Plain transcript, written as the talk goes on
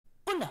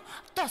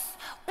dos,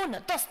 uno,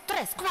 dos,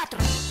 tres, cuatro.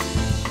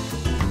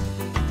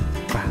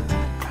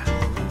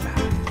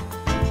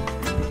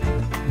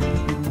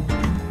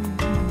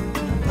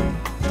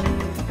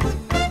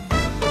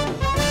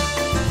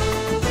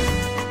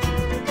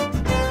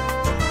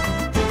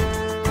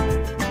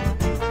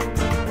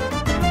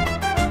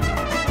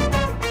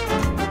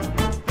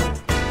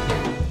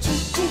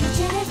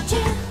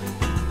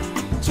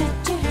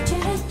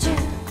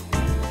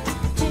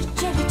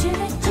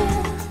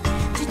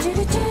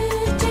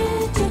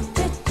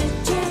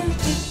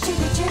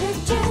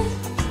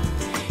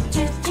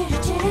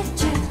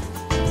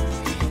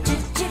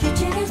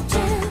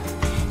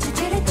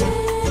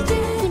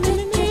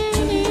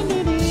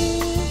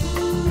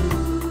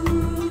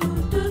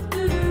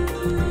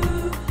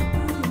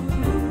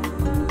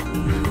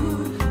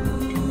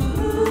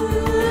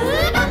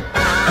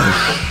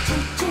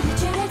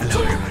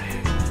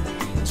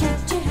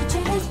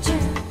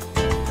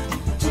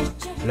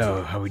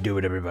 Hello, how we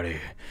doing, everybody?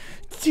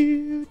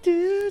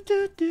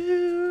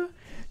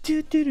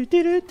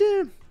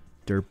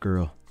 Derp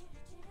girl.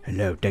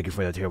 Hello, thank you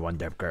for the tier 1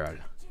 derp girl.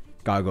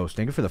 Goggles,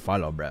 thank you for the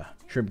follow, bruh.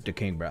 Shrimp the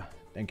king, bruh.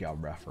 Thank y'all,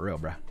 bruh. For real,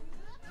 bruh.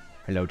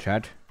 Hello,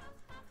 chat.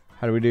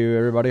 How do we do,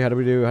 everybody? How do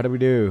we do? How do we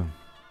do?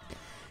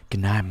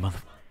 Good night,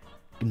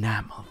 Good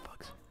night,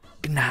 motherfuckers.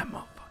 Good night,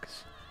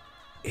 motherfuckers.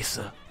 It's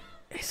a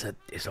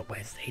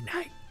Wednesday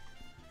night.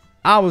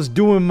 I was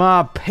doing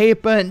my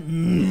paper.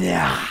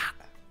 Nah.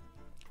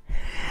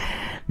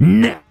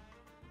 Nah.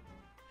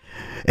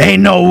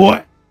 Ain't no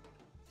what.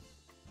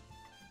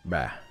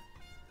 Bruh.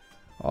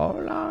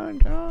 Hold on,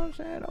 John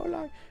said, hold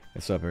on.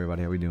 What's up,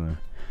 everybody? How we doing?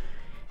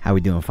 How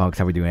we doing, folks?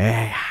 How we doing?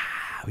 Hey,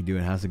 how we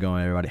doing? How's it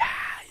going, everybody?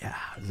 Yeah,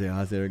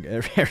 how's it,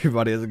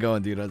 everybody? How's it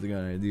going, dude? How's it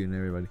going? How you doing,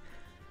 everybody?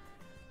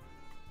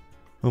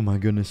 Oh my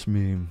goodness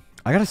me.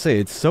 I gotta say,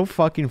 it's so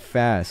fucking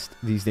fast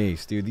these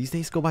days, dude. These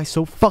days go by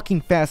so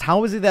fucking fast.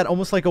 How is it that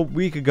almost like a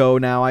week ago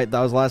now, that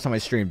was the last time I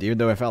streamed, even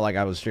though I felt like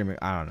I was streaming?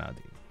 I don't know,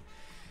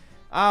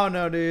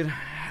 dude.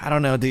 I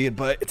don't know, dude,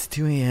 but it's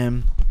 2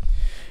 a.m.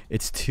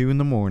 It's 2 in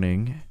the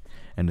morning,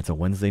 and it's a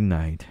Wednesday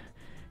night.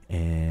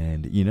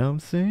 And, you know what I'm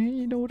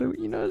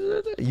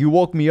saying? You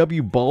woke me up,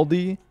 you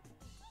baldy.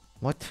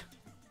 What?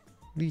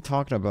 What are you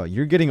talking about?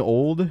 You're getting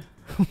old?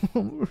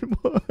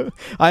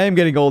 I am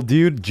getting old,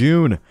 dude.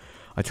 June.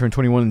 I turned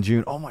 21 in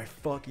June. Oh my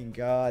fucking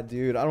god,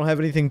 dude. I don't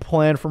have anything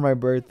planned for my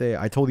birthday.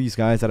 I told these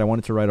guys that I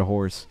wanted to ride a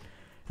horse.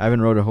 I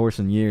haven't rode a horse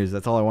in years.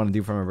 That's all I want to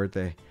do for my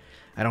birthday.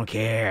 I don't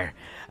care.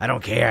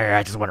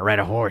 I just want to ride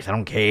a horse. I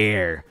don't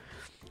care.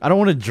 I don't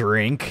want to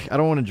drink. I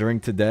don't want to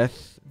drink to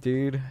death,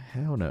 dude.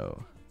 Hell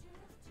no.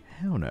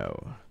 Hell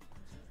no.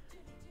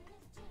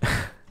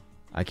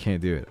 I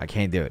can't do it. I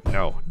can't do it.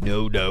 No.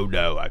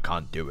 I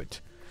can't do it.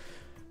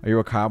 Are you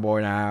a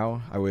cowboy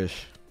now? I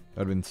wish.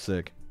 That would have been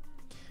sick.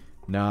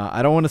 Nah,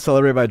 I don't want to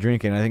celebrate by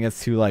drinking. I think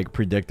that's too, like,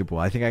 predictable.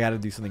 I think I got to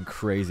do something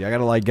crazy. I got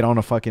to, like, get on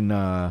a fucking,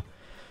 I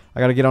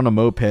got to get on a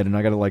moped and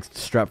I got to, like,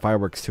 strap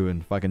fireworks to it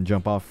and fucking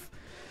jump off.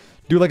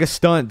 Do like a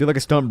stunt. Do like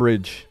a stunt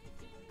bridge.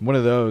 One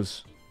of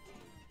those.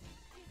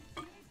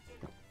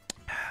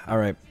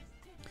 Alright.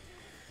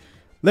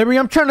 Larry,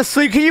 I'm trying to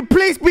sleep. Can you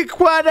please be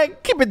quiet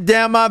and keep it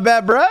down, my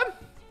bad, bro?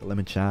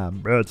 Lemon chime.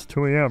 Bro, it's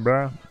 2 a.m.,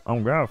 bro.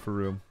 I'm ground for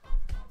real.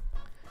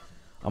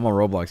 I'm on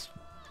Roblox.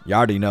 You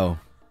already know.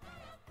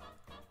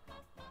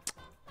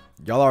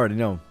 Y'all already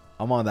know.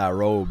 I'm on that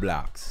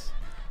Roblox.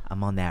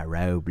 I'm on that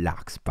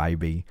Roblox,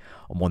 baby.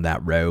 I'm on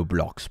that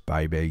Roblox,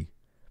 baby.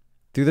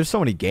 Dude, there's so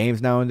many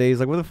games nowadays.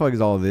 Like, what the fuck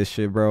is all this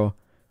shit, bro?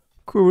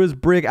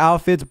 Coolest brick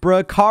outfits,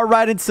 bro. Car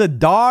riding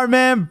Sadar,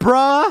 man,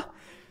 bro.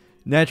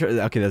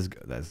 Natural. Okay,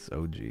 that's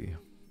OG.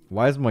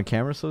 Why is my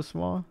camera so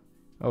small?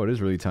 Oh, it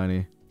is really tiny.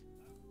 Here,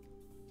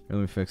 let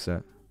me fix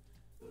that.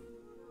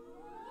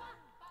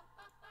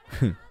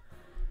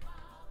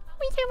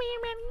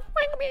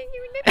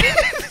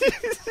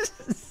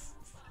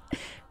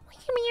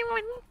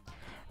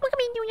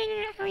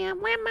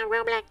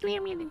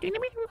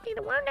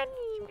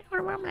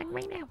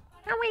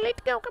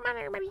 Let's go. Come on,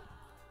 everybody.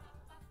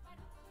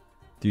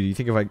 Dude, you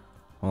think if I...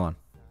 Hold on.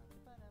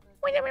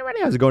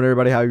 How's it going,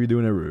 everybody? How are you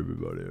doing,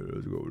 everybody?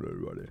 How's it going,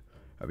 everybody?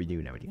 How are you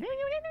doing, everybody?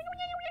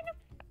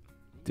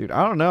 Dude,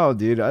 I don't know,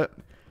 dude.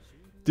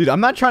 Dude, I'm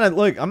not trying to...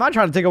 Look, I'm not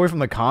trying to take away from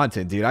the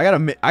content, dude. I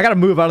gotta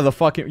move out of the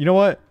fucking... You know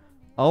what?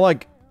 I'll,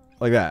 like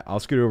that. I'll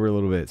scoot over a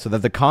little bit so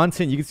that the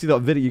content... You can see the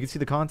video. You can see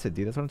the content,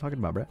 dude. That's what I'm talking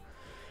about, bruh.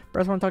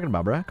 That's what I'm talking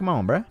about, bruh. Come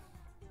on, bruh.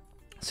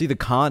 See the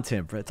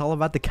content, bruh. It's all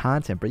about the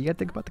content, bruh. You gotta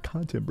think about the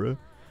content, bruh.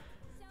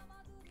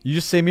 You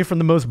just saved me from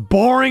the most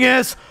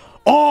boringest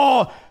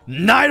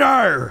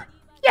all-nighter!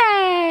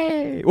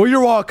 Yay! Well,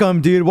 you're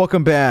welcome, dude.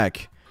 Welcome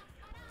back.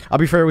 I'll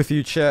be fair with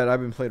you, chat. I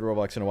haven't played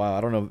Roblox in a while.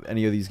 I don't know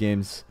any of these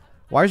games.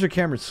 Why is your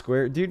camera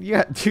square? Dude,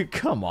 yeah, dude,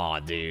 come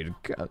on, dude.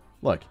 God.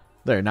 Look.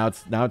 There, now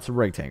it's a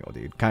rectangle,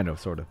 dude. Kind of,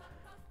 sort of.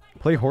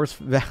 Play Horse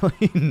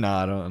Valley? No,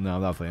 I'm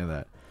not playing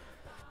that.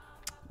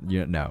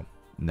 Yeah, no.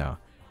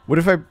 What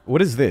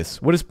is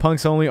this? What is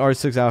Punk's only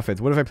R6 outfits?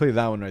 What if I play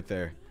that one right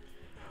there?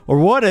 Or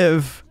what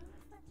if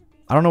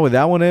I don't know what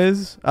that one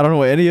is. I don't know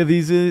what any of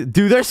these is.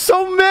 Dude, there's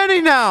so many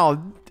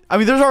now. I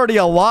mean, there's already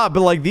a lot,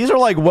 but like these are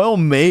like well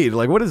made.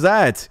 Like, what is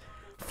that?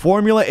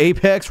 Formula,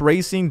 Apex,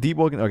 Racing, Deep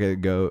Walking. Okay,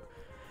 go.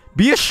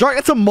 Be a Shark.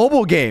 It's a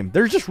mobile game.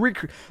 They're just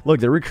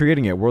look, they're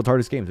recreating it. World's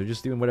Hardest Games. They're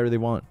just doing whatever they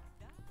want.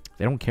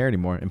 They don't care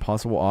anymore.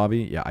 Impossible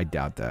Obby. Yeah, I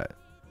doubt that.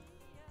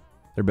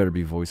 There better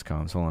be voice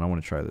comms. Hold on, I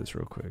want to try this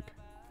real quick.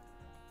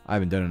 I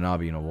haven't done an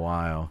obby in a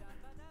while.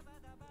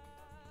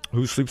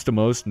 Who sleeps the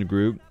most in the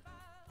group?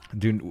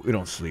 Dude, we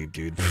don't sleep,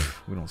 dude.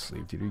 We don't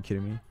sleep, dude. Are you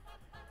kidding me?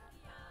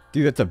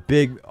 Dude, that's a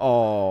big...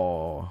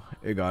 Oh,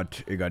 it got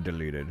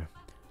deleted.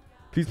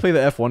 Please play the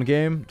F1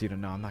 game. Dude,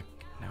 no, I'm not...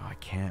 No, I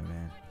can't,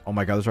 man. Oh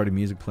my god, there's already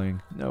music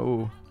playing.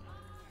 No.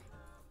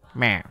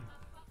 Man.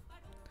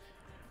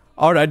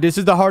 Alright, this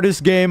is the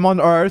hardest game on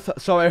Earth.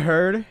 So I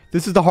heard.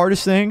 This is the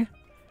hardest thing.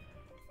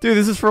 Dude,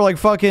 this is for like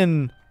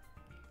fucking...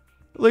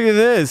 Look at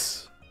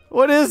this.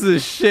 What is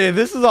this shit?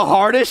 This is the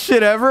hardest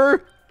shit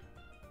ever?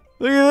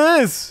 Look at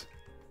this.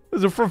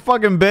 Is it for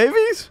fucking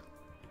babies?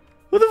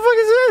 What the fuck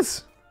is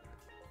this?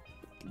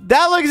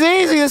 That looks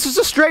easy. This is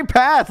a straight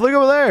path. Look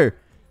over there.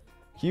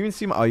 Can you even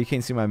see my... Oh, you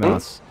can't see my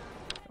mouse.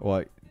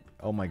 What?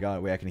 Oh my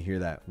god. Wait, I can hear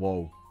that.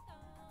 Whoa.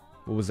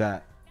 What was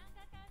that?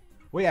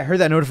 Wait, I heard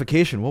that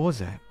notification. What was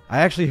that?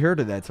 I actually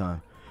heard it that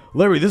time.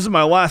 Larry, this is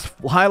my last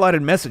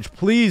highlighted message.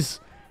 Please.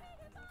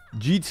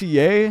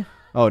 GTA?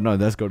 Oh, no.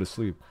 Let's go to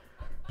sleep.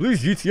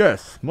 Please,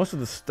 GTS. Most of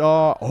the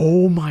star...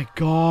 Oh my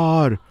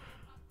god.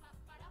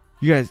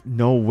 You guys...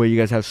 No way you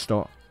guys have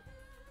star...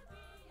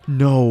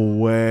 No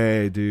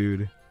way,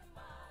 dude.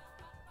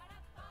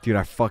 Dude,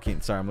 I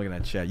fucking... Sorry, I'm looking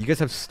at chat. You guys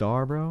have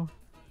star, bro?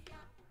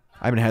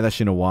 I haven't had that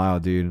shit in a while,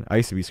 dude. I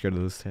used to be scared of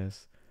those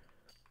tests.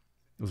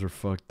 Those are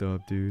fucked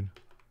up, dude.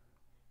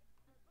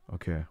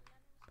 Okay.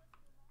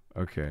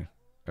 Okay.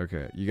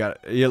 Okay. You got...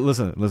 Yeah,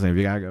 listen. If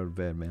you gotta go to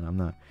bed, man. I'm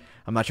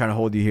not trying to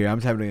hold you here. I'm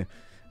just having to...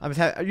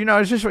 You know,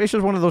 it's just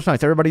one of those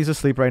nights. Everybody's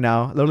asleep right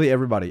now. Literally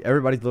everybody.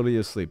 Everybody's literally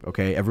asleep,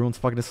 okay? Everyone's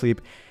fucking asleep.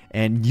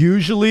 And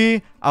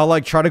usually, I'll,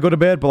 like, try to go to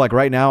bed. But, like,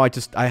 right now,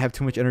 I have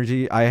too much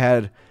energy.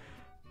 I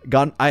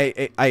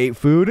ate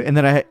food. And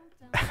then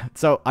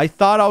so, I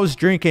thought I was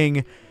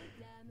drinking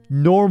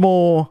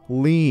normal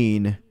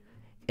lean.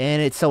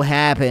 And it so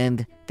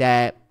happened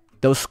that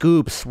those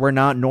scoops were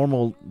not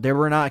normal. They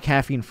were not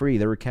caffeine free.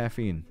 They were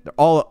caffeine.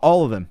 All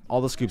of them.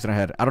 All the scoops that I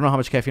had. I don't know how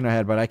much caffeine I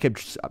had, but I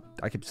kept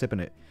sipping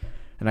it.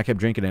 And I kept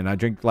drinking it. And I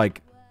drink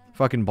like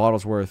fucking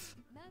bottles worth.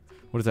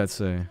 What does that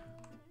say?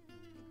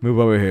 Move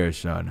over here,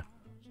 son.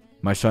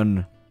 My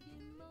son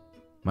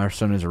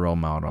is a role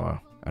model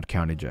at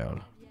county jail.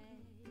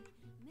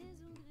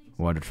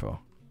 Wonderful.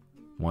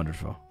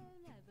 Wonderful.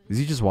 Is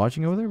he just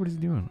watching over there? What is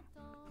he doing?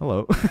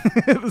 Hello.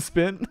 The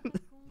spin.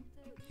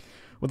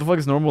 What the fuck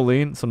is normal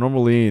lean? So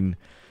normal lean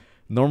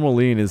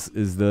is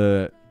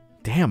the...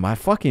 Damn, I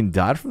fucking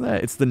died from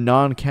that. It's the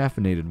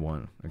non-caffeinated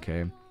one,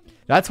 okay?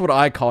 That's what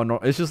I call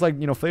normal. It's just like,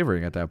 you know,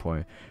 flavoring at that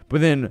point. But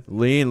then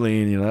lean,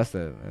 you know,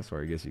 that's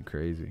where it gets you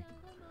crazy.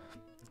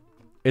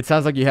 It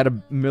sounds like you had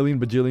a million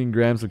bajillion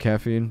grams of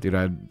caffeine. Dude,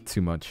 I had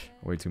too much.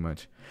 Way too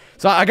much.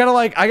 So I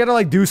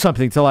gotta do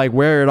something to like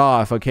wear it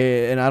off,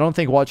 okay? And I don't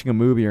think watching a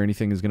movie or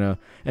anything is gonna...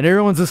 And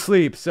everyone's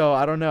asleep, so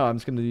I don't know. I'm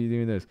just gonna be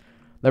doing this.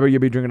 Never you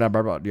be drinking that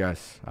bourbon?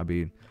 Yes, I've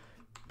been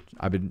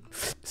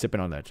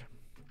sipping on that.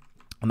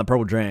 On the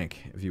purple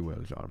drink, if you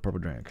will, John. Purple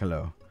drink.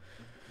 Hello.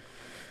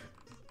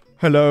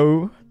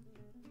 Hello,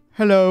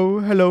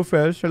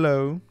 fresh.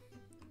 Hello.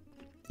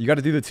 You got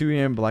to do the 2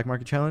 a.m. black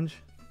market challenge?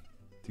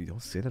 Dude,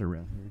 don't say that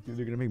around here. Dude,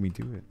 they're going to make me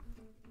do it.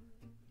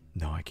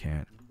 No, I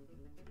can't.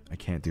 I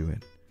can't do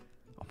it.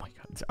 Oh my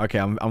god. Okay,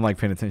 I'm like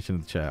paying attention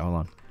to the chat. Hold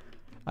on.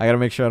 I got to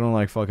make sure I don't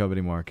like fuck up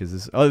anymore because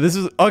this... Oh, this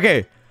is...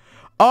 Okay.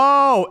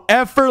 Oh,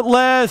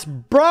 effortless.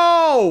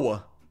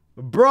 Bro.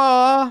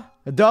 Bruh.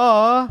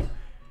 Duh.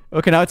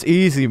 Okay, now it's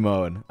easy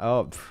mode.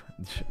 Oh,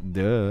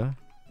 duh.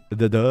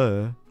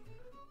 Duh.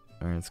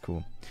 Alright, that's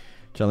cool.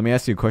 John, let me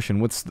ask you a question.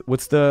 What's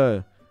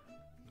the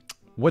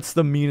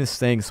meanest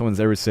thing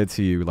someone's ever said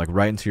to you? Like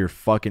right into your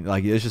fucking...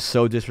 Like, it's just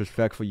so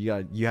disrespectful.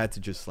 You had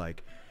to just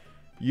like...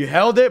 You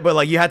held it, but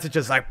like you had to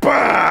just like...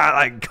 Bah!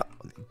 Like, I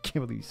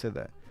can't believe you said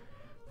that.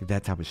 Like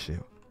that type of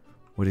shit.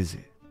 What is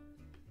it?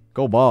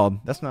 Go bald.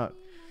 That's not...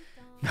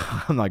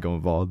 I'm not going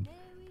bald.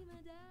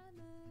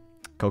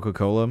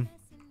 Coca-Cola.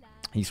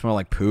 You smell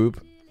like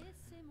poop.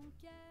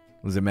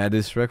 Was it mad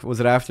disrespectful?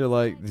 Was it after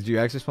like... Did you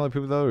actually smell like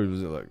poop though? Or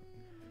was it like...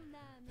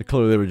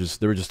 Clearly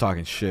they were just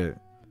talking shit.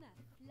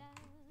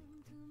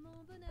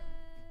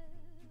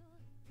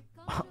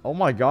 Oh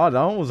my god,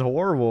 that one was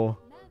horrible.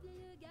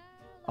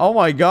 Oh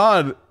my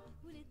god.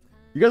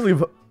 You guys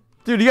live...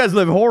 Dude, you guys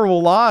live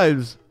horrible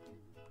lives.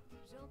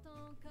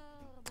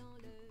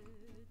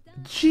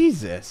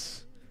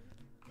 Jesus.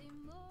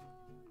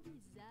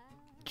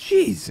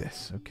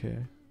 Jesus. Okay.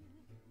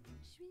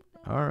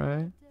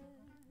 Alright.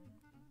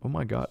 Oh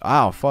my god.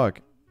 Ow,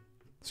 fuck.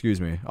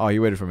 Excuse me. Oh,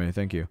 you waited for me.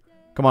 Thank you.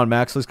 Come on,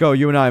 Max. Let's go.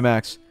 You and I,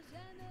 Max.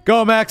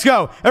 Go, Max.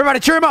 Go. Everybody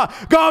cheer him up.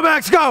 Go,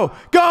 Max. Go.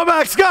 Go,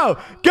 Max. Go.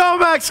 Go,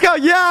 Max. Go.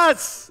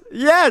 Yes.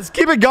 Yes.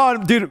 Keep it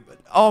going. Dude,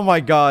 Oh my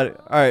god.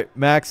 All right,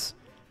 Max.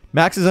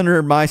 Max is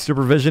under my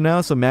supervision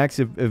now. So Max,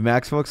 if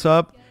Max fucks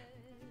up,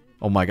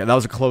 oh my god, that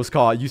was a close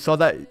call. You saw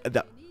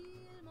that?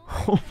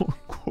 Oh my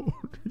god,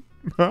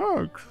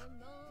 Max.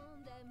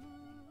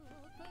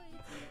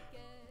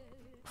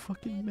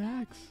 Fucking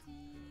Max.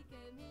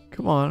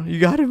 Come on, you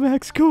got it,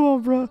 Max. Come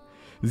on, bro.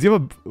 Does he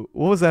have a?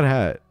 What was that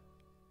hat?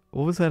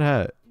 What was that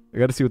hat? I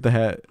gotta see what the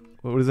hat.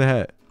 What is the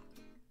hat?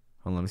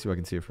 Hold on, let me see if I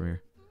can see it from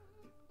here.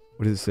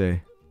 What does it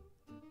say?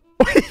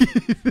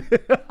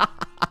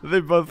 They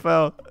both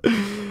fell.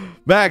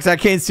 Max, I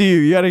can't see you.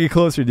 You gotta get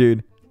closer,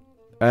 dude.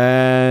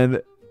 And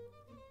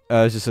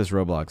it just says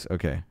Roblox.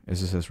 Okay, it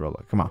just says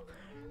Roblox. Come on.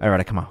 All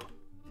right, come on.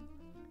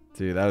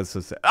 Dude, that was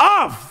so sad.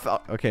 Oh,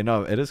 fuck. Okay,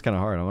 no, it is kind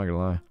of hard. I'm not gonna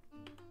lie.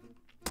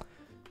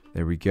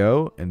 There we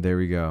go, and there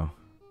we go.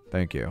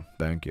 Thank you,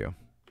 thank you.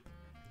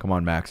 Come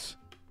on, Max.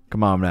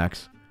 Come on,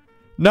 Max.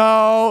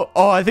 No.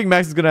 Oh, I think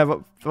Max is gonna have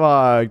a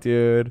fuck,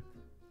 dude.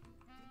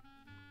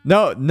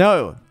 No,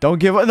 no, don't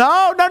give up.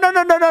 No, no, no,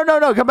 no, no, no, no,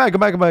 no. Come back, come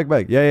back, come back, come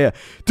back. Yeah, yeah.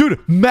 Dude,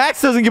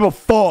 Max doesn't give a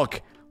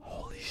fuck.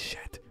 Holy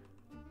shit.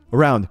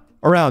 Around,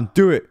 around,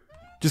 do it.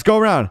 Just go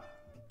around.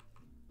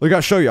 Look, I'll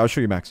show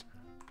you, Max.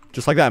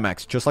 Just like that,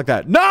 Max. Just like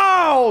that.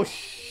 No,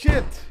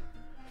 shit.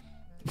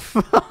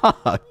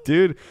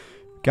 Dude.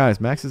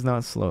 Guys, Max is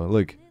not slow.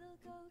 Look.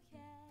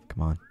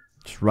 Come on.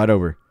 Just right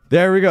over.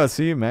 There we go.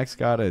 See, Max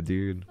got it,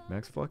 dude.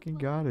 Max fucking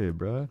got it,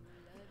 bro.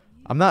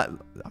 I'm not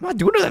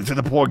doing that to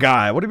the poor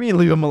guy. What do you mean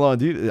leave him alone,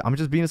 dude? I'm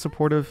just being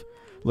supportive.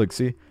 Look,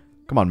 see?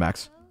 Come on,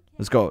 Max.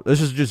 Let's go.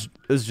 This is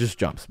just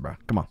jumps, bro.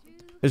 Come on.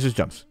 This just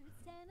jumps.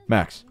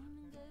 Max.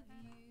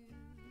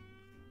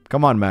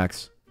 Come on,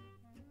 Max.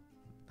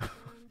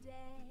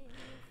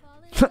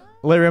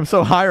 Larry, I'm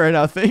so high right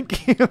now.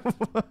 Thank you.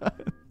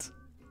 What?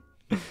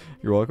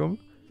 You're welcome.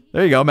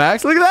 There you go,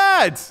 Max. Look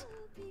at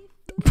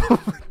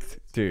that.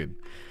 Dude.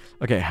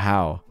 Okay,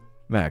 how?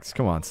 Max,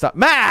 come on. Stop.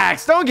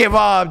 Max, don't give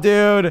up,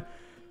 dude.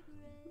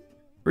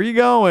 Where are you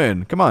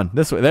going? Come on.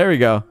 This way. There we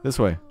go. This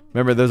way.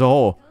 Remember, there's a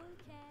hole.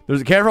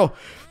 There's a careful.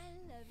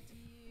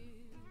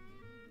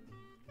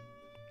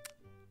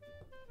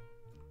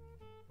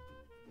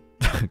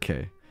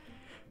 Okay.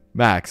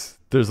 Max,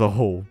 there's a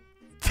hole.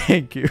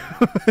 Thank you.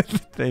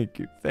 Thank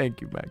you.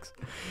 Thank you, Max.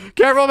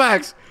 Careful,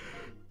 Max.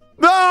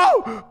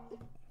 No!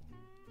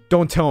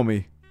 Don't tell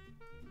me.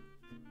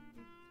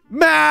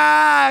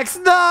 Max!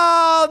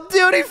 No!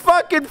 Dude, he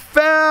fucking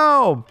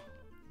fell!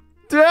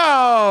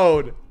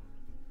 Dude!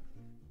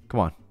 Come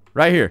on.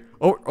 Right here.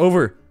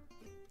 Over.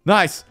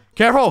 Nice.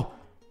 Careful!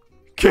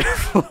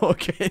 Careful.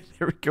 Okay,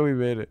 there we go. We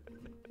made it.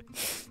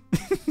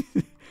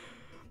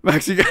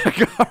 Max, you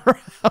gotta go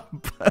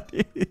around,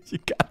 buddy. You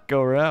gotta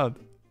go around.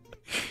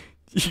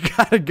 You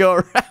gotta go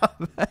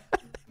around, man.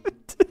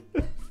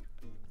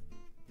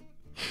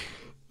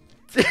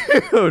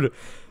 Dude!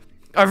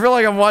 I feel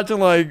like I'm watching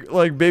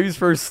like baby's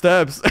first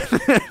steps.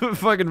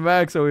 Fucking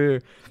Max over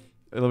here.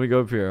 Hey, let me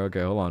go up here.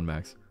 Okay, hold on,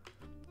 Max.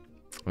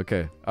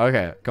 Okay,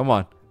 okay, come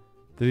on.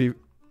 Did he?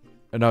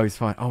 Oh, no, he's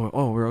fine.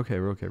 Oh, we're okay.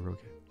 We're okay. We're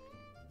okay.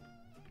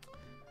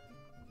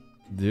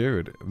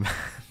 Dude,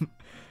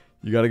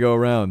 you gotta go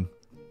around.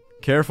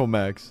 Careful,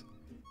 Max.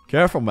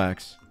 Careful,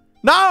 Max.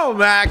 No,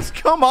 Max,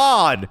 come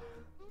on.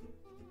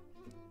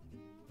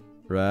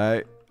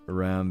 Right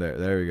around there.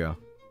 There we go.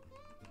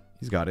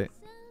 He's got it.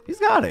 He's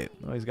got it.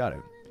 Oh, he's got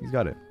it. He's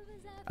got it.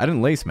 I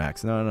didn't lace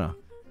Max. No, no, no.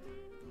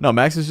 No,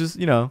 Max is just,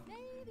 you know,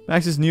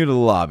 Max is new to the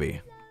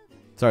lobby.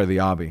 Sorry, the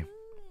obby.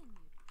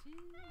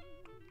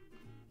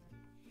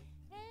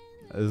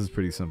 This is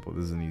pretty simple.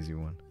 This is an easy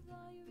one.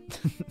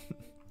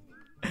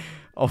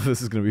 Oh,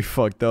 this is going to be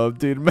fucked up,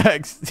 dude.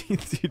 Max,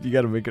 dude, you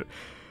got to make it.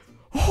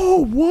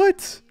 Oh,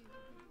 what?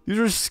 These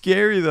are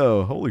scary,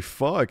 though. Holy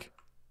fuck.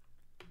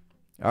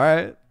 All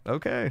right.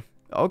 Okay.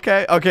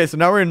 Okay. Okay, so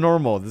now we're in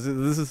normal. This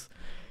is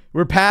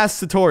we're past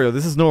tutorial.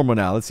 This is normal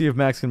now. Let's see if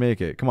Max can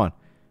make it. Come on.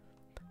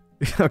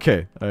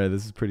 Okay. All right.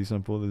 This is pretty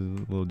simple. This is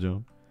a little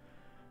jump.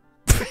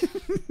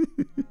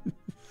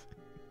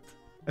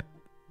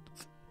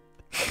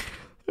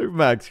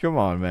 Max, come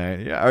on,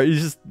 man. Yeah,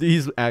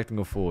 he's acting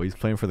a fool. He's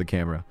playing for the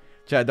camera.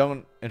 Chad,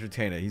 don't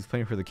entertain it. He's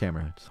playing for the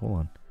camera. Just hold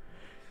on.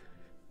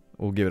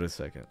 We'll give it a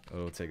second.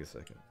 It'll take a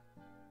second.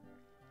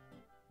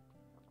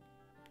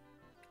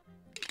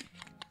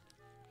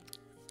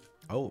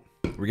 Oh,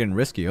 we're getting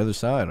risky. Other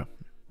side.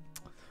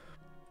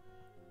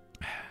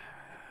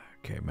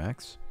 Okay,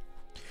 Max.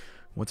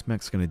 What's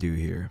Max gonna do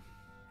here?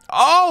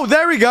 Oh,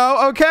 there we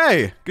go.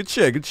 Okay. Good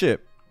shit. Good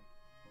shit.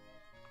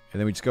 And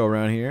then we just go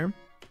around here.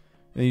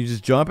 And you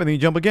just jump, and then you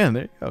jump again.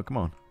 There you go. Come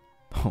on.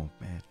 Oh,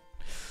 man.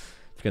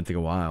 It's gonna take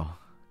a while.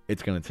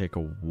 It's gonna take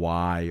a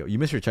while. You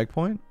missed your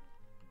checkpoint?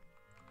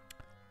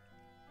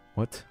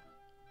 What?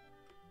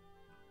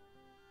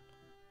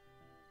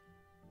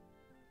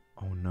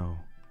 Oh, no.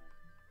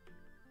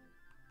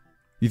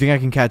 You think I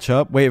can catch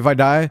up? Wait, if I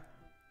die?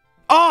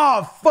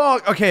 Oh,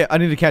 fuck! Okay, I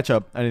need to catch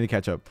up. I need to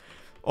catch up.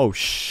 Oh,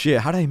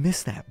 shit. How did I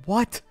miss that?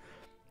 What?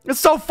 It's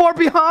so far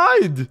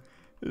behind!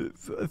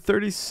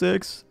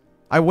 36.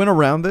 I went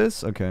around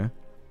this? Okay.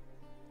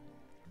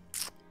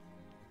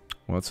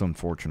 Well, that's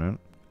unfortunate.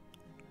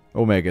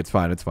 We'll make it. It's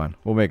fine. It's fine.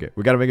 We'll make it.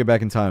 We gotta make it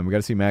back in time. We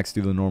gotta see Max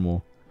do the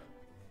normal.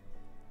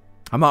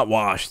 I'm not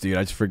washed, dude.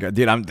 I just forgot.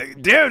 Dude,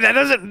 dude, that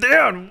doesn't...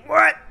 Dude,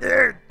 what?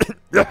 Dude.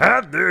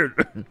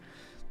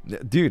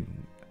 Dude. Dude,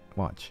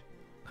 watch.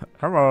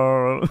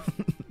 Hello.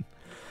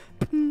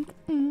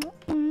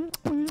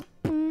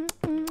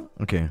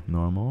 Okay,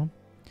 normal.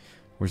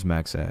 Where's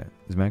Max at?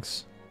 Is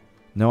Max...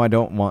 No, I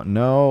don't want...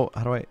 No.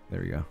 How do I...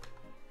 There we go.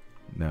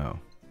 No.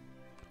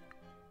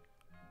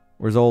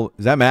 Where's old...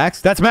 Is that Max?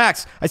 That's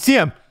Max! I see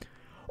him!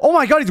 Oh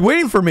my god, he's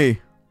waiting for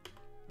me!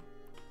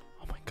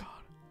 Oh my god.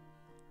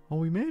 Oh,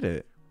 we made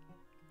it.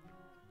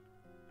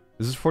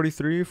 Is this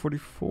 43,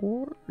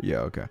 44? Yeah,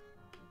 okay.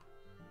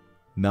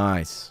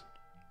 Nice.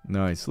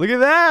 Nice. Look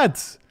at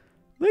that!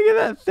 Look at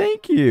that.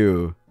 Thank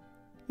you.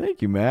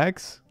 Thank you,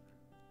 Max.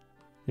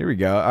 Here we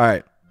go.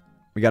 Alright.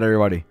 We got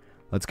everybody.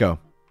 Let's go.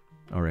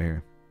 Oh, right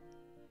here.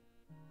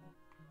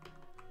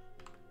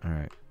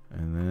 Alright.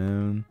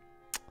 And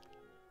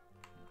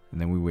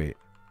then we wait.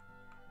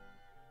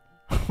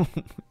 Oh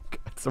my god,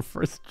 it's the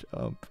first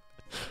jump.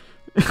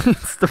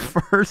 It's the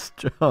first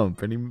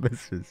jump, and he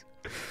misses.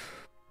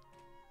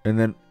 And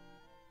then,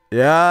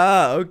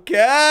 yeah,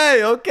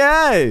 okay,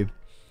 okay.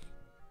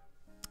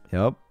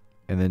 Yep.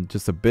 And then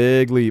just a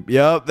big leap.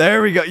 Yep,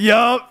 there we go.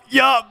 Yup.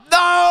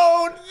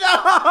 No,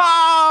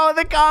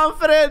 the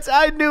confidence.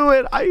 I knew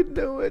it.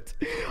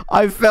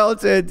 I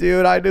felt it,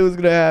 dude. I knew it was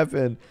gonna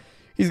happen.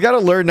 He's got to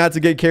learn not to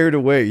get carried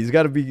away. He's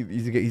got to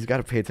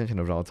pay attention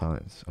at all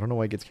times. I don't know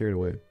why he gets carried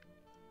away.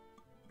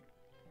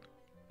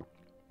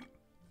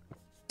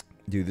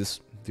 Dude,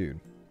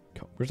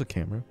 where's the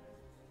camera?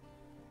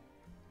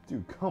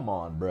 Dude, come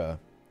on, bruh.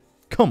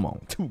 Come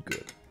on, too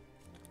good.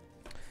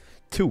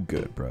 Too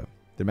good, bruh.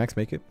 Did Max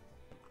make it?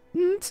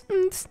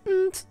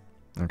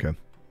 Okay.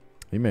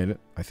 He made it,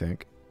 I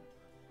think.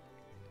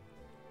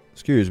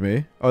 Excuse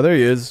me. Oh, there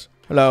he is.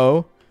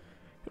 Hello.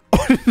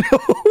 Oh, no.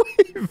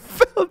 He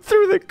fell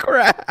through the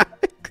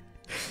crack.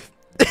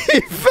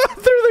 He fell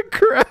through the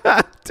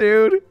crack,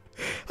 dude.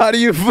 How do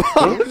you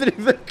fall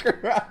through the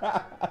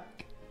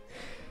crack?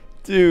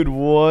 Dude,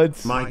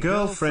 what? My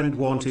girlfriend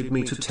wanted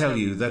me to tell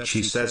you that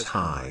she says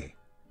hi.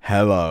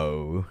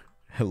 Hello.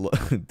 Hello.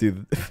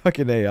 Dude,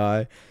 fucking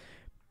AI.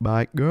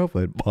 My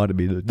girlfriend wanted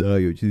me to tell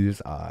you she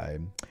says hi.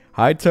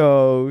 Hi,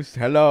 Toast.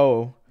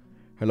 Hello.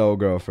 Hello,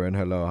 girlfriend.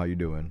 Hello, how you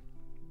doing?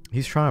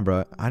 He's trying,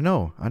 bro. I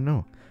know.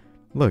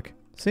 Look.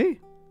 See?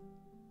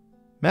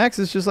 Max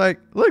is just like,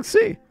 look,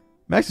 see?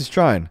 Max is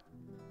trying.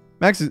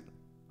 Max is...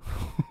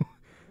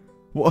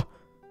 What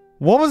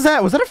was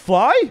that? Was that a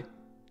fly?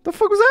 The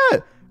fuck was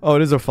that? Oh,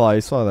 it is a fly. I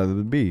saw that. It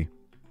would be.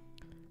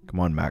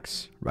 Come on,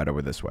 Max. Right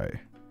over this way.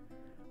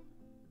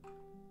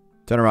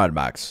 Turn around,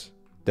 Max.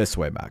 This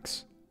way,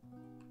 Max.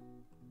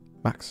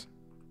 Max.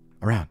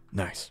 Around.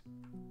 Nice.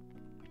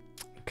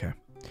 Okay.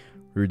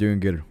 We're doing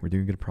good. We're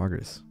doing good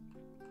progress.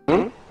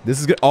 This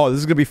is good. Oh, this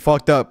is gonna be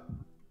fucked up.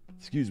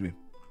 Excuse me.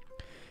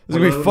 This is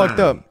gonna be fucked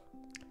up.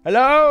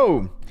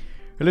 Hello.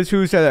 Hello,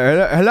 who said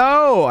that?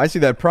 Hello. I see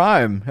that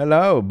Prime.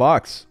 Hello,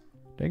 Box.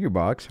 Thank you,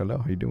 Box. Hello.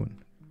 How you doing?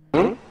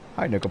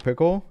 Hi, Nickel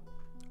Pickle.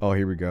 Oh,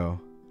 here we go.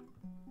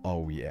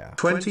 Oh, yeah.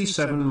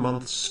 27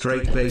 months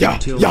straight, baby,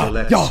 till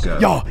let's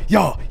go.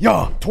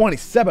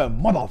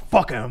 27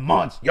 motherfucking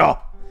months, yo.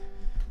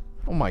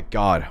 Oh my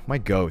god. My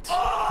goat.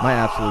 My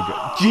absolute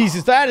goat.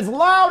 Jesus, that is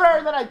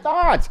louder than I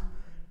thought.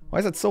 Why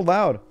is that so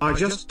loud? I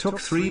just took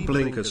 3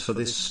 blinkers for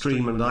this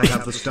stream and I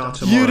have the start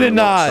tomorrow. You did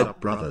not. What's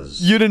up,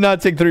 brothers? You did not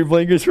take 3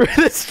 blinkers for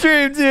this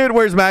stream, dude.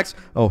 Where's Max?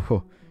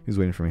 Oh, he's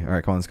waiting for me. All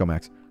right, come on, let's go,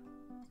 Max.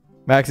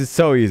 Max, it's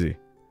so easy.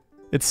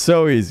 It's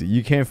so easy.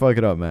 You can't fuck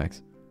it up,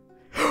 Max.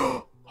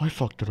 I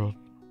fucked it up.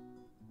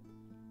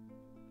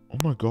 Oh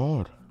my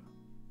god.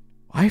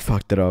 I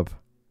fucked it up.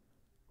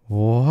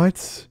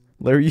 What?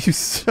 Larry, you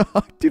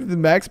suck. Dude, did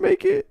Max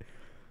make it?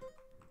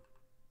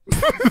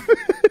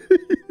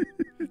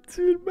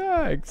 Dude,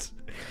 Max.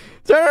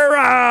 Turn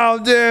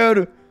around,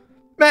 dude.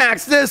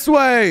 Max, this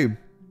way.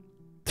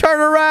 Turn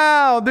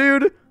around,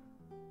 dude.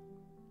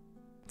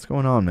 What's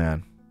going on,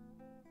 man?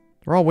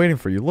 We're all waiting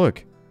for you.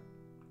 Look.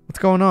 What's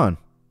going on?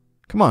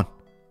 Come on.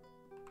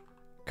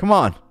 Come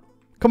on.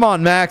 Come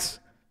on, Max.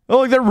 Oh,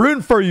 look, they're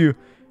rooting for you.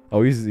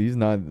 Oh, he's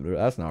not.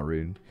 That's not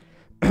rude.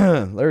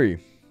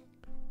 Larry.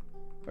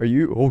 Are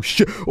you? Oh,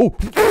 shit. Oh.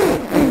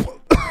 Damn.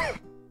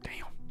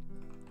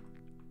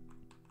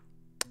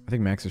 I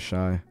think Max is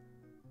shy.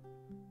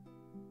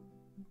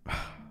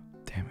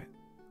 Damn it.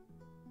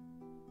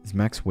 Is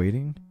Max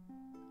waiting?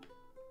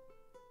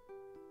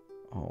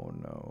 Oh,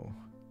 no.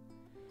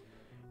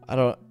 I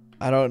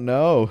don't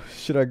know.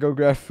 Should I go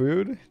grab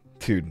food?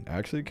 Dude,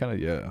 actually, kind of,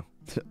 yeah.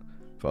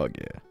 Fuck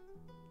yeah.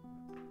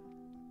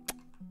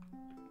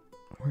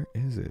 Where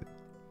is it?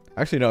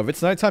 Actually, no. If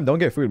it's nighttime, don't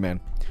get food, man.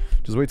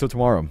 Just wait till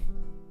tomorrow.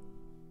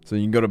 So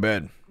you can go to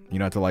bed. You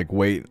don't have to, like,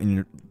 wait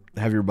and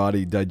have your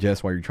body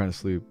digest while you're trying to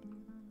sleep.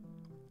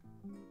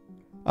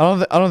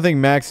 I don't think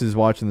Max is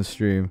watching the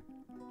stream.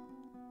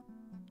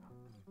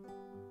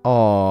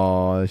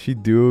 Aw, she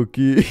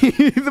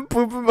dookie. The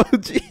poop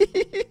emoji.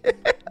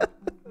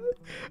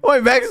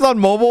 Wait, Max is on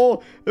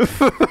mobile?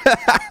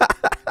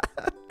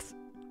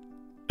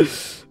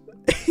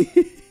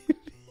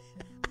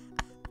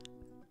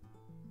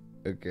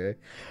 Okay.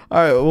 All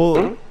right.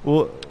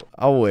 Well,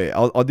 I'll wait.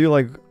 I'll do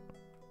like.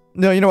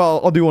 No, you know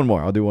what? I'll do one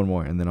more. I'll do one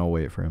more, and then I'll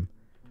wait for him.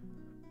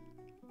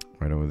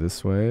 Right over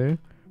this way.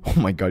 Oh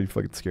my god, you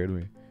fucking scared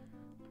me.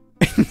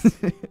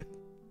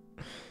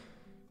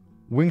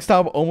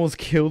 Wingstop almost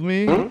killed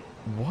me.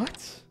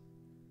 What?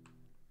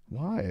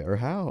 Why or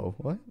how?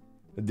 What?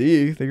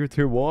 D, thank you for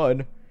tier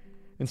 1.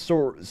 And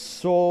sorry.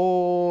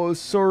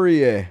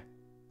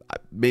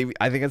 Maybe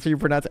I think that's how you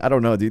pronounce it. I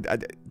don't know, dude.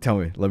 Tell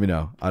me. Let me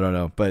know. I don't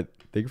know. But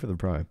thank you for the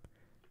prime.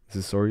 Is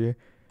this Sorie?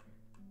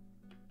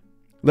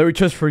 Larry,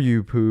 just for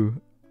you,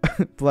 Pooh.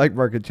 Black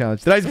Market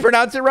Challenge. Did I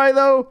pronounce it right,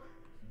 though?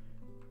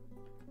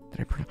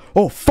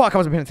 Oh, fuck. I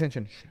wasn't paying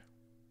attention.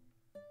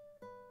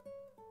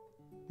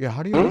 Yeah,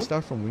 how do you get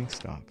stuff from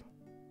Wingstop?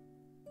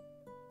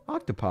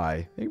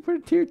 Octopi. Thank you for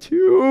tier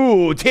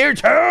 2. Tier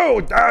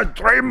 2!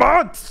 3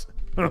 months!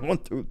 1,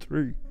 2,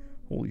 3.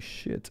 Holy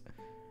shit.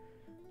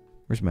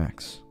 Where's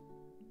Max?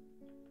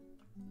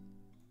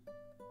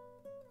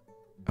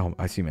 Oh,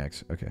 I see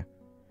Max. Okay.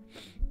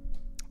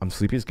 I'm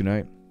sleepy. Good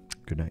night.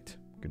 Good night.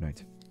 Good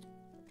night.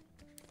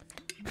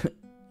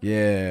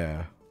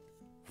 Yeah.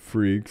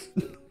 Freaks.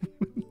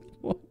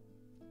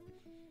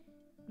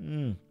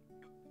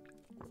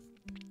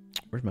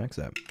 Where's Max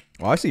at?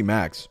 Oh, I see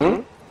Max.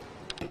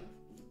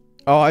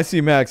 Oh, I see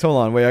Max. Hold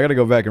on. Wait, I gotta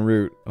go back and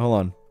root. Hold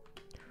on.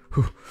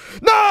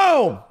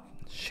 No!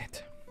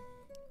 Shit.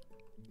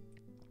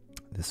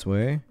 This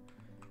way.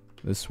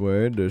 This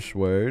way. This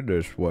way.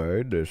 This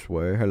way. This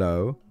way.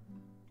 Hello.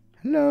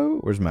 Hello.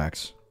 Where's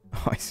Max?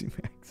 Oh, I see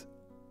Max.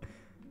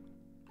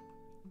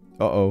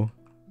 Uh-oh.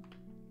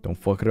 Don't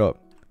fuck it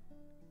up.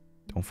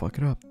 Don't fuck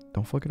it up.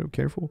 Don't fuck it up.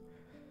 Careful.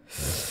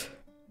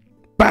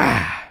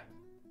 Bah!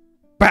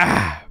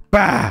 Bah!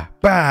 Bah!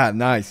 Bah!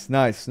 Nice.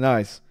 Nice.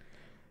 Nice.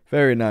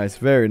 Very nice.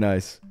 Very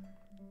nice.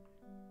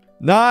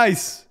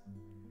 Nice!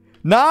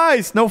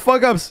 Nice! No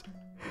fuck-ups!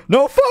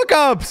 No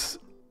fuck-ups!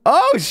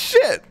 Oh,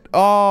 shit!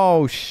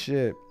 Oh,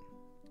 shit.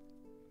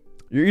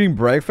 You're eating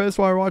breakfast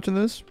while you're watching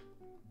this?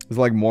 It's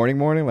like morning,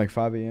 like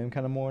 5 a.m.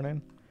 kind of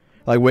morning?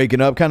 Like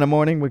waking up kind of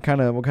morning? What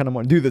kind of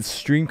morning? Dude, the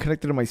stream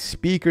connected to my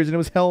speakers and it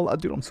was hell.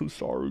 Dude, I'm so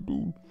sorry,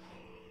 dude.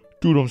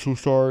 Dude, I'm so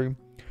sorry.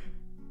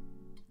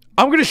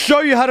 I'm gonna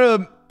show you how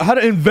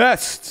to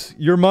invest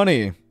your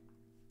money.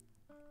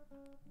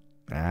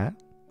 Bye.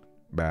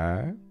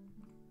 Bye.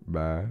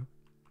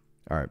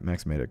 Alright,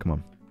 Max made it. Come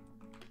on.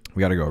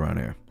 We gotta go around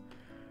here.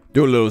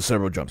 Do a little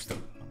several jumps though.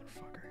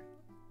 Motherfucker.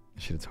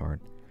 Shit, it's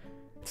hard.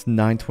 It's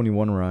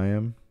 9:21 where I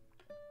am.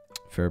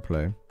 Fair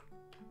play.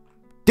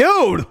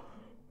 Dude!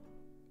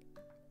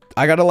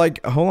 I gotta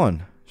like, hold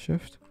on.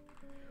 Shift.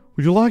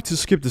 Would you like to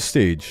skip the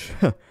stage?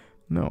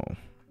 No.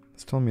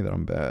 It's telling me that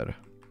I'm bad.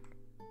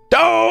 Dude!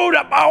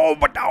 Oh,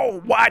 but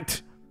no,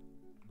 what?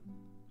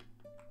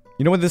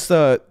 You know what this,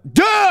 dude,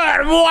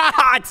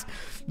 what?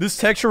 This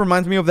texture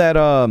reminds me of that,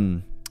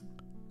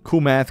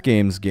 Cool Math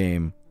Games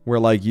game. Where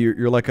like,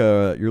 you're like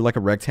a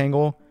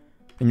rectangle.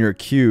 And you're a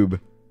cube.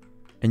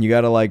 And you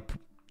gotta like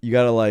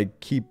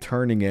keep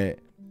turning it.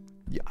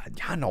 Yeah,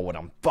 I know what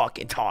I'm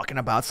fucking talking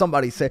about.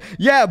 Somebody say,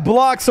 yeah,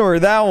 Bloxor,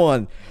 that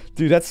one.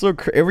 Dude, that's so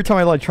crazy. Every time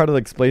I like try to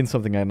like, explain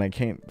something and I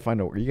can't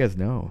find out where you guys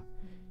know.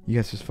 You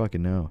guys just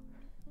fucking know.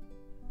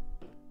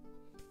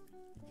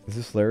 Is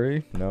this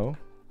Larry? No.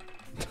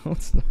 No,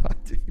 it's not,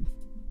 dude.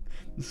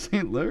 This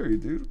ain't Larry,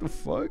 dude. What the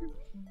fuck?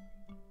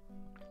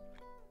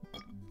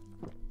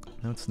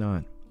 No, it's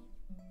not.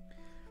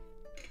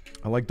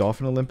 I like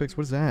Dolphin Olympics.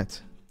 What is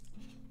that?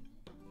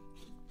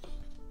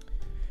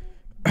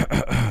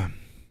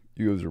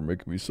 You guys are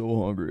making me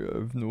so hungry. I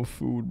have no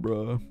food,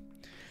 bruh.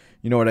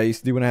 You know what I used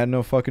to do when I had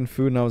no fucking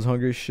food and I was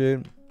hungry as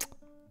shit?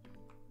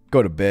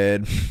 Go to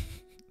bed.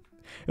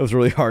 It was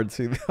really hard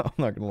to, I'm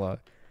not gonna lie.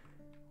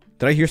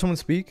 Did I hear someone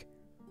speak?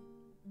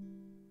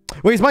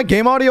 Wait, is my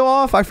game audio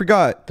off? I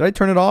forgot. Did I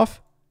turn it off?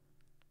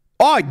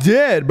 Oh, I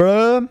did,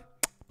 bruh.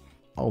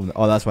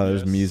 Oh, that's why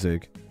there's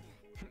music.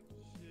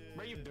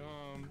 Bro, you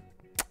dumb.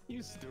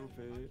 You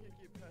stupid.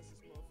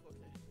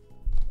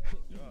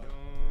 You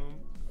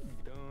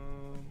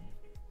dumb.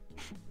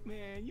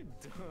 Man, you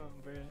dumb,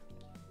 bro. Man,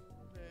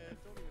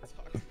 don't even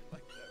talk to me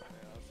like that,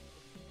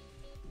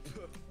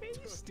 man. Man,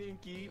 you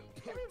stinky.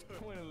 Every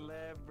point in the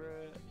lab, bro.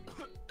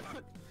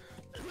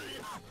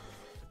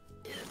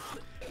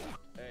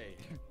 Hey,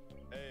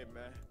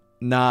 man.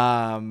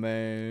 Nah,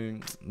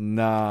 man.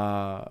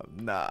 Nah.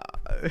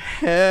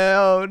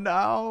 Hell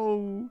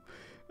no.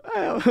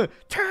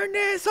 Turn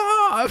this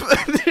off.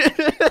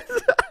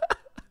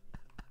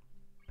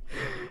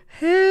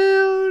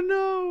 Hell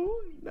no.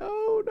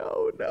 No.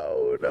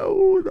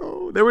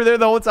 They were there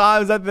the whole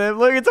time. Is that them?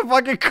 Look, it's a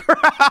fucking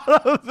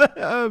crowd of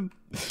them.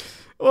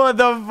 What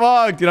the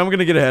fuck? Dude, I'm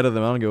gonna get ahead of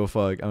them. I don't give a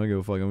fuck. I'm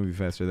gonna be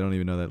faster. They don't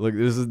even know that. Look,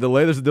 there's a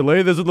delay. They don't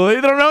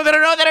know.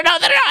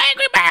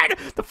 Angry Bird.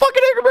 The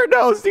fucking Angry Bird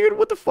knows, dude.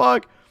 What the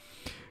fuck?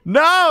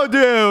 No,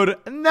 dude.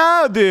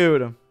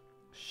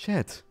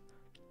 Shit.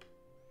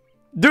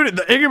 Dude,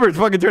 the Angry Bird's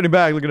fucking turning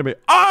back, looking at me.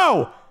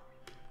 Oh!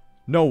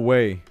 No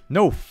way.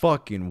 No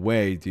fucking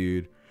way,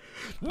 dude.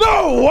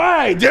 No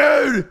way,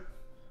 dude!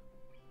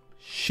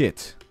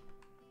 Shit.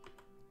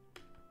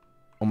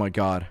 Oh my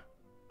god.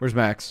 Where's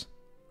Max?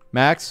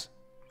 Max?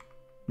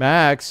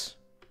 Max?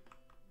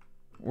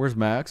 Where's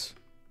Max?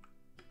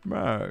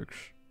 Max.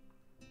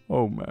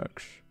 Oh,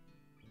 Max.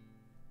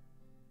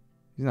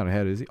 He's not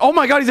ahead, is he? Oh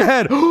my god, he's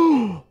ahead!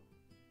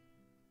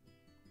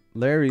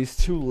 Larry's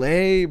too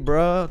late,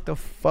 bro. What the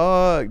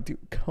fuck?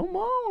 Dude, come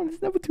on.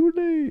 It's never too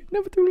late.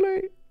 Never too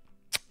late.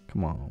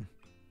 Come on.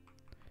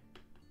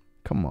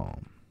 Come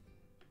on.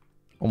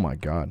 Oh my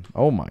god.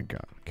 Oh my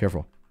god.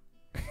 Careful.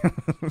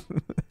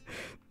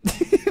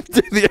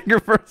 Dude, the Edgar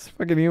first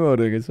fucking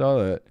emoting. I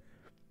saw that.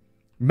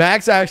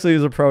 Max actually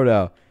is a pro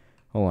now.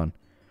 Hold on.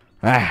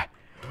 Ah.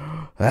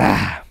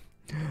 Ah.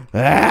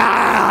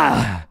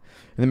 Ah.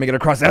 And then make it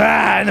across.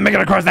 Ah. And then make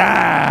it across.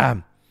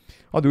 Ah.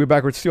 I'll do it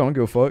backwards too. I don't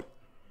give a fuck.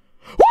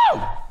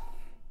 Woo!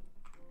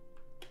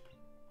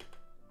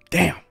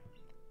 Damn.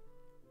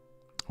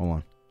 Hold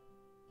on.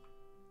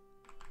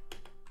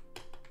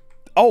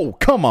 Oh,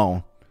 come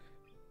on.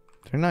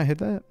 Did I not hit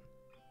that?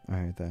 I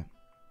hit that.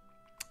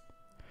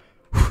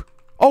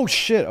 Oh,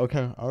 shit.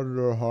 Okay.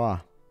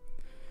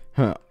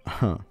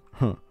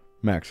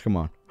 Max, come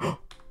on. The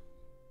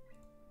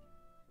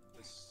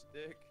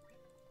stick.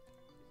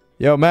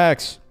 Yo,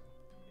 Max.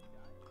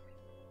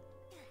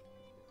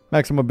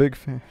 Max, I'm a big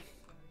fan.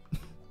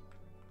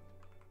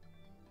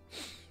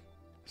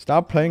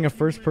 Stop playing in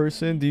first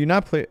person. Do you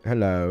not play?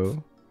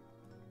 Hello.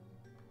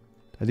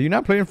 Do you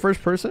not play in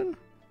first person?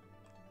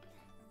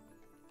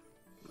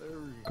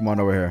 Come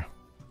on over here.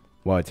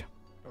 What?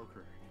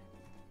 Okay.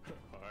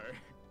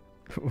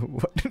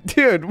 What?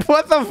 Dude,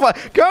 what the fuck?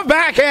 Come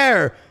back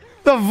here!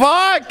 The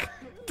fuck?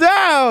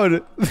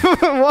 Dude!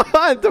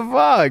 What the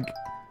fuck?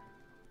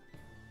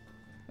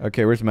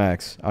 Okay, where's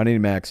Max? I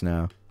need Max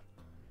now.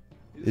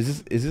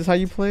 Is this how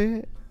you play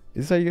it?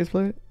 Is this how you guys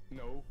play it?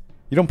 No.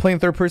 You don't play in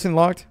third person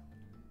locked?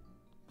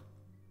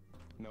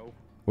 No.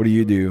 What do?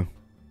 You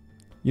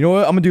know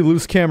what? I'm gonna do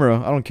loose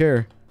camera. I don't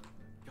care.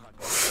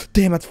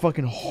 Damn, that's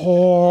fucking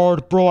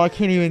hard, bro. I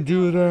can't even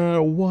do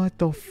that. What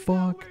the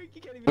fuck?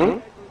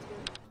 I'm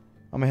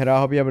gonna head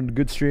out. Hope you have a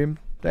good stream.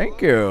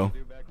 Thank you.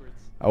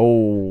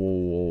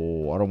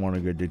 Oh, I don't want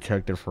to get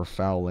detected for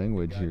foul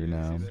language here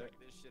now.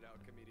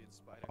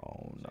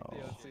 Oh no.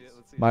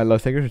 Milo,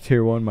 thank you for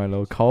tier 1,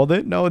 Milo. Called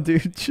it? No,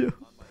 dude. Chill.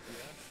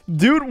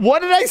 Dude,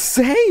 what did I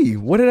say?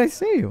 What did I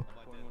say? On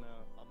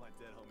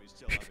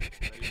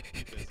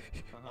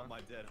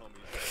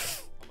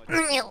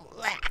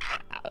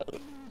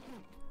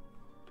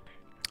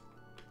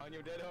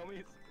your dead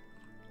homies?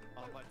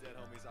 On my dead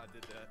homies, I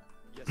did that.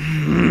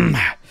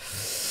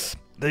 Yes.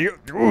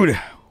 Dude,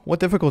 what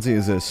difficulty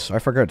is this? I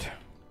forgot.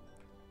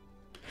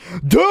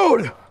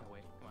 Dude!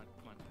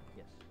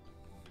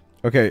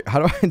 Okay, how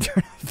do I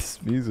turn off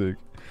this music?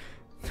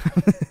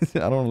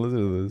 I don't want to listen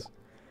to this.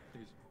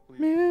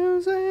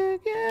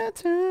 Music, yeah,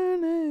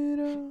 turn it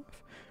off.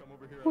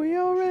 We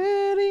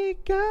already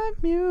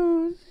got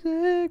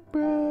music,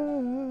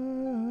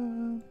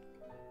 bro.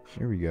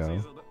 Here we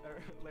go.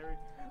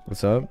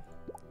 What's up?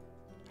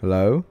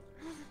 Hello?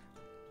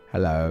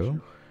 Hello?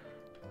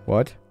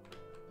 What?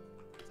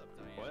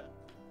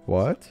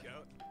 What?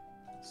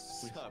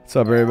 What's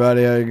up,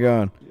 everybody? How you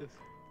going?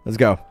 Let's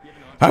go.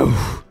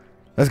 Oh,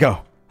 let's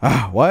go.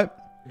 Ah, what?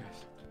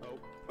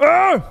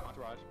 Ah!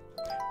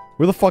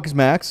 Where the fuck is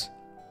Max?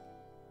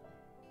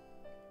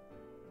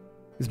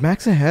 Is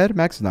Max ahead?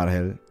 Max is not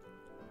ahead.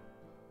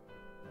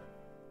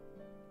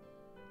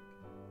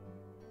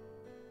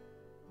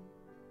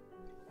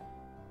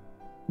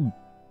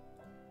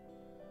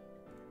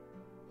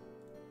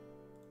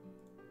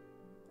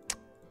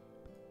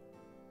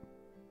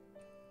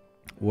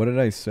 What did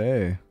I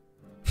say?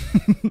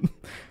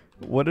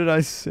 What did I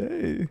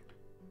say?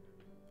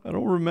 I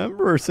don't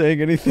remember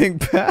saying anything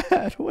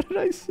bad. What did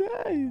I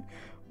say?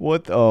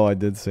 What? Oh, I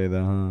did say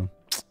that, huh?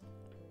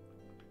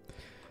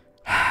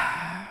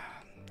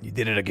 You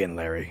did it again,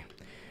 Larry.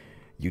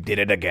 You did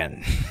it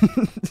again.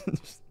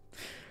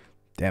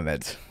 Damn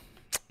it.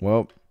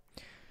 Well,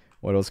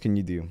 what else can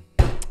you do?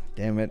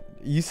 Damn it.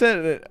 You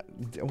said it.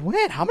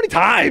 What? How many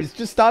times?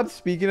 Just stop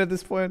speaking at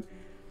this point.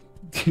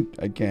 Dude,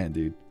 I can't,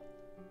 dude.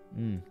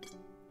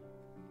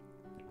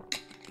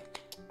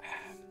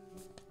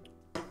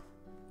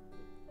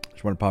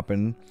 Just want to pop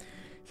in.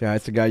 Say hi,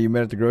 it's the guy you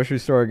met at the grocery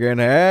store again.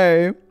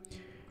 Hey!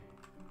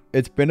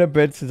 It's been a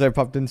bit since I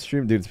popped in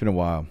stream. Dude, it's been a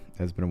while.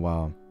 It's been a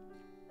while.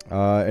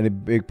 Any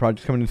big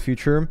projects coming in the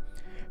future?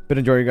 Been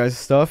enjoying your guys'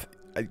 stuff?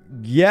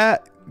 Yeah.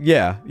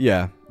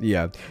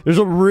 There's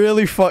a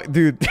really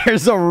dude,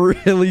 there's a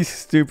really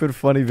stupid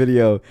funny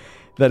video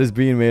that is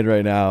being made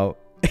right now.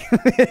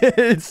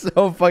 It's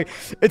so funny.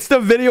 It's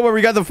the video where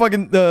we got the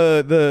fucking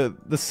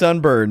the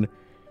sunburn.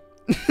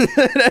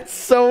 That's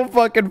so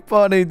fucking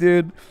funny,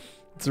 dude.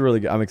 It's really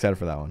good. I'm excited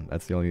for that one.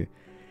 That's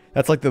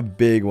like the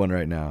big one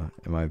right now,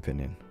 in my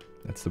opinion.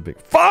 That's the big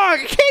fuck.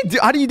 I can't do.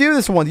 How do you do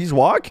this one? Do you just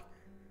walk?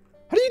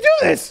 How do you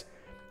do this?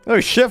 Oh,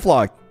 shift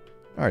lock.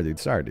 Alright, dude.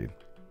 Sorry, dude.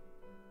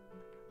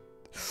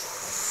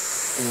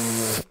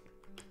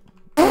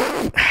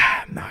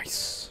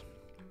 Nice.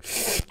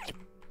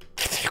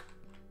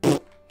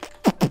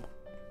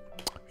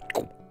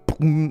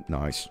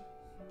 Nice.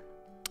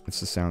 It's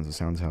the sounds. The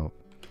sounds help.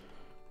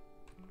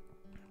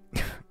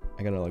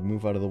 I gotta like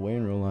move out of the way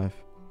in real life.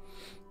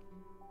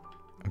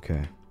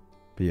 Okay.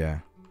 But yeah.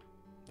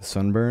 The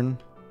sunburn.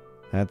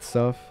 That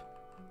stuff.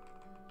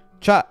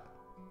 Chat.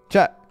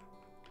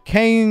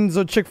 Canes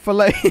or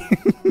Chick-fil-A?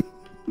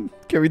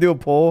 Can we do a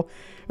poll?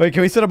 Wait,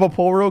 can we set up a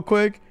poll real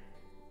quick?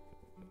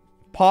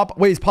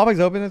 Wait, is Popeyes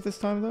open at this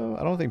time though?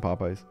 I don't think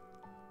Popeyes.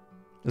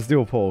 Let's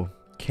do a poll.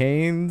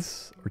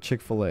 Canes or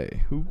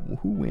Chick-fil-A? Who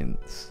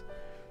wins?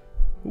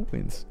 Who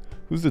wins?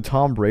 Who's the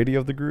Tom Brady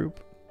of the group?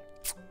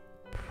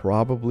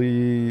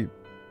 Probably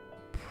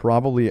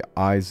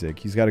Isaac.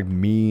 He's got a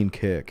mean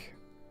kick.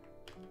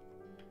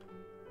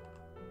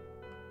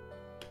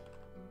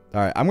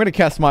 Alright, I'm gonna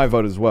cast my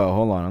vote as well.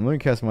 Hold on, I'm gonna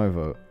cast my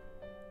vote.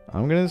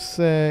 I'm gonna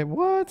say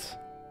what?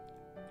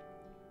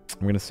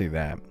 I'm gonna say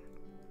that.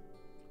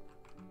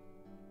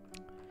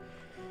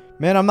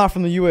 Man, I'm not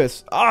from the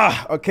US.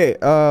 Okay.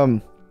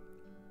 Where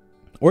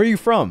are you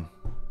from?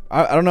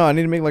 I don't know. I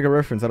need to make like a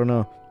reference. I don't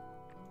know.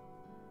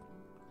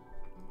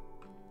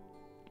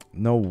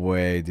 No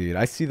way, dude.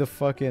 I see the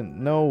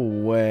fucking... No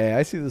way.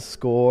 I see the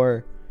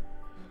score.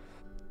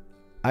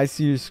 I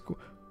see your score.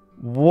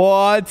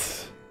 What?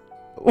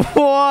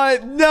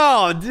 What?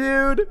 No,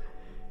 dude.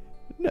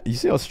 No, you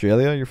say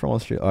Australia? You're from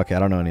Australia? Okay, I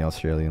don't know any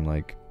Australian,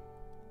 like...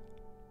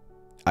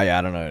 I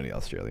don't know any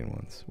Australian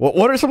ones.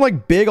 What are some,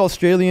 like, big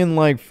Australian,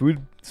 like,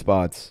 food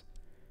spots?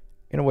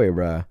 In a way,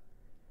 bruh.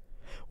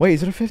 Wait,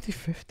 is it a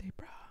 50-50,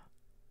 bruh?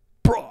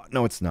 Bruh.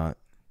 No, it's not.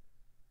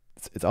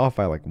 It's off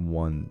by, like,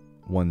 one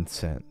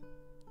cent.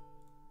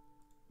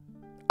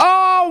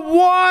 Oh,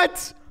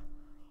 what?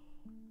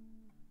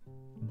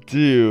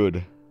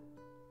 Dude.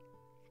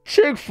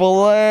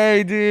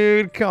 Chick-fil-A,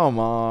 dude. Come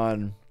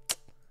on.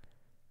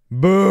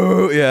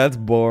 Boo. Yeah, that's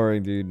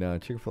boring, dude. No,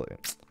 Chick-fil-A.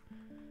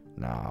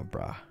 Nah,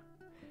 bruh.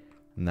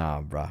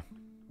 Nah, bruh.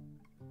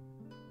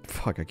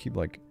 Fuck, I keep,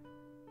 like...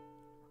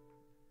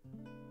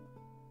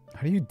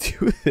 How do you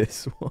do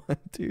this one,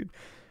 dude?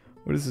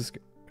 What is this?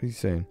 What are you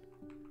saying?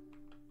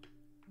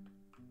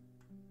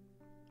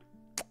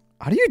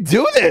 How do you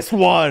do this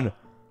one?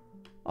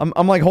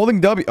 I'm like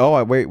holding W.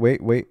 Oh,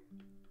 wait.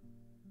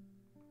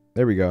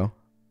 There we go.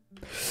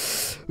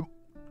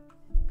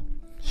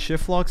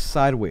 Shift lock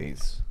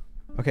sideways.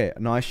 Okay,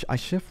 no, I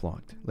shift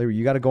locked. Larry,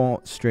 you gotta go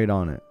straight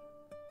on it.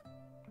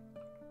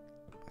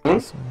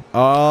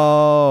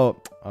 Oh,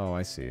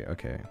 I see.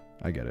 Okay,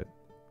 I get it.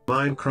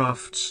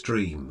 Minecraft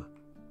stream.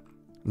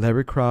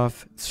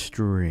 larrycroft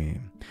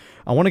stream.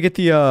 I want to get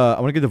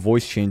the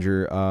voice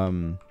changer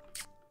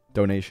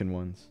donation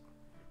ones.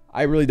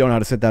 I really don't know how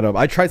to set that up.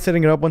 I tried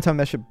setting it up one time.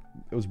 That shit,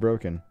 it was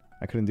broken.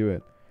 I couldn't do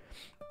it.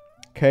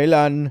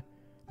 Kaylan,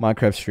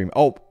 Minecraft stream.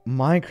 Oh,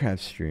 Minecraft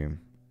stream.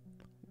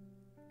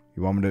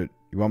 You want me to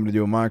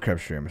do a Minecraft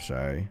stream,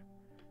 say?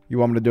 You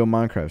want me to do a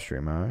Minecraft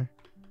stream, huh?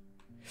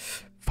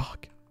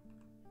 Fuck.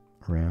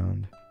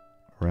 Around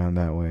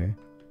that way.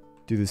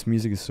 Dude, this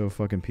music is so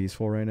fucking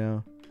peaceful right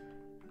now.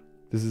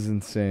 This is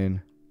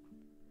insane.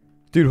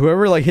 Dude,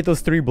 whoever like hit those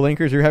 3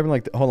 blinkers, you're having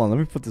like... Hold on, let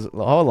me put this...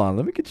 Hold on,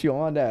 let me get you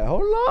on that.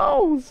 Hold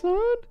on, son.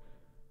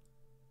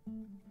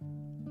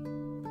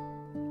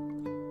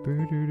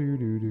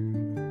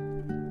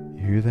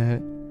 You hear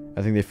that?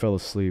 I think they fell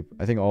asleep.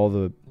 I think all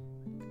the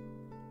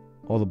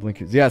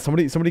blinkers... Yeah,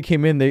 somebody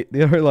came in. They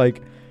were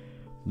like...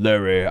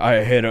 Larry,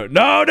 I hit a...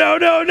 No,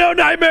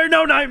 nightmare,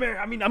 no nightmare.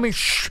 I mean,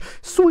 shh.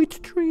 Sweet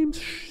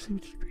dreams.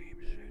 Sweet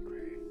dreams.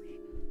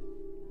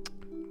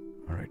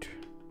 All right.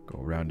 Go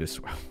around this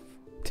way.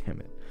 Damn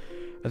it.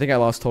 I think I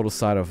lost total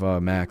sight of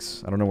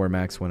Max. I don't know where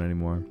Max went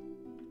anymore.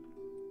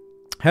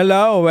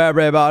 Hello,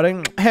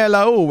 everybody.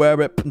 Hello,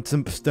 everybody.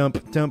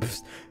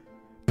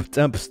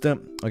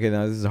 Okay,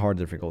 now this is a hard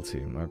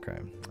difficulty. Okay.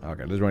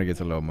 This one gets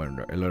a little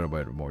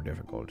bit more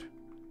difficult.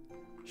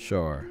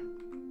 Sure.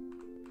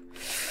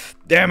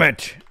 Damn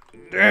it.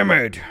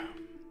 There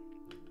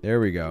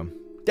we go.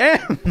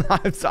 Damn. I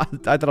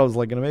thought I was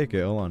like gonna make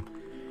it. Hold on.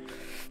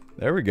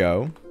 There we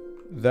go.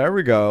 There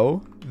we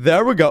go.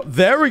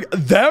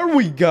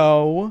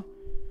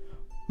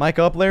 Mic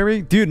up,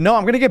 Larry. Dude, no,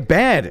 I'm gonna get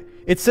banned.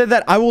 It said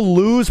that I will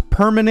lose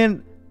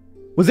permanent...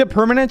 Was it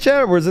permanent,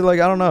 chat? Or was it like,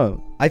 I don't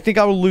know. I think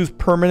I will lose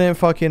permanent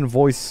fucking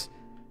voice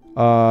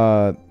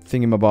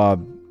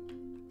thingamabob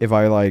if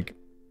I like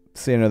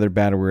say another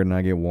bad word and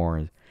I get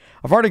warned.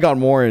 I've already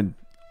gotten warned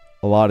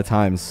a lot of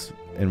times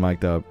in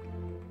mic'd up.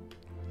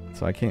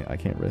 So I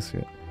can't risk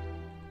it.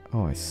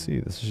 Oh, I see.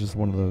 This is just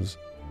one of those...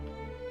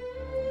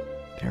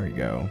 There we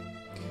go.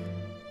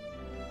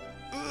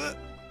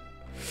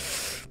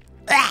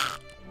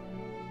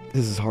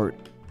 This is hard.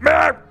 You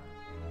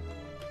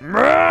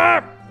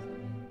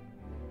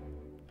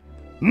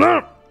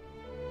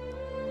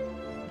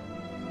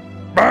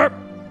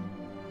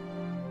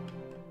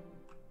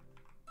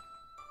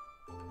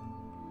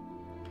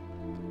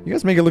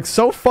guys make it look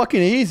so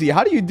fucking easy.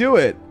 How do you do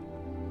it?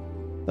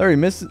 Larry,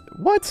 miss...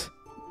 What?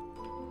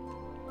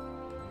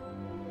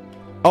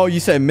 Oh, you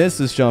said miss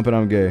this jump and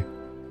I'm gay.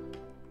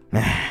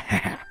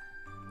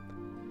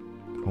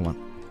 Hold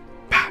on.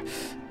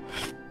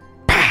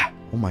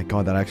 Oh my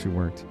god, that actually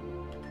worked.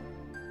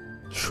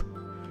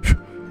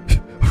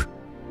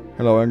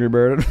 Hello, Angry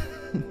Bird.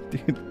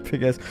 Dude,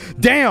 big ass.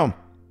 Damn!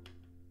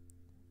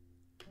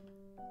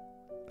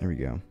 There we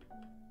go.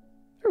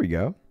 There we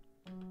go.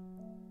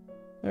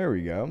 There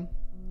we go.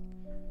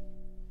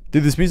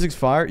 Dude, this music's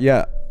fire.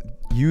 Yeah.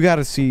 You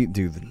gotta see...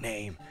 Dude, the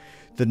name.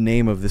 The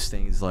name of this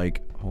thing is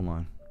like... Hold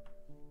on.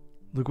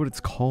 Look what it's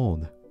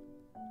called.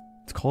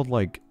 It's called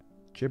like...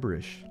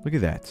 gibberish. Look at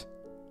that.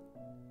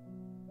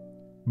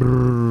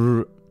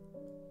 Brrr.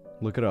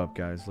 Look it up,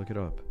 guys. Look it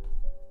up.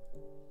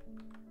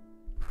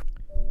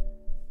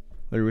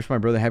 Larry, wish my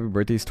brother happy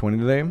birthday. He's 20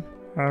 today.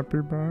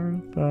 Happy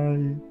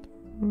birthday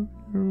to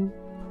you.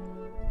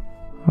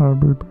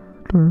 Happy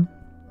birthday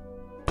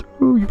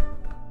to you.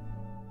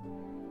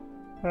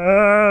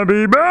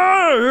 Happy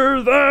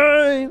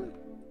birthday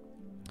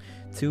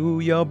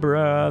to your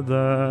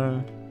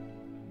brother.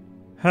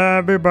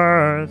 Happy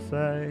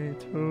birthday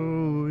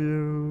to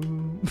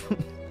you.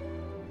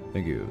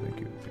 Thank you,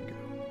 thank you, thank you.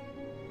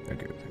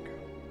 Thank you, thank you.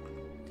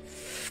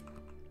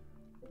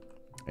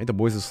 Ain't the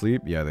boys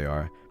asleep? Yeah, they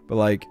are. But,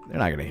 like, they're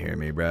not gonna hear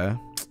me, bruh.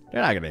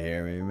 They're not gonna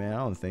hear me, man. I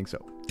don't think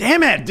so.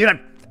 Damn it, dude!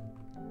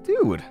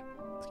 Dude!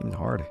 This game's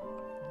hard.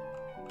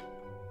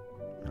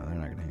 No, they're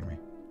not gonna hear me.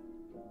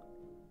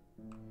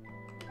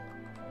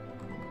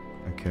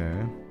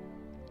 Okay.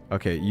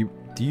 Okay, you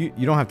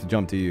don't have to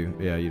jump, do you?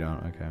 Yeah, you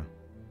don't. Okay.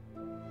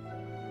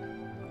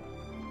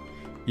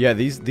 Yeah,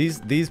 these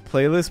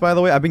playlists, by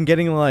the way, I've been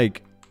getting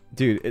like,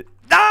 dude,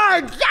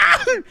 I've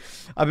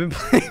been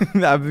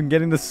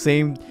getting the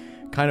same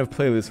kind of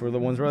playlists where the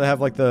ones where they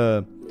have like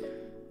the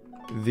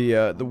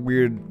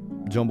weird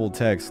jumbled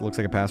text looks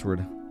like a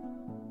password.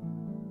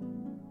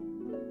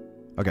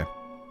 Okay.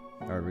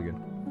 All right, we're good.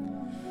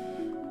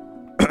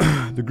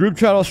 The group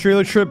chat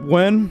Australia trip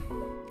when?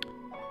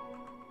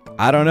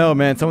 I don't know,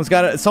 man. Someone's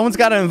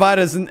gotta invite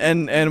us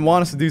and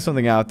want us to do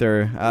something out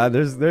there.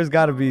 We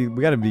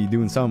gotta be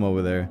doing something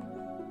over there.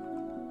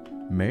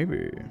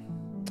 Maybe.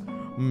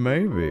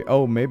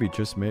 Oh, maybe,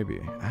 just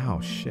maybe. Ow,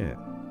 shit.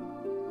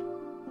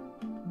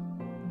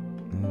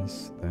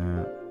 This,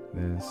 that,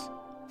 this,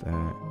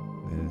 that,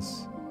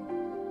 this.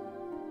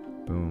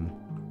 Boom.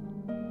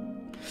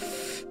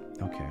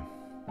 Okay.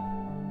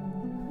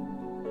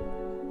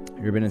 Have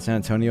you ever been in San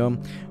Antonio?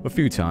 A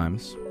few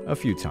times.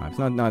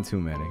 Not too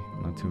many.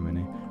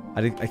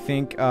 I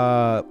think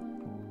when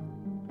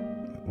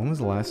was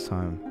the last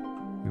time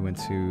we went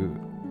to...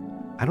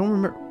 I don't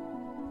remember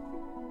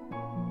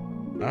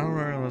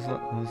when was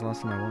the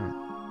last time I went.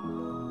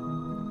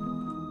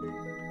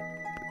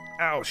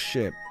 Oh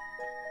shit.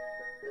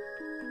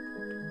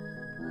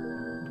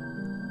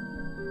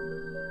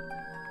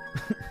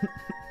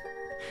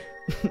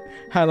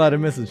 Highlighted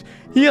message.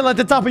 Heal at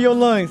the top of your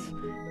lungs. Do it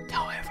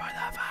for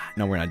the fun.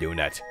 No, we're not doing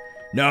that.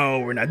 No,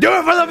 we're not doing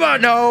it for the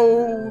fun.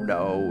 No.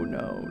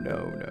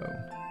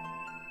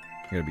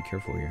 You gotta be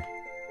careful here.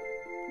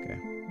 Okay.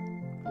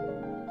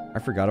 I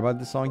forgot about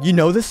this song. You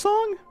know this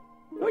song?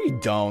 No, you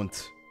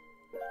don't.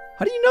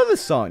 How do you know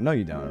this song? No,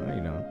 you don't. No,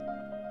 you don't.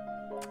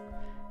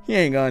 He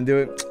ain't gonna do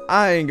it.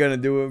 I ain't gonna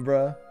do it,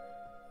 bruh.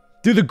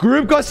 Dude, the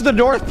group goes to the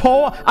North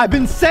Pole. I've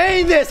been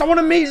saying this. I want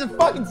to meet the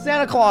fucking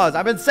Santa Claus.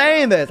 I've been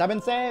saying this.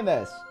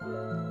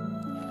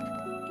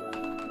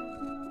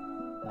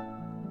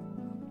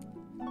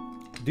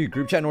 Dude,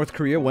 group chat North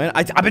Korea when?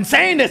 I've been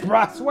saying this, bro.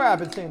 I swear I've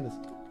been saying this.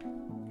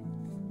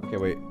 Okay,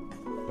 wait.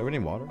 Do we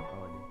need water?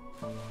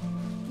 Oh,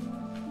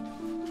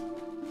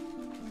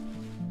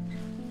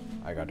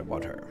 I got the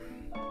water.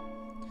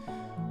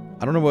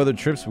 I don't know what other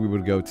trips we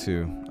would go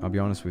to. I'll be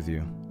honest with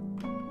you.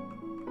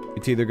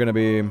 It's either gonna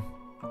be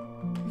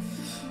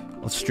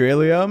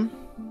Australia.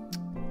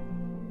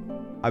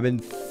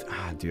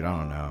 Dude, I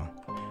don't know.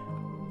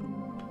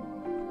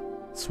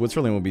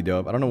 Switzerland would be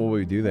dope. I don't know what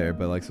we do there,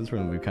 but like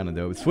Switzerland would be kind of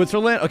dope.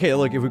 Switzerland? Okay,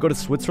 look, if we go to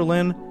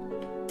Switzerland,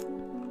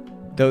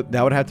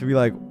 that would have to be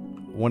like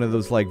one of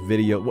those like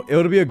video. It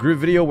would be a group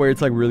video where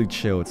it's like really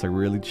chill. It's like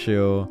really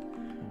chill,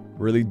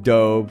 really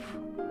dope,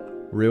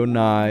 real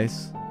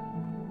nice.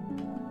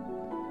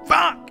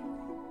 Fuck!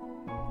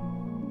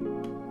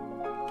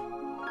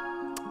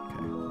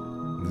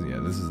 Okay. Yeah,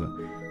 this is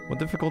what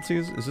difficulty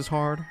is this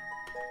hard?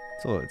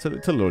 It's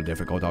a little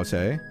difficult, I'll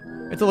say.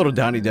 It's a little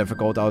tiny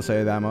difficult, I'll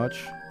say that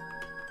much.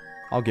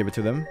 I'll give it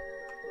to them.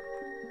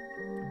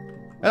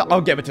 I'll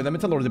give it to them.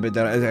 It's a little bit.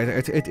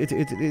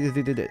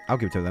 I'll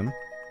give it to them.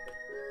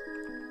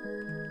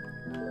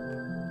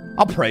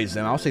 I'll praise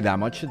them. I'll say that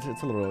much.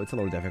 It's a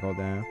little difficult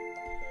there.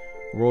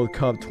 World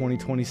Cup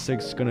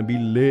 2026 is gonna be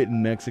lit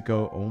in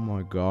Mexico. Oh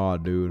my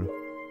god, dude.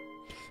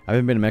 I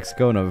haven't been to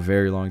Mexico in a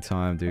very long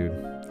time, dude.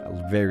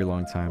 A very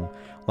long time.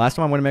 Last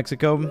time I went to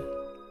Mexico,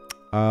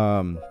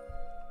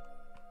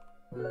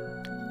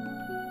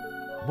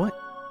 what?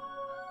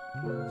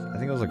 I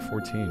think I was like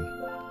 14.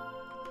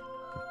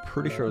 I'm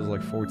pretty sure I was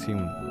like 14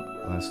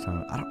 last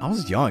time. I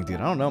was young, dude.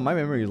 I don't know. My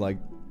memory is like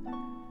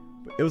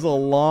It was a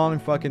long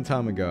fucking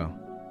time ago.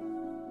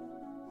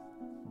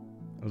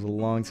 It was a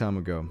long time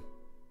ago.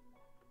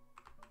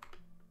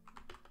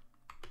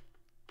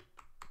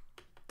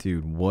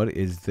 Dude, what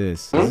is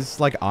this? Is this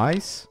like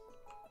ice?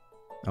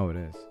 Oh, it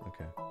is.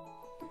 Okay.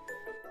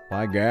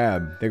 Bye,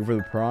 Gab. Thank you for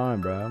the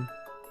prime, bro.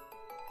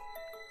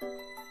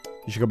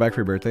 You should go back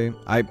for your birthday.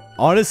 I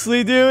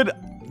honestly, dude.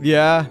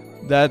 Yeah.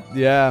 That'd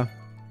be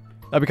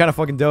kind of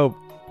fucking dope.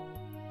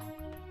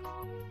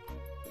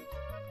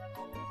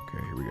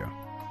 Okay, here we go.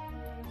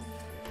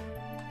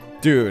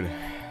 Dude.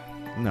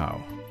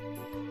 No.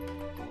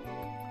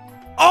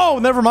 Oh,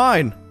 never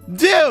mind.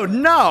 Dude,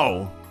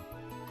 no.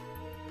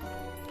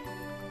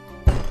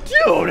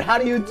 Dude, how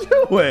do you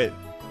do it?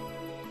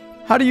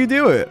 How do you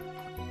do it?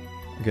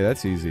 Okay,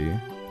 that's easy.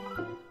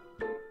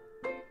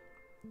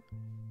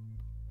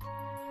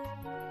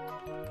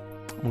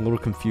 I'm a little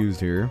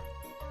confused here.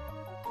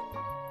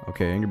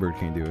 Okay, Angry Bird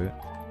can't do it.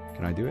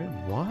 Can I do it?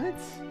 What?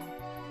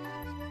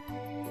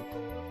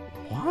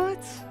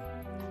 What?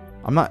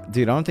 I'm not...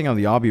 Dude, I don't think I'm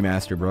the obby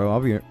master, bro. I'll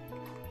be...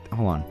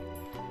 Hold on.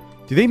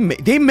 Dude,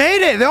 they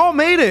made it! They all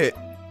made it!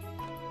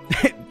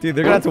 Dude,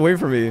 they're gonna have to wait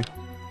for me.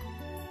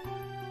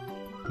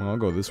 Well, I'll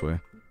go this way.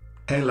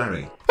 Hey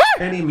Larry,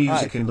 any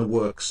music in the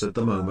works at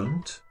the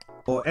moment?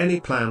 Or any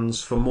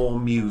plans for more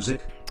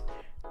music?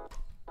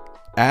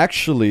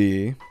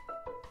 Actually,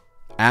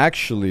 I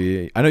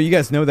know you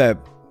guys know that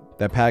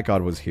Pack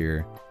God was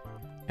here.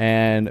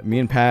 And me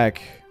and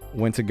Pack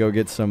went to go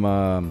get some,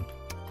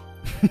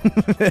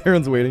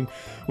 everyone's waiting.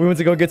 We went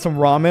to go get some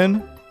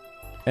ramen.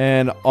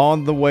 And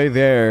on the way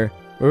there,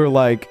 we were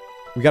like,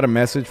 we got a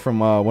message from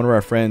one of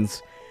our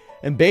friends.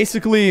 And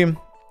basically, we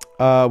have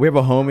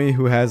a homie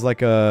who has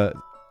like a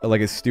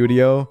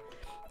studio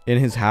in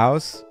his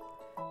house.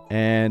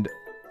 And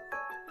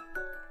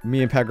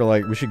me and Pack were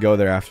like, we should go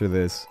there after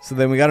this. So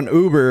then we got an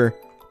Uber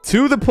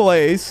to the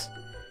place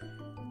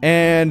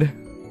and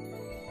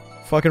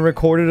fucking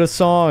recorded a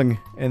song.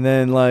 And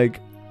then like,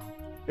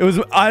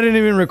 I didn't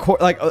even record,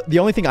 like the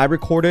only thing I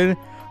recorded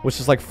was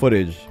just like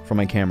footage from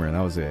my camera, and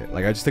that was it.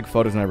 Like I just took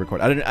photos and I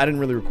recorded. I didn't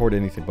really record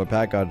anything, but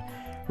Pack God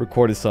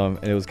recorded some,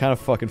 and it was kind of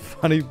fucking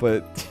funny,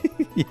 but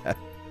yeah.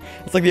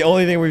 It's like the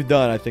only thing we've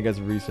done, I think, as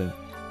recent.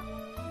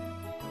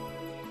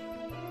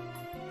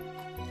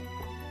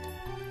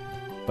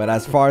 But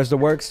as far as the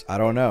works, I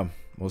don't know.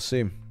 We'll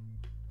see.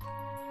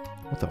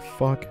 What the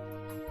fuck?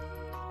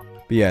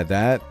 But yeah,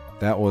 that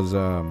was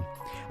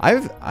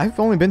I've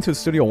only been to a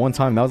studio one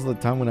time. That was the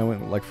time when I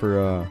went like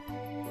for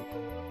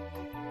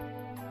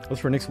it was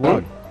for Nick's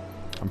vlog.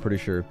 I'm pretty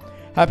sure.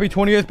 Happy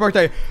 28th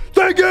birthday.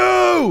 Thank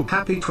you!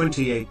 Happy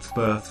 28th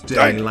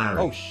birthday, Larry.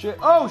 Oh shit.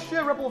 Oh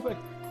shit, ripple effect.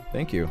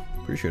 Thank you.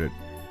 Appreciate it.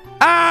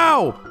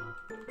 Ow!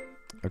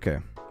 Okay.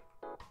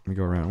 Let me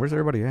go around. Where's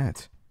everybody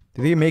at?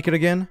 Did they make it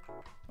again?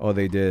 Oh,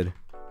 they did.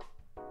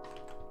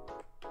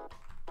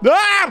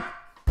 Ah!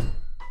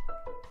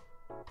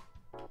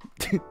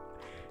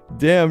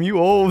 Damn, you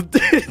old.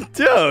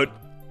 Dude.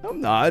 I'm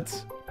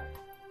not.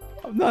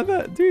 I'm not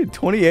that. Dude,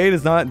 28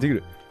 is not.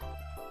 Dude.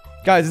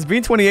 Guys, is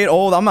being 28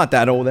 old? I'm not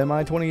that old, am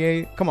I?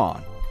 28? Come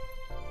on.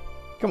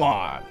 Come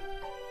on.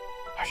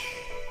 Hush.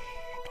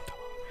 Don't tell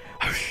him.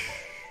 Hush.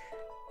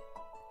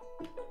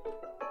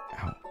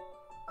 Ow.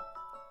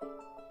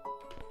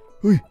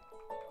 Hey.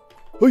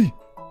 Hey.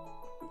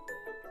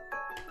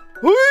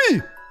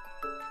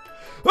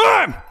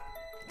 Hey.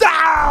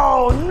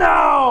 Oh,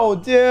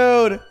 no,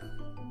 dude.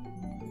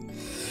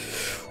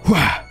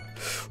 Wah.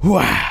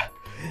 Wah.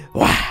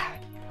 Wah.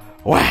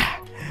 Wah.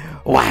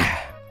 Wah.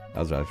 That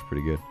was actually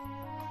pretty good.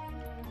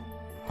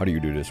 How do you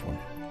do this one?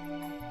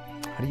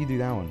 How do you do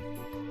that one?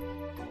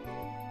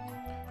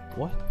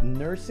 What?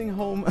 Nursing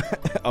home?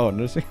 Oh,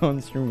 nursing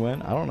home stream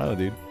when? I don't know,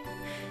 dude.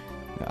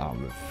 How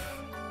the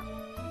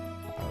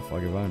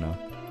fuck if I know?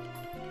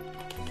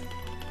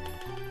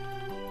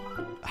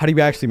 How do you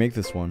actually make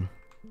this one?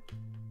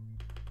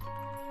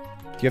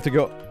 Do you have to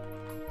go...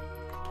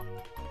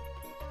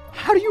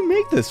 How do you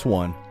make this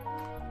one?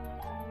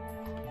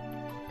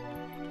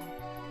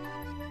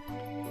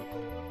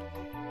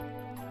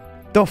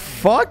 The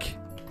fuck?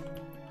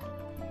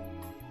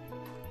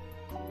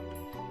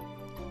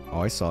 Oh,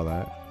 I saw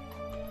that.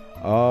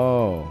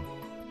 Oh.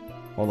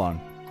 Hold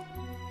on.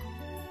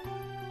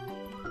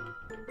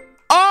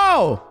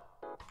 Oh!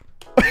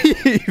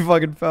 He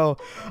fucking fell.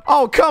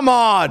 Oh, come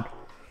on!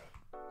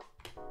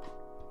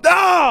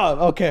 Ah!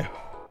 Okay.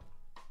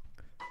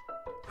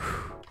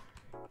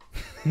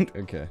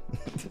 Okay.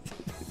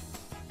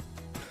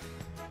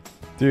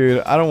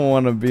 Dude, I don't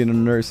want to be in a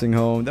nursing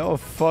home. That would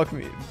fuck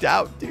me.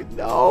 Doubt, dude.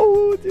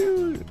 No,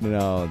 dude.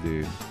 No,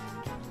 dude.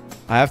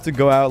 I have to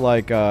go out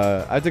like,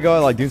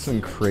 doing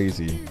something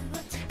crazy.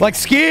 Like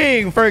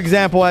skiing, for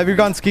example. Have you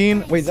gone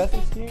skiing? Wait, is that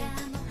some skiing?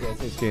 Yeah,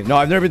 it's skiing. No,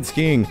 I've never been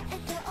skiing.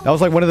 That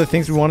was like one of the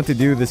things we wanted to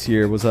do this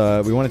year was,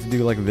 we wanted to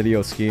do like a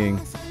video skiing.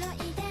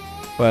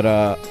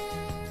 But,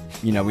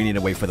 you know, we need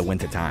to wait for the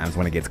winter times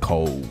when it gets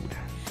cold.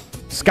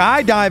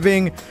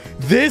 Skydiving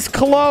this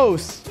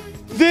close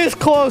to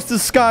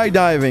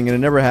skydiving, and it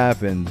never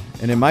happened.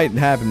 And it might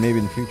happen maybe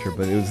in the future,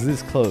 but it was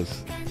this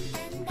close.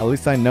 At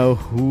least I know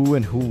who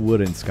and who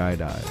wouldn't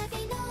skydive.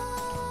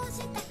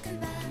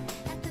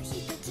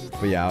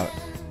 But yeah,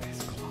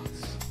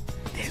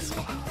 this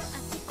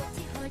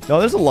close. No,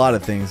 there's a lot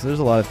of things. There's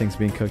a lot of things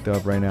being cooked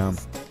up right now.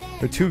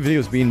 There are 2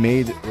 videos being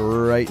made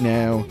right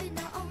now,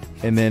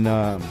 and then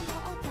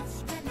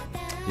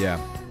yeah,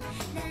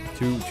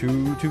 two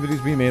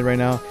videos being made right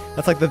now.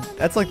 That's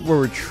like what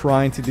we're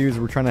trying to do, is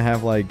we're trying to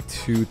have like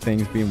 2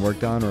 things being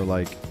worked on, or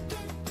like,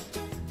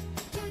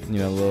 you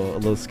know, a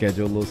little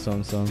schedule, a little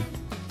something.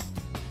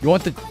 You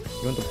want the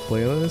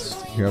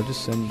playlist? Here, I'll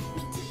just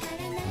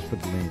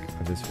put the link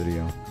of this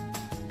video.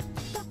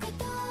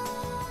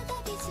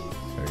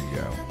 There you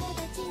go.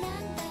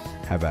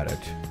 How about it?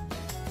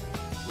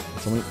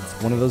 It's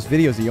one of those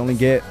videos that you only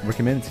get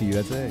recommended to you.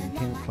 That's it. You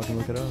can't fucking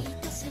look it up.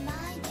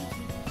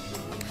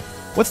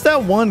 What's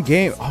that one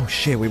game? Oh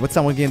shit! Wait, what's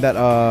that one game that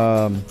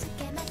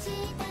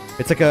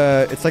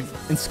It's like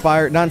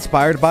inspired, not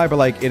inspired by, but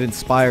like it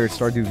inspired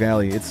Stardew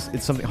Valley. It's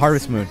something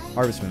Harvest Moon.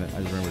 I just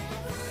remembered.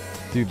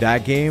 Dude,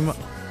 that game.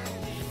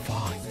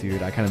 Fuck,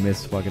 dude, I kind of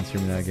miss fucking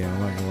streaming that game.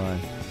 I'm not gonna lie.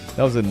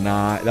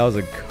 That was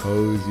a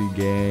cozy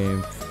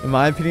game. In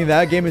my opinion,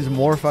 that game is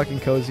more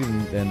fucking cozy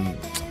than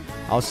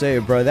I'll say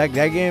it, bro. That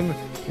game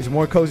is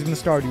more cozy than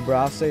Stardew, bro.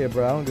 I'll say it,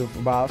 bro. I don't give a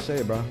fuck, I'll say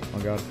it, bro. Oh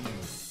god.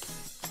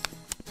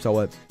 So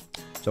what?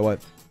 So what?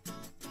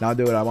 Now I'll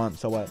do what I want.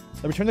 So what?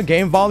 Let me turn the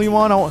game volume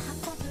on.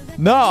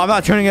 No, I'm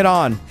not turning it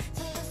on.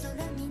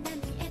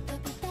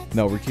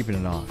 No, we're keeping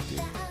it off,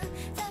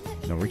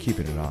 dude. No, we're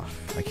keeping it off.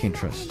 I can't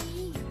trust.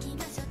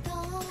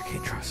 I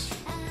can't trust.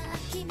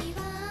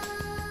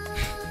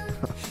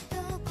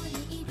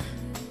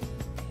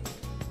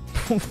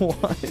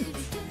 What?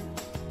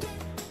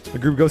 The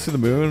group goes to the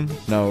moon?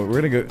 No,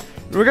 we're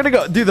gonna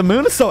go. Dude, the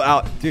moon is so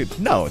out. Dude,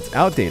 no, it's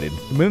outdated.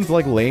 The moon's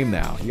like lame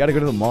now. You gotta go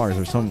to the Mars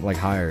or something like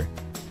higher.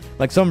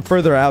 Like something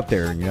further out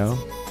there, you know?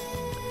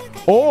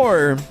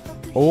 Or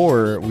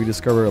we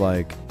discover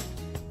like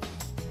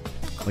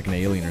an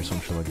alien or some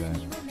shit like that.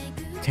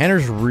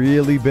 Tanner's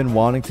really been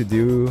wanting to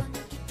do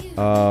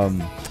a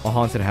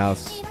haunted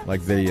house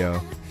like video.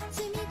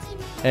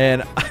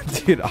 And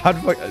dude, I'll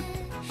do it.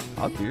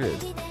 I'll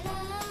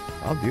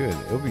do it.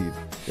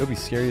 It'll be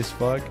scary as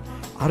fuck.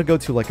 I ought to go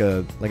to like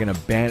an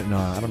abandoned. No,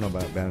 I don't know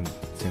about abandoned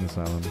insane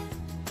asylum.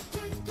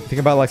 Think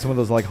about like some of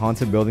those like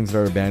haunted buildings that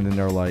are abandoned,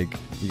 or like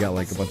you got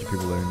like a bunch of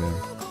people living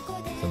there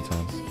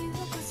sometimes.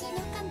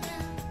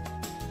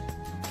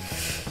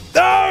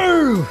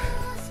 No!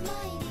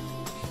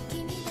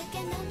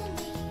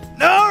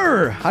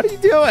 No! How do you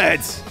do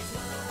it?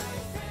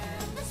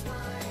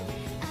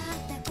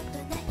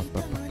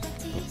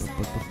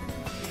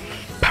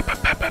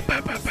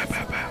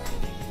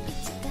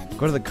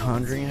 Go to the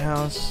Conjuring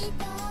house.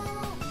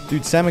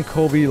 Dude, Sam and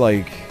Colby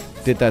like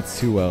did that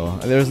too well.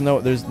 There's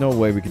no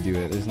way we could do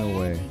it. There's no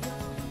way.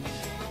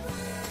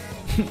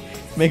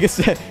 Make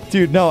it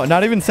dude, no,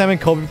 not even Sam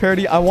and Colby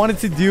parody. I wanted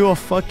to do a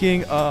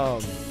fucking I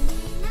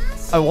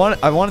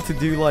wanted to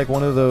do like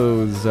one of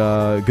those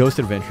Ghost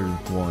Adventure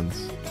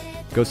ones.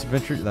 Ghost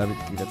Adventure, dude,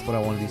 that's what I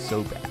want to do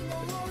so bad.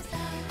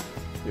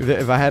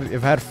 If I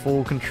had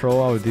full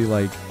control, I would do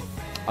like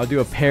I'll do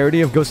a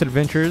parody of Ghost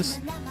Adventures.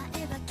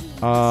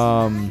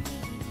 Oh,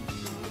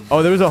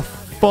 there was a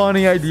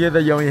funny idea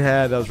that Yomi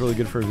had that was really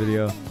good for a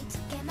video.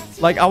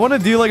 Like I want to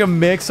do like a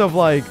mix of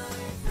like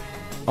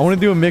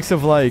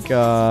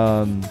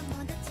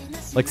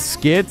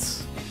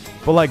skits,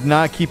 but like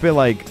not keep it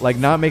like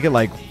not make it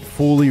like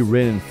fully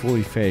written,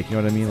 fully fake. You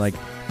know what I mean? Like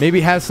maybe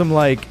have some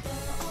like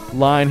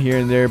line here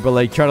and there, but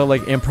like try to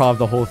like improv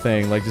the whole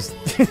thing. Like just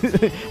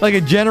like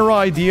a general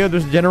idea.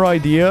 There's a general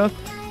idea,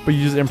 but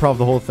you just improv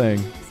the whole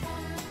thing.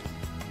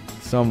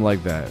 Something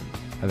like that.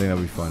 I think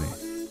that'd be funny.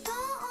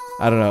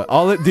 I don't know.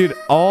 All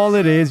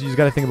it is, you just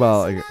gotta think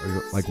about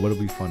like what'll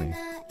be funny,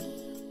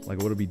 like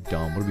what'll be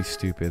dumb, what'll be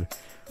stupid.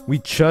 We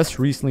just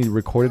recently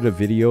recorded a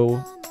video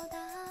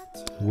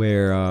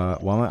where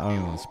well, I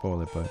don't want to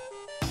spoil it, but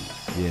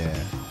yeah,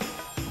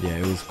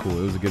 it was cool.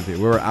 It was a good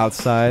video. We were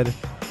outside,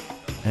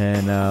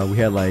 and we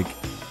had like,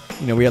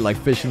 you know, we had like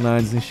fishing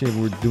lines and shit.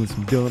 We were doing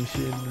some dumb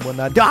shit and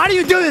whatnot. How do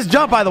you do this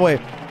jump, by the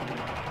way?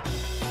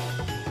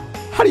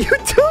 How do you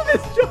do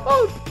this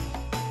jump?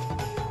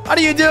 How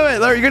do you do it?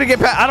 Larry, you're gonna get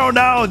past. I don't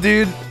know,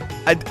 dude.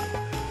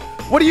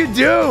 What do you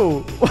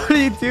do? What do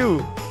you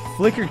do?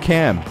 Flicker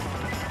cam.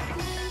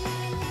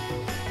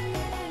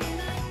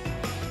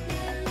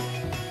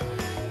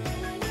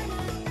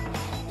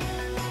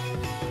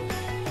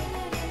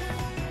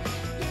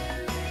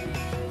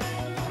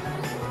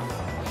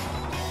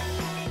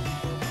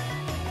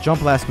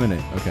 Jump last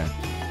minute. Okay.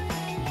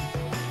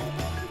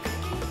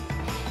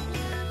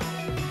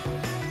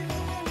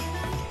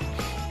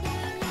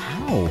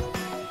 How?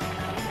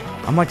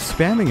 I'm like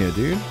spamming it,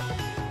 dude.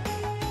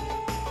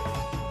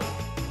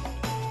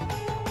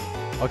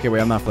 Okay,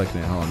 wait, I'm not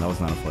flicking it. Hold on, that was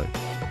not a flick.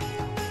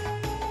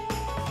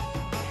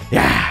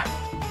 Yeah!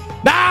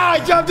 No, I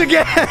jumped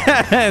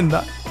again!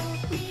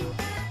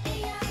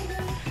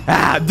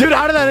 Ah, dude,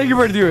 how did that Angry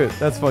Bird do it?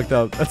 That's fucked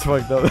up. That's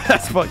fucked up.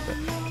 That's fucked up.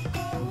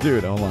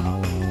 Dude, hold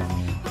on.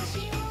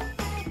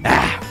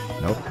 Ah!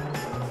 Nope.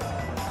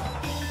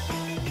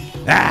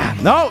 Ah,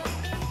 no!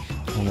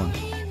 Hold on.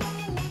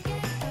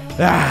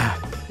 Ah!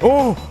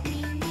 Oh!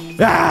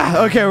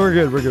 Ah! Okay, we're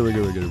good. We're good. We're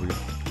good. We're good. We're good.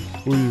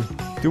 Ooh.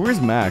 Dude,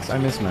 where's Max? I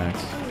miss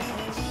Max.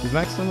 Is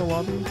Max in the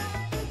lobby?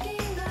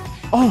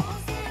 Oh!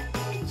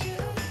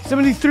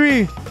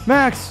 73!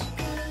 Max!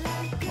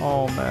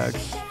 Oh,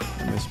 Max.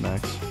 I miss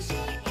Max.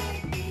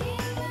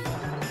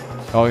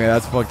 Oh, yeah,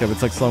 that's fucked up.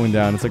 It's like slowing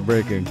down. It's like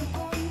braking.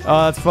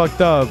 Oh, that's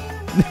fucked up.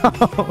 No!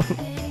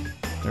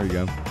 There we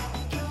go.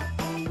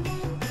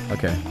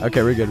 Okay.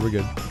 Okay, we're good. We're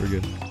good. We're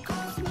good.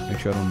 Make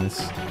sure I don't miss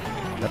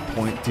that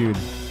point, dude.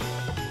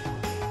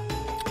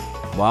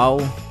 Wow.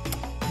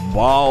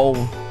 Wow.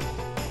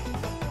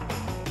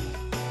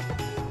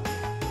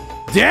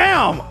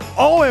 Damn!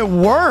 Oh, it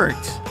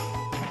worked!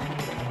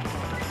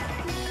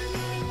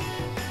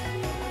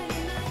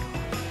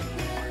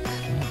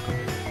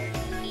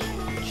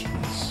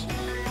 Jeez.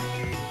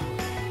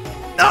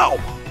 No!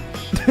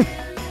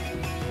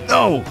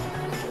 No!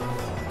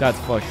 That's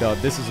fucked up.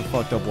 This is a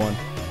fucked up one.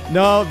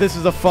 No, this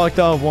is a fucked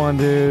up one,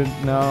 dude.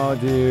 No,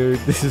 dude.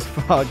 This is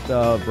fucked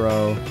up,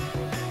 bro.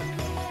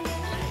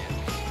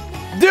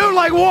 Dude,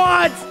 like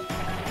what?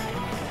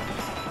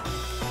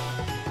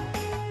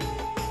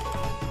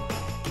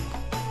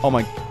 Oh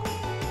my.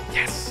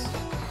 Yes.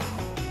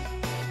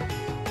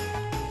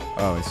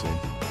 Oh, I see.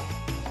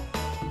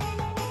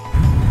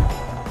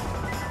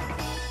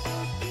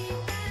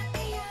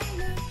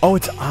 Oh,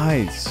 it's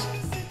eyes.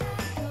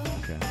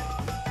 Okay.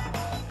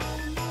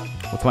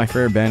 What's my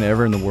favorite band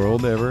ever in the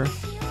world ever?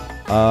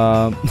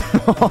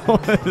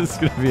 This is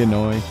gonna be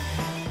annoying.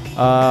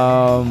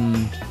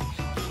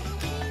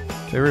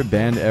 Favorite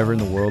band ever in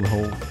the world, in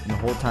the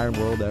whole entire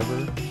world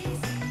ever.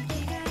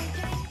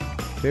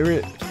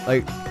 Favorite,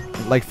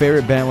 like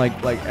favorite band,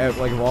 like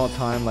of all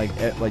time, like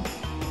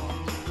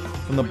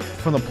from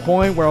the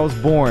point where I was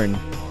born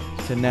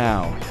to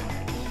now.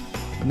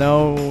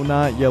 No,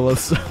 not Yellow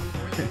Submarine.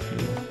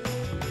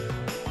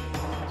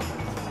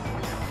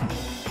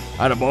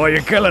 Atta boy,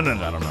 you're killing it.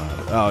 I don't know.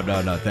 Oh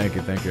no, thank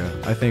you.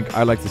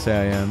 I like to say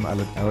I am. I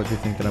like to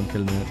think that I'm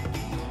killing it.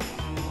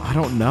 I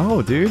don't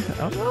know, dude.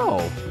 I don't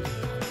know.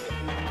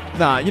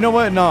 Nah, you know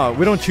what? Nah,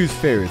 we don't choose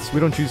favorites. We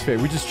don't choose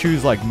favorites. We just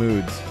choose like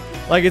moods.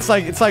 Like it's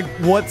like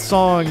what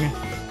song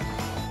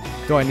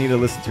do I need to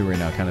listen to right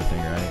now, kind of thing,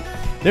 right?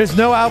 There's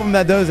no album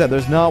that does that.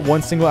 There's not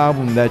one single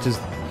album that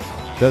just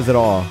does it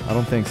all. I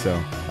don't think so.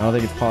 I don't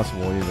think it's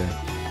possible either.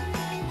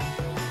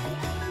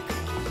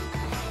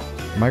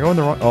 Am I going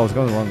the wrong? Oh, it's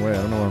going the wrong way. I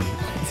don't know where I'm.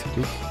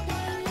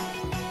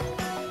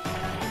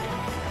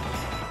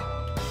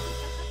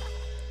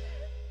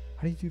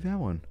 How do you do that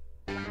one?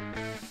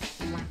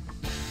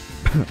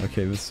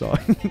 Okay, this song.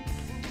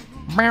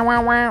 Wow,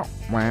 wow, wow,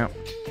 wow.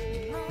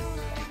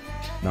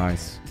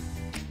 Nice.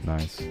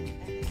 Nice.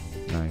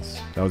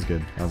 Nice. That was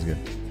good. That was good.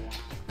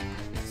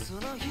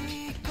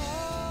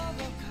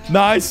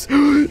 Nice!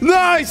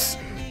 Nice!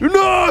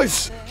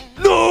 Nice!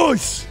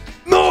 Nice!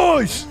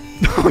 Nice!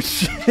 Oh,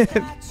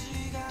 shit!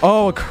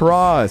 Oh, a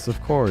cross,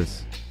 of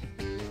course.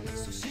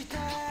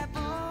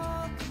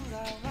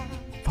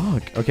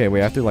 Fuck. Okay,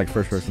 wait, I have to like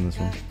first person this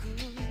one.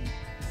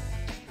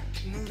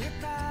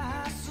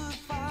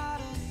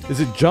 Is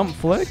it jump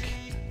flick?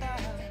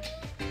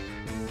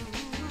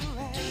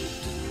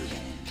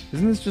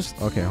 Isn't this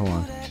just... Okay, hold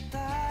on.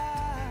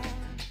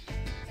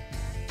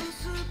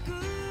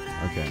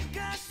 Okay.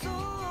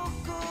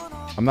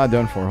 I'm not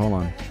done for. Hold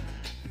on.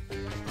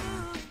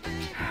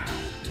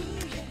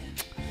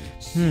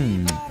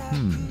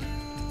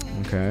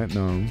 Okay,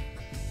 no.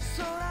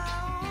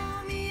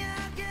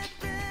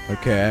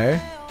 Okay.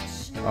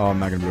 Oh, I'm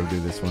not gonna be able to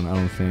do this one, I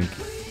don't think.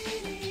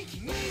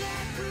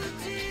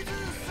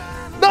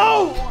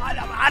 No!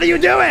 How do you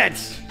do it?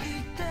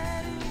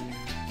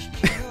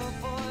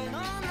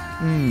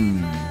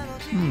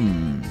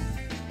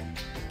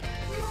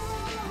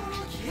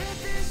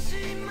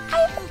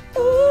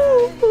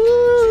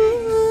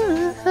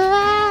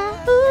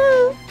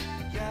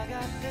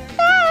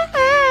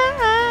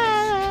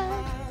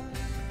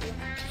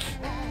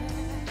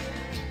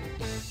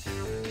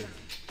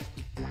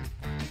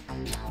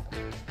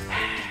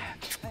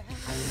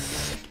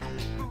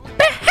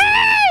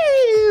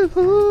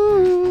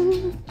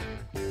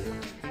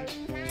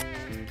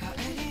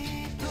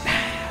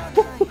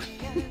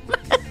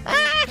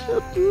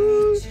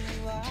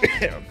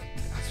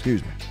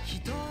 Excuse me.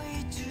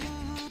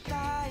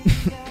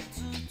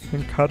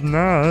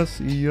 Encarnacion.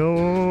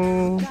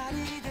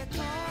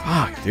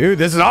 Fuck, dude,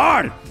 this is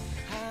hard.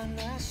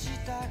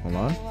 Hold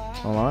on,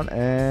 hold on,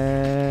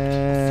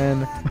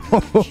 and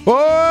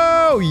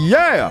oh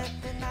yeah,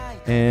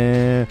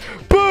 and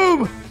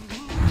boom,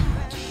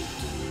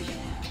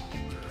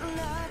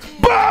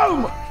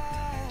 boom.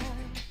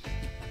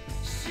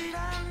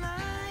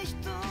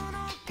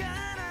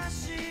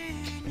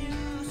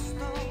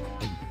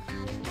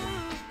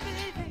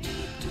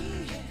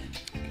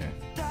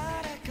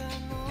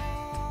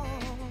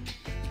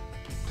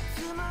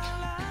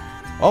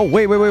 Oh,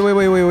 wait. Okay,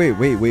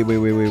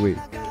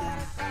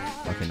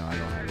 no, I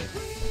don't have it.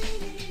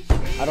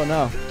 I don't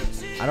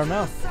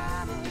know.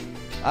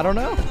 I don't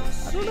know.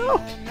 I don't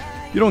know.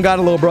 You don't got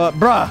a little bruh.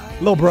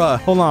 Little bruh.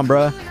 Hold on,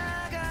 bruh.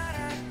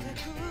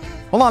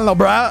 Hold on, little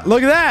bruh.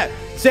 Look at that.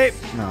 Save.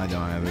 No, I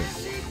don't have it.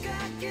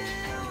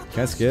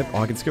 Can I skip?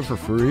 Oh, I can skip for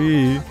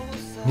free.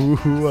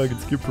 Ooh, I can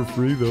skip for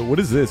free, though. What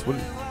is this? What?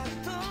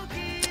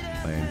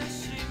 Lame.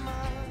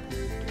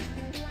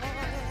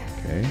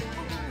 Okay.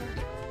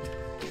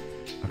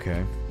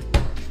 Okay.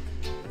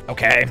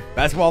 Okay.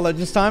 Basketball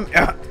Legends time?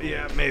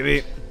 Yeah,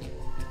 maybe.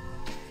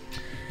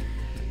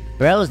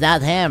 Bro's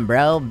not him,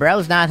 bro.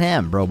 Bro's not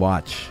him. Bro,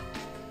 watch.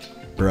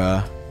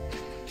 Bruh.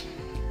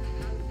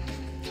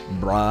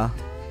 Bruh.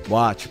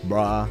 Watch,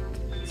 bruh.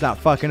 It's not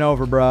fucking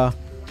over, bruh.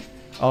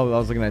 Oh, I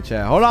was looking at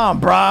chat. Hold on,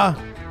 bruh.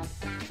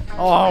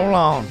 Oh, hold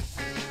on.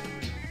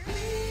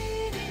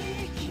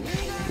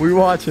 We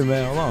watching,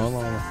 man. Hold on,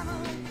 hold on.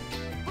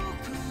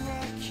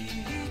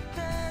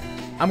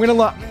 I'm gonna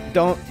look.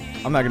 Don't.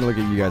 I'm not gonna look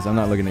at you guys. I'm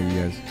not looking at you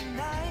guys.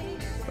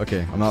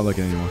 Okay, I'm not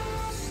looking anymore.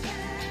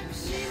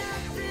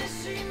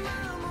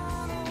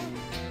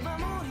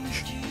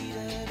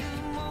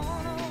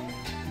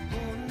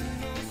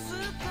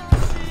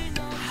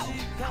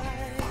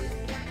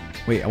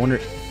 Wait, I wonder.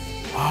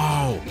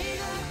 Oh.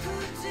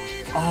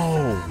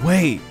 Oh,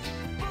 wait.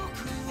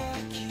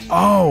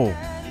 Oh.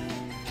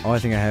 Oh, I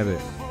think I have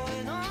it.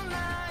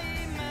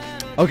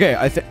 Okay,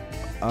 I think.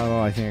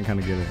 Oh, I think I kind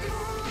of get it.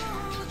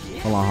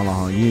 Hold on, hold on,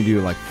 hold on. You need to do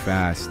it like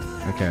fast.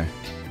 Okay.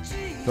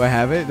 Do I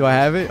have it? Do I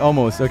have it?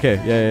 Almost. Okay.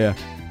 Yeah, yeah,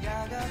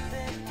 yeah.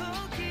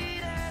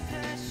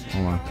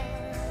 Hold on.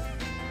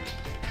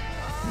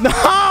 No!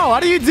 How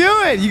do you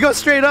do it? You go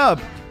straight up.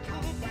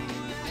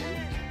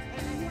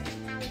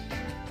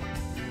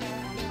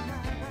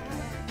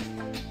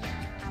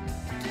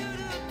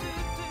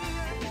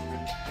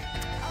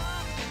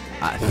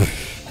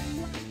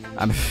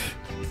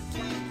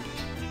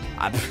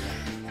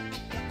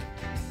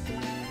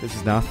 This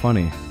is not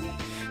funny.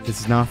 This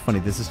is not funny.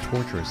 This is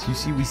torturous. You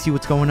see, we see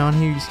what's going on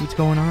here. You see what's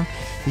going on.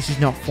 This is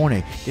not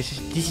funny. This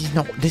is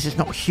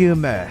not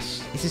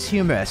humorous. This is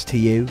humorous to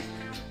you.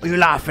 Are you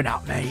laughing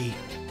at me?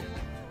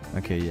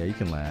 Okay, yeah, you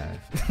can laugh.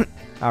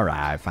 All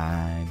right,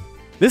 fine.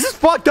 This is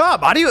fucked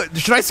up. How do you?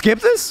 Should I skip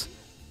this?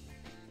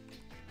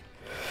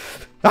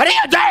 How do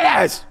you do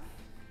this?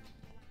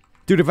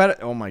 Dude, if I,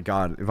 oh my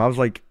god, if I was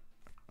like,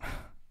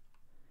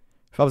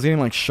 if I was getting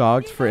like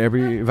shocked for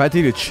every, if I had to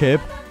eat a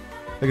chip,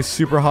 like a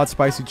super hot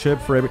spicy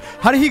chip for every,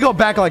 how did he go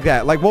back like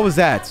that? Like, what was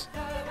that?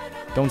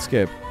 Don't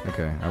skip.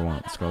 Okay, I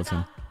won't.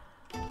 Skeleton.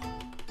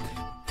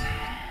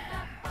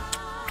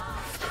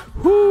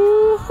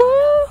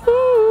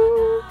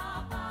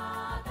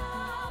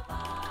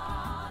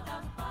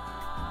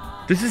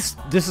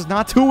 This is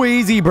not too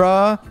easy,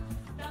 bruh.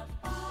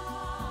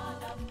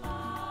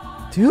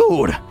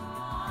 Dude.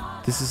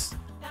 This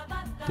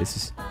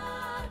is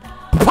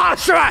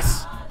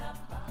preposterous!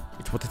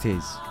 It's what it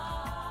is.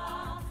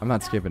 I'm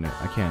not skipping it.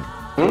 I can't.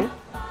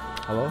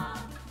 Hello?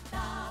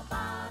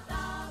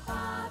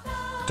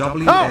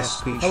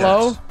 WSP chat.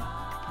 Hello?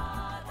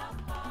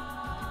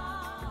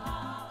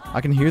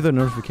 I can hear the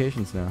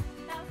notifications now.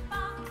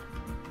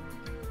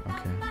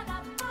 Okay.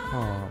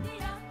 How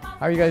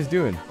are you guys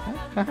doing?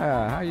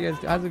 How are you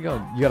guys? How's it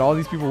going? You got all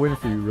these people waiting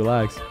for you.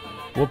 Relax.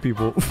 What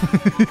people?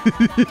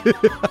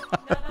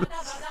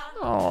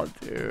 Oh,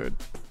 dude.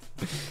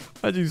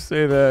 How'd you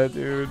say that,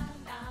 dude?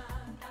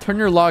 Turn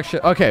your lock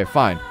shit. Okay,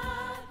 fine.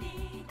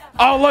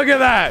 Oh, look at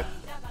that.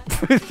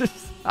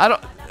 I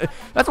don't.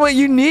 That's what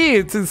you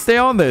need to stay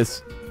on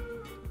this.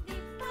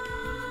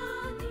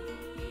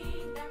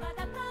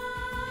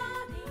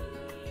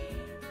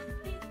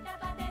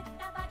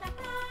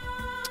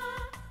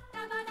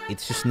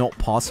 It's just not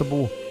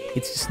possible.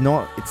 It's just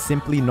not. It's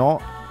simply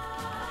not.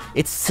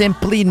 It's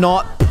simply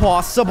not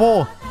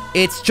possible.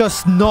 It's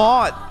just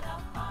not.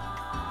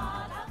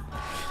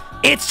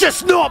 It's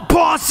just not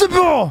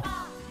possible.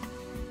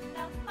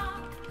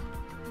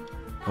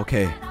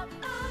 Okay.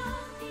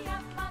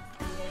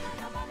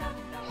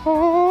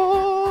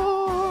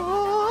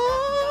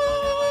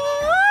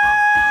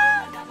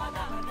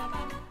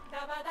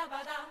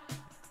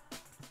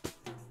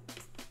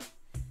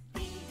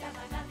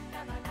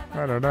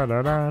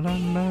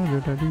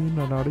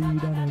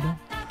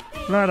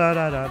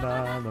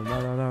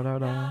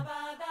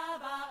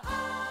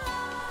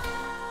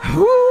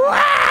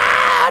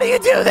 How do you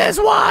do this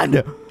one?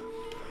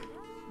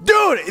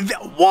 Dude,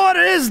 what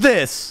is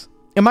this?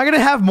 Am I gonna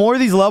have more of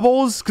these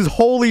levels? Because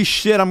holy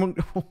shit, oh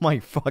my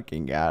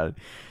fucking god.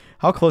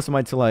 How close am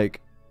I to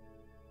like...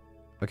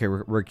 Okay,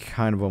 we're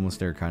kind of almost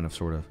there, kind of,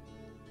 sort of.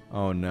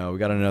 Oh no, we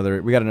got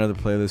another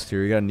playlist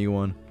here. We got a new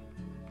one.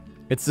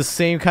 It's the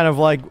same kind of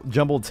like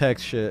jumbled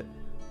text shit.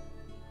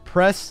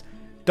 Press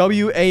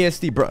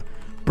WASD, bruh,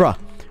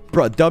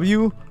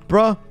 W,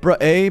 bruh,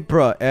 A,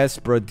 bruh, S,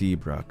 bruh, D,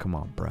 bruh. Come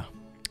on, bruh.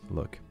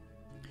 Look,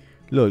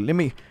 let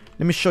me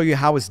show you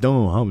how it's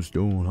done.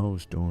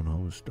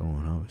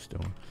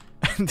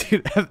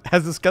 Dude,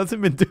 has this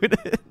cousin been doing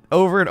it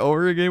over and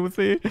over again with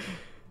me?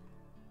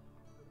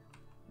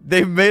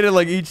 They've made it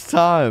like each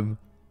time.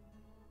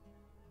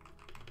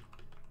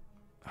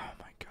 Oh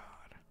my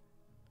god.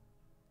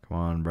 Come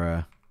on,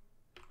 bruh.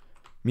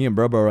 Me and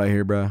Bro right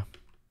here, bruh.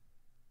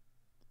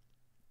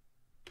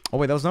 Oh,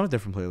 wait, that was not a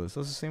different playlist.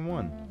 That was the same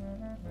one.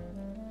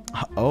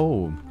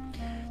 Oh.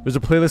 There's a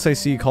playlist I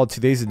see called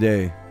Today's the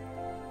Day.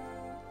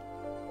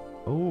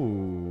 Oh.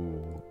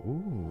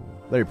 Ooh.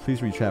 Larry,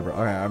 please read chat, bro.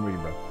 Alright, I'm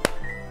reading, bro.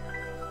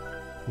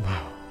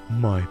 Wow.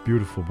 My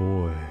beautiful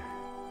boy.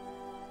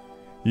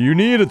 You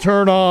need to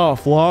turn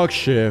off lock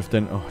shift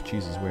and... Oh,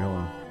 Jesus. Wait, hold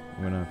on.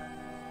 I'm gonna...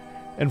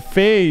 And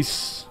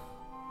face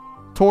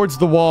towards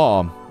the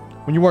wall.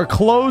 When you are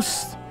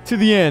close to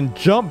the end,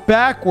 jump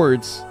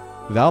backwards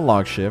without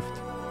lock shift.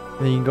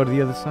 And then you can go to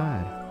the other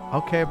side.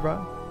 Okay,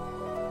 bro.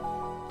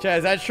 Chad,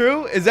 is that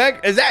true? Is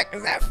that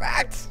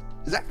facts?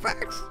 Is that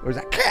facts? Or is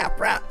that cap,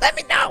 bro? Let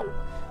me know.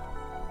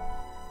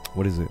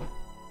 What is it?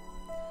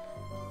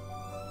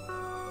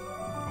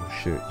 Oh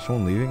shit.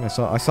 Someone leaving? I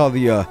saw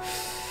the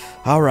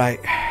alright.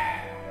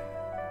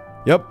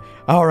 Yep.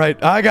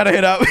 Alright. I gotta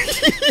head out.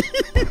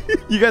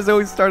 You guys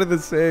always started the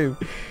same.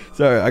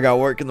 Sorry, I got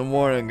work in the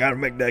morning. Gotta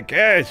make that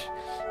cash.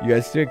 You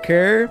guys still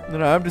care?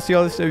 No, I'm to see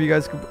all this stuff you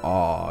guys can.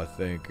 Oh,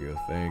 thank you.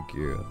 Thank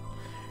you.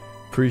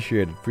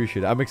 Appreciate it.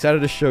 Appreciate it. I'm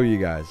excited to show you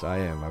guys. I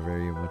am. I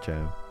very much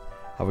am.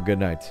 Have a good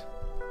night.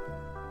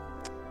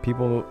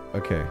 People.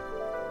 Okay.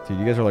 Dude,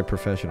 you guys are like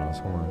professionals.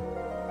 Hold on.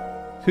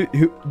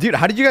 Dude,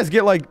 how did you guys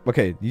get like.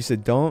 Okay, you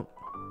said don't.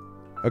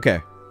 Okay.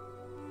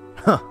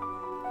 Huh.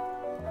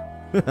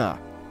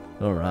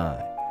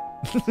 Alright.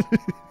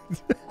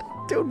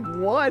 Dude,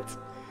 what?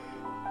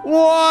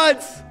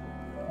 What?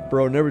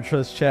 Bro, never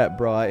trust chat,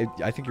 bro. I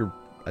think you're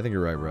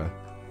right, bro.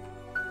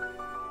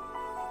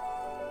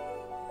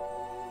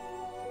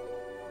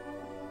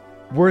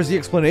 Where's the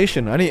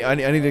explanation? I need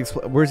to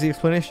explain. Where's the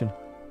explanation?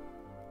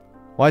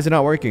 Why is it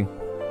not working?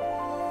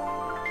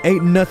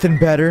 Ain't nothing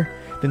better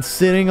than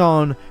sitting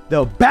on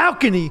the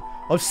balcony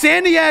of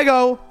San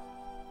Diego,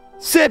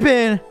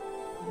 sipping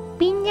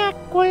piña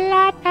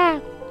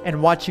colada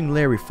and watching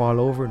Larry fall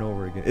over and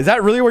over again. Is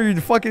that really where you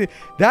fucking...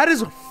 That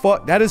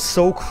is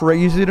so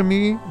crazy to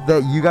me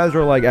that you guys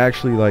are like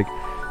actually like...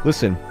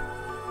 Listen.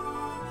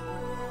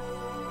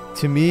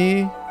 To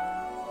me,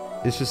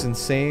 it's just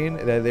insane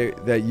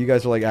that you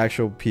guys are like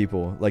actual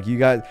people. Like you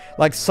guys...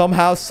 Like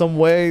somehow, some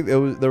way,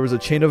 there was a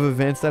chain of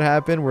events that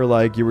happened where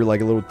like you were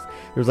like a little...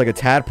 There was like a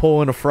tadpole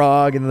and a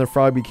frog, and then the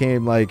frog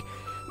became like...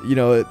 You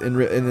know, and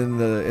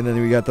then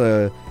you got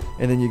the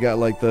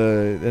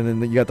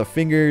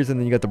fingers, and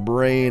then you got the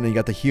brain, and you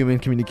got the human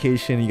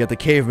communication, and you got the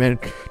caveman,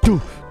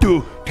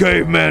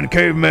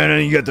 caveman,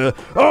 and you got the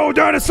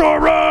dinosaur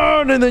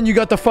run, and then you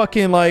got the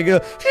fucking like,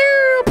 and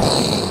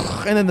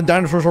then the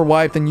dinosaurs were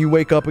wiped, and you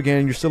wake up again,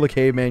 and you're still a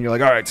caveman. You're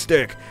like, all right,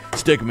 stick,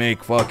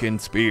 make fucking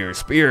spear,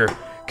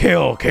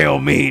 kill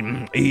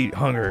meat, eat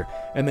hunger,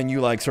 and then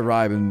you like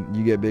survive, and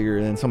you get bigger,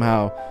 and then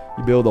somehow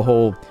you build a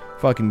whole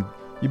fucking.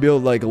 You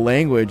build like a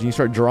language and you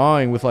start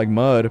drawing with like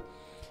mud.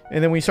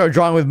 And then when you start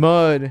drawing with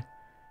mud.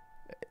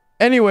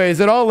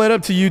 Anyways, it all led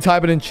up to you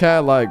typing in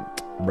chat like,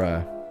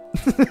 bruh.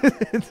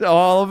 It's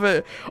all of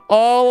it.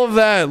 All of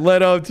that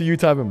led up to you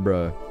typing,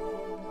 bruh.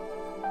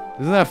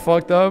 Isn't that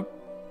fucked up?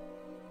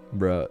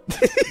 Bruh.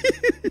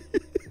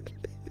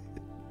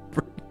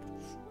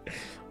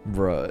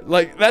 Bruh.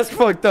 Like, that's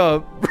fucked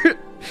up.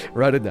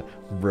 Write it down.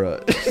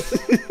 Bruh.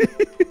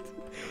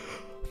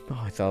 Oh,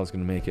 I thought I was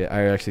gonna make it.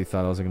 I actually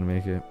thought I was gonna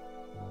make it.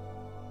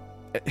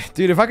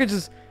 Dude, if I could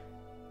just...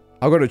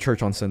 I'll go to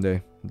church on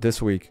Sunday. This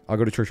week. I'll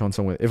go to church on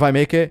Sunday. If I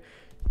make it...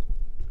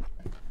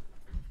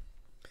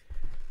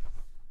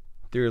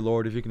 Dear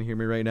Lord, if you can hear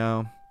me right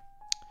now.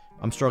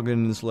 I'm struggling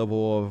in this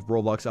level of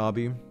Roblox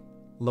obby.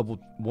 Level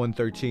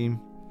 113.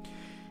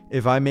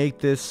 If I make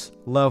this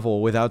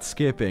level without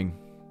skipping...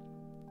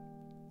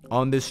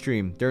 On this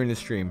stream. During this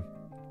stream.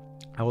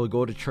 I will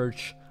go to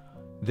church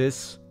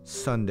this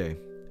Sunday.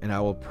 And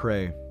I will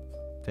pray.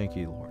 Thank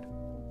you, Lord.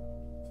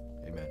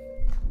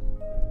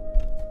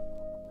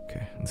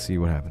 Okay, let's see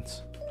what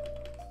happens.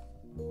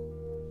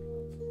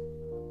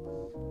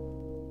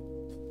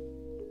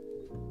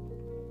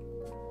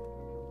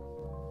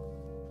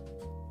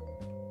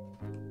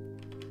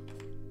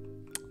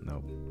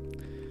 Nope.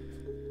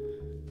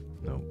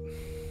 Nope.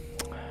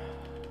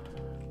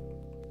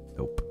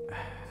 Nope.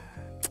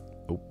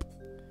 Nope.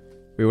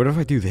 Wait, what if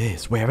I do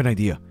this? Wait, I have an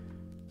idea.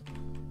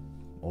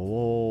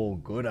 Oh,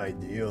 good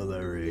idea,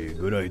 Larry.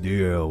 Good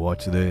idea.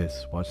 Watch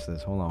this. Watch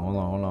this. Hold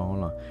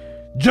on.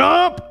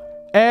 Jump!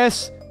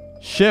 S,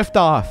 shift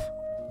off.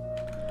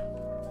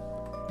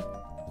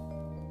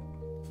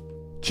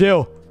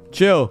 Chill.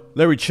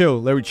 Larry, chill.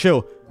 Larry,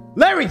 chill.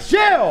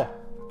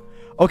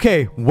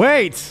 Okay,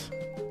 wait.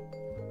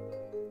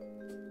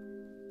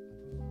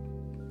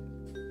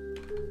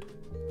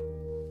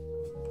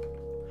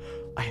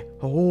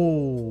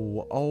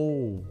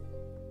 Oh.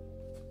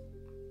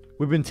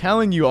 We've been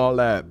telling you all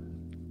that.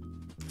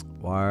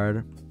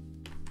 Word.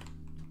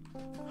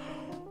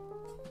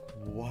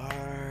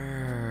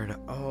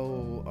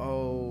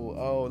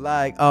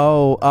 Like,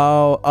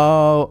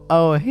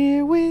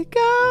 here we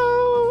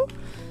go.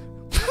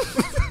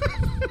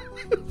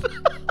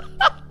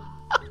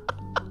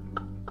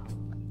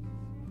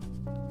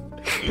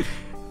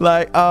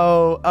 Like,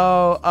 oh,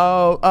 oh,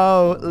 oh,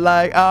 oh,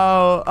 like,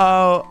 oh,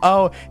 oh,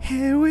 oh,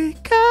 here we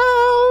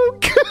go.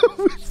 Come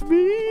with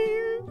me.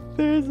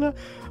 There's a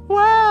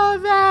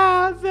world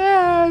out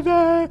there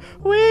that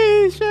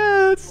we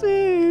should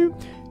see.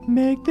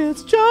 Make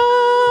this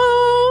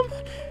jump,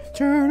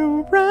 turn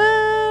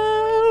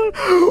around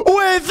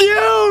with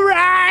you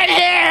right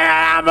here.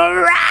 I'm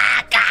a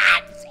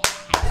rocket.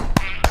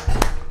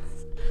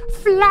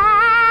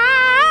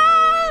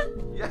 Fly.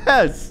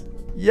 Yes.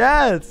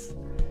 Yes.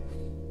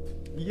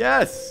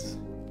 Yes.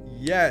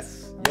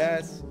 Yes.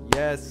 Yes.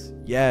 Yes.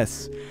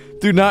 Yes.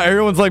 Dude, now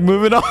everyone's like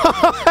moving on.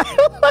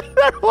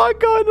 Everyone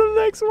going to the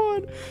next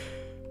one.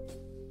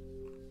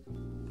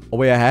 Oh,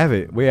 wait, I have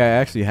it. Wait, I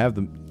actually have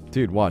them.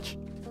 Dude, watch.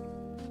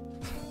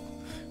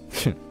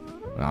 I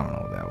don't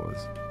know what that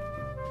was.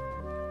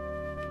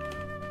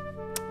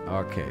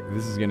 Okay,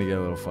 this is gonna get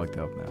a little fucked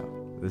up now.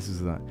 This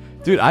is not.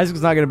 Dude, Isaac's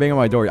not gonna bang on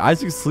my door.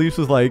 Isaac sleeps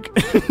with like.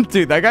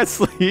 Dude, that guy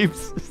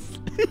sleeps.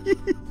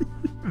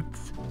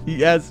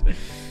 Yes.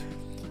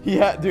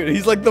 Dude,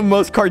 he's like the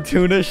most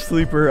cartoonish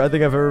sleeper I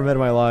think I've ever met in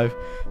my life.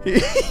 He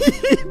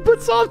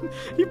puts on.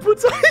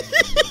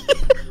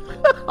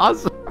 I'm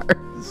sorry.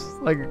 It's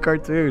like a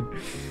cartoon.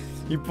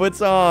 He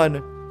puts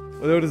on.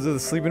 What is it? A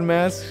sleeping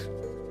mask?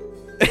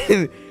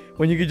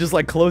 When you can just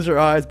like close your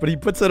eyes, but he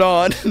puts it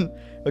on.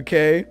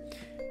 Okay,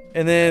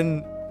 and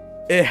then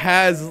it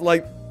has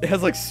like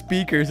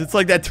speakers. It's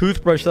like that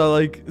toothbrush that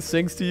like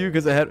sings to you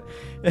because it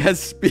has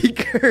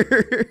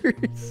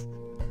speakers.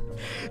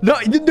 No,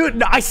 dude,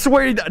 no, I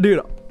swear, dude,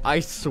 I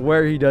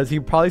swear he does.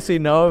 He'd probably say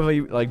no if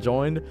he like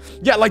joined.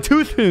 Yeah, like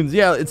Tooth Tunes.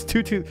 Yeah, it's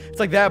it's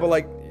like that, but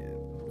like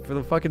for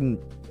the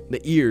fucking the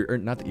ear or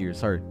not the ears.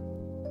 Sorry,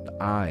 the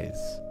eyes.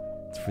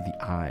 It's for the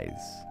eyes.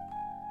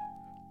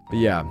 But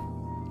yeah,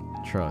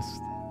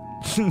 trust.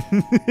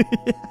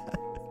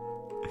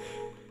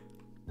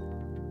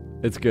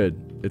 It's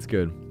good. It's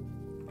good.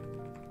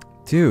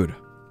 Dude,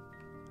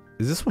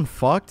 is this one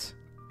fucked?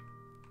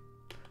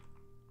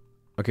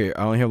 Okay,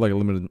 I only have like a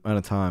limited amount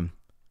of time.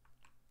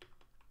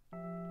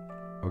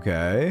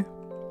 Okay.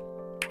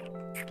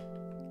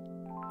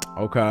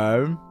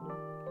 Okay.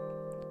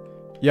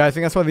 Yeah, I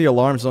think that's why the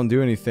alarms don't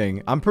do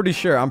anything. I'm pretty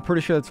sure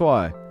that's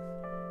why.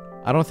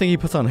 I don't think he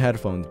puts on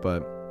headphones,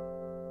 but...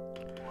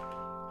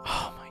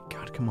 Oh my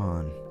god, come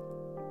on.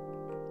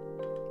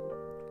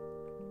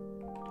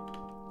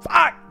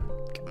 Fuck!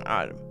 Come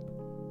on.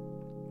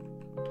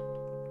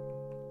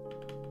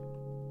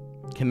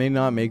 Can they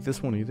not make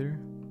this one either?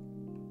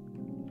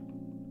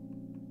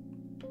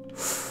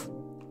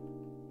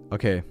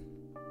 Okay.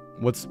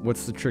 What's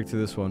the trick to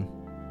this one?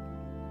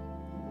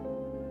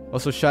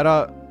 Also, shout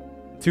out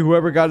to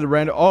whoever got the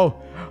random. Oh,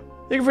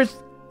 thank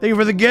you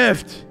for the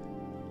gift.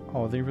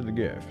 Oh, thank you for the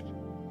gift.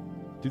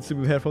 Dude, sleep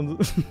with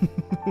headphones.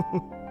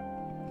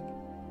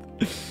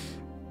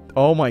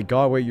 Oh my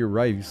god, wait, you're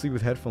right. You sleep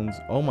with headphones.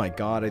 Oh my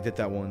god, I did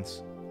that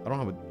once. I don't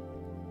have a...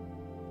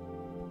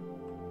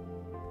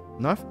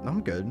 No,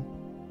 I'm good.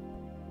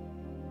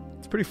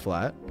 It's pretty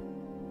flat.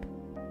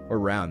 Or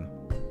round.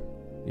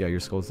 Yeah,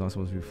 your skull's not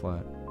supposed to be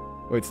flat.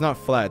 Wait, it's not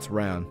flat, it's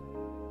round.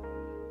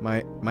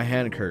 My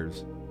hand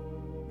curves.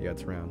 Yeah,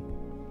 it's round.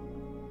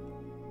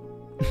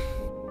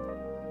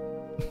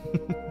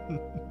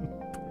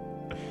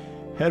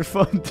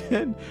 Headphone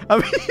 10? I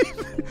mean,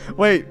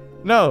 wait,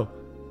 no.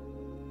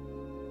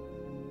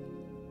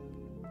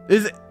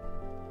 Is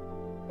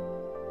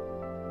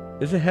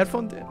it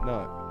headphone 10?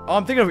 No. Oh,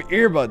 I'm thinking of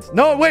earbuds.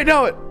 No, wait,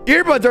 no.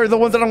 Earbuds are the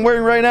ones that I'm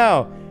wearing right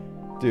now.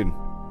 Dude,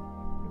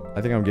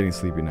 I think I'm getting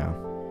sleepy now.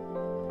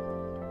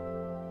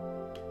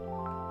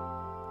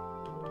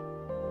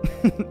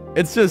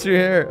 It's just your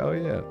hair. Oh,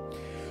 yeah.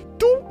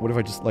 What if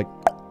I just, like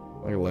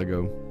a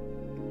Lego?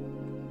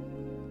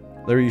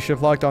 Larry, you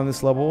shift locked on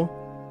this level?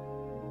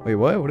 Wait,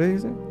 what? What did he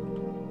say?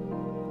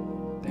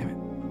 Damn it.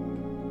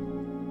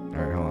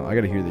 Alright, hold on. I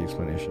gotta hear the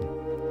explanation.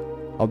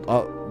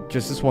 I'll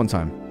just this one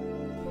time.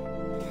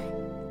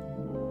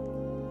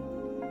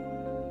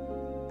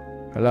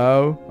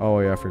 Hello? Oh,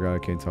 yeah, I forgot I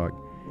can't talk.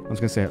 I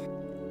was gonna say,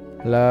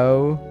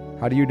 hello?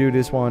 How do you do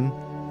this one?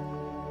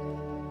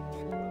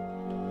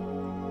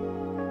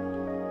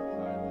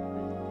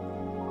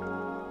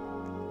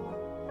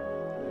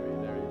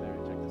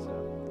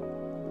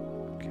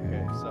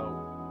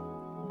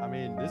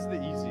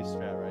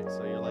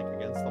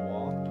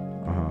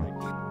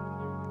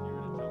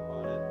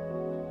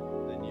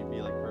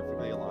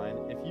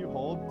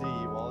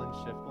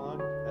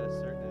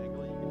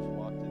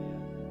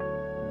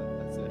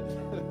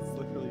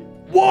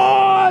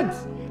 What?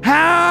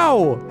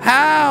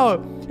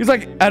 How? He's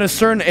like at a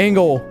certain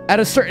angle, and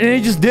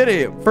he just did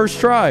it first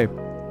try.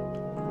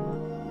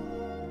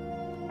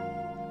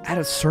 At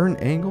a certain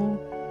angle?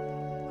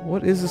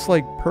 What is this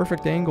like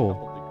perfect angle?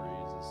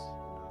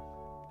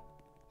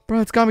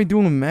 Bro, it's got me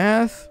doing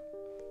math.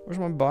 Where's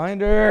my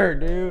binder,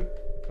 dude?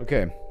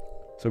 Okay,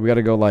 so we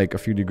gotta go like a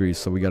few degrees.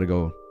 So we gotta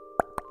go.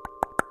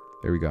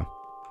 There we go.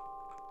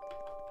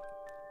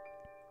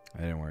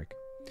 That didn't work.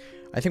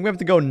 I think we have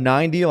to go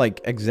 90,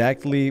 like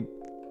exactly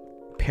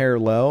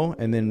parallel,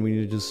 and then we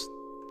need to just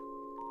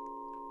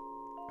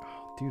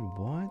Dude,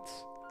 what?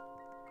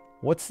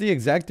 What's the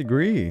exact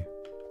degree?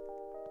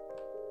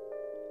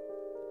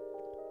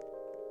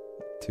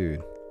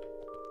 Dude.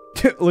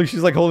 Look,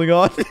 she's like holding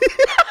on.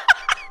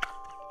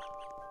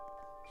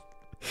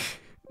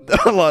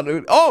 Hold on,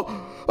 dude. Oh!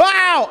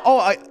 Wow! Oh,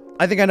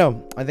 I think I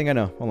know. I think I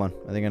know. Hold on.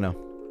 I think I know.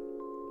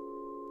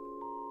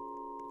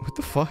 What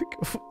the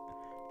fuck?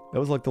 That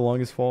was like the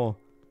longest fall.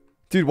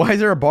 Dude, why is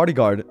there a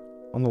bodyguard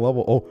on the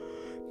level? Oh.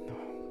 No.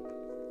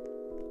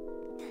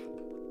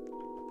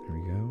 There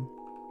we go.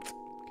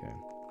 Okay.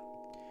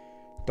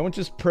 Don't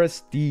just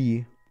press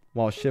D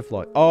while shift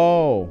lock.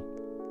 Oh.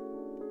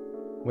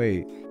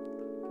 Wait.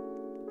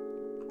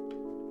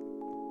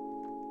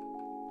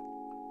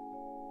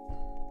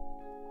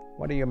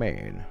 What do you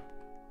mean?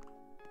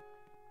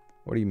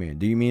 What do you mean?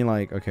 Do you mean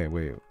like, okay,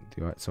 wait.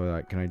 So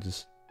like, can I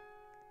just...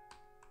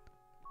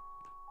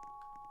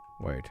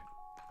 Wait.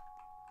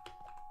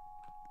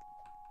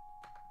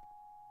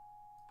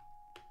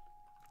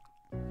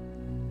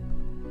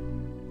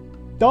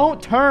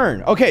 Don't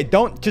turn. Okay,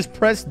 don't just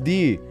press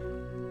D.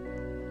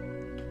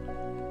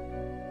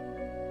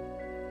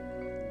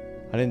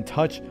 I didn't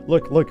touch.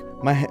 Look.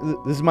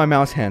 This is my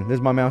mouse hand. This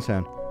is my mouse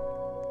hand.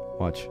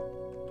 Watch.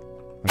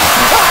 Okay.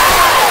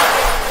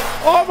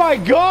 Oh my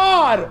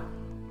god!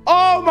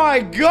 Oh my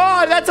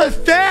god! That's a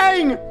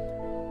thing!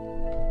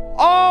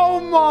 Oh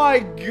my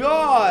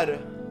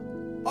god!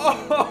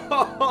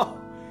 Oh,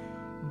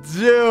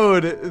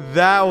 dude,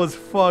 that was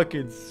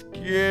fucking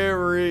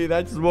scary.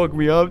 That just woke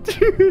me up,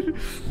 dude.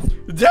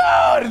 Dude,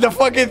 the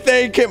fucking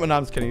thing came. No,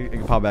 I'm just kidding. It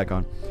can pop back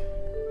on.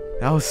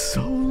 That was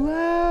so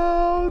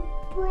loud,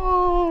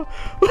 bro.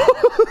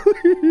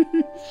 Holy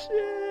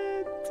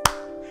shit.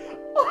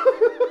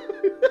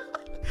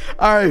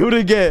 All right, who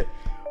did it get?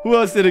 Who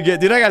else did it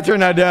get? Dude, I gotta turn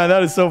that down.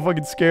 That is so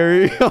fucking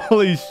scary.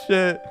 Holy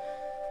shit.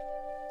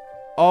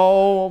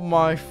 Oh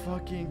my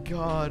fucking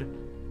god.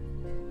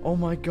 Oh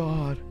my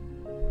god.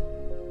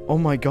 Oh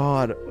my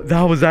god.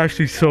 That was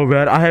actually so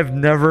bad. I have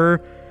never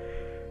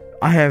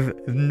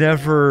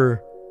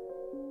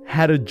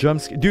had a jump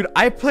scare. Dude,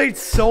 I played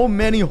so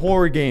many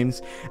horror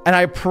games, and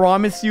I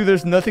promise you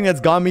there's nothing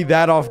that's got me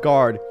that off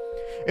guard.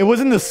 It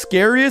wasn't the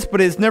scariest,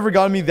 but it's never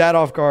gotten me that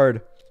off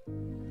guard.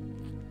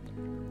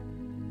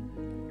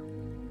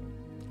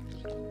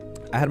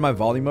 I had my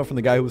volume up from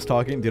the guy who was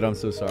talking. Dude, I'm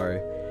so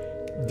sorry.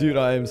 Dude,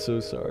 I am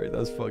so sorry.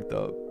 That's fucked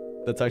up.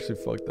 That's actually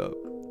fucked up.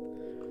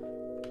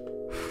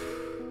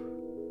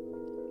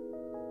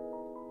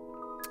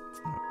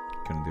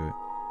 Couldn't do it.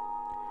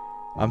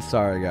 I'm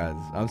sorry,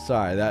 guys. I'm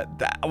sorry.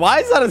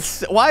 Why is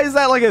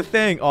that like a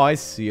thing? Oh, I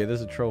see it.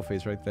 There's a troll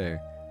face right there.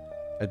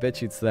 I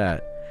bet you it's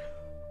that.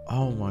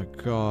 Oh my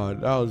god,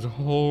 that was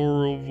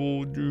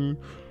horrible, dude.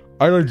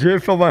 I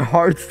legit felt my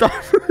heart stop.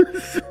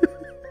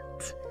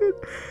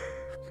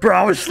 Bro,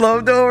 I was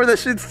slumped over. That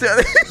shit stood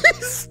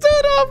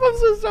up. I'm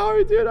so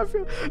sorry, dude.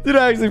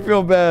 I actually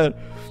feel bad.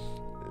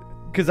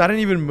 Cause I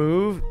didn't even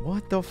move.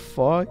 What the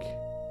fuck?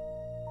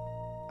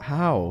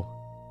 How?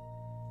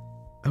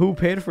 Who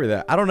paid for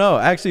that? I don't know.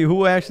 Actually,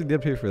 who actually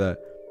did pay for that?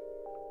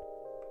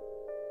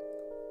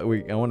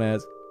 Wait, I want to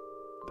ask.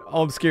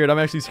 Oh, I'm scared. I'm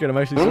actually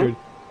scared.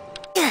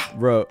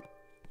 Bro.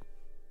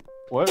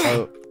 What?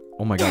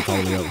 Oh my god, it's all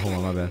the way up. Hold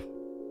on, my bad.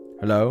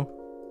 Hello?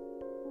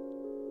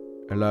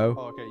 Hello?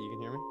 Oh, okay, you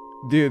can hear me?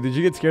 Dude, did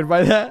you get scared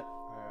by that?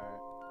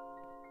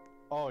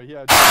 Oh,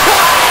 yeah.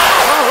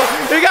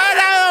 Oh, you got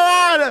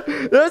another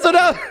one! There's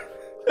another.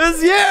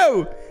 It's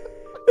you!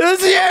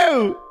 It's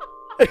you!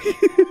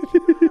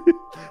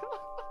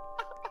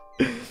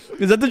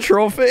 Is that the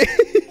troll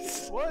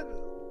face? What?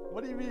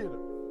 What do you mean?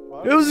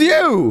 It was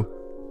you!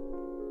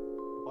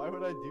 Why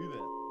would I do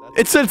that?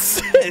 It's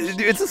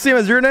the same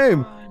as your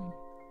name.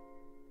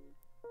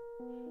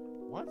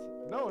 What?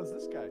 No, it's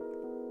this guy.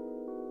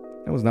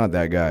 It was not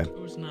that guy. It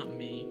was not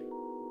me.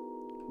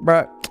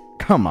 Bruh,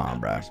 come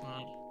on, bruh. It's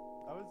not.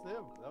 That was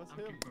him. That was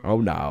him. Oh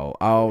no,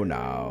 oh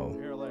no.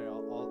 Here, Larry,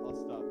 I'll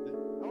stop.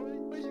 Oh,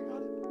 wait, you got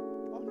it.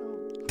 Oh,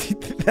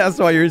 no. That's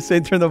why you're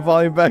saying turn the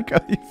volume back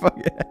up, you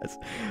fucking ass.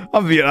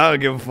 I don't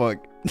give a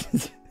fuck.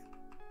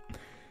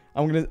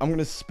 I'm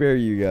gonna spare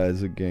you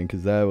guys again,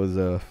 cause that was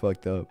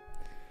fucked up.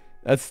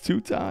 That's 2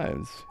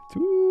 times.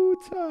 2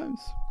 times.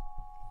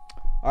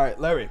 Alright,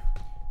 Larry.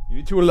 You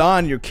need to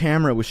align your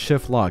camera with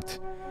shift locked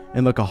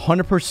and look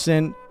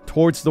 100%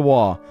 towards the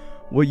wall.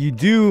 What you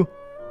do...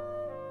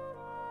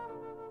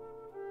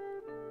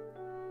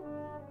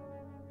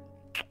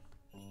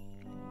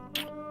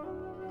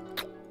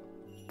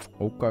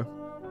 Okay.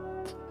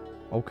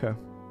 Okay.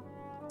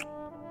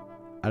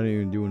 I didn't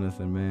even do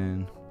nothing,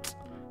 man.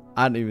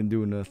 I didn't even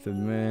do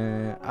nothing,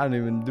 man. I didn't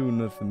even do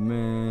nothing,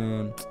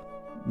 man.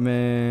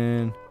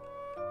 Man.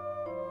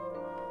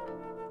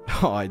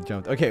 Oh, I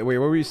jumped. Okay, wait,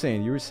 what were you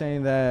saying? You were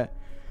saying that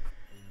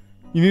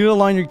you need to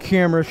align your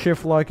camera,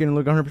 shift lock, and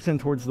look 100%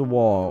 towards the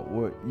wall.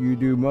 What you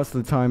do most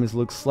of the time is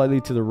look slightly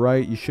to the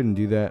right. You shouldn't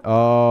do that.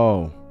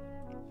 Oh.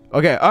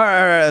 Okay,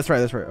 alright, that's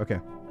right,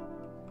 okay.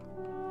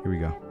 Here we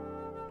go.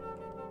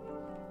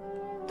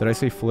 Did I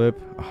say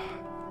flip? Oh.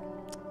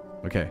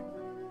 Okay.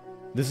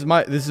 This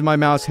is my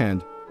mouse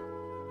hand.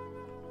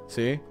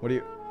 See? What do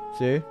you...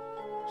 See?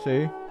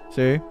 See?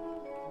 See?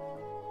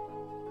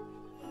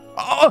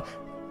 Oh!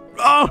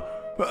 Oh!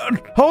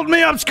 Hold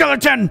me up,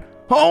 skeleton!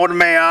 Hold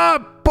me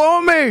up!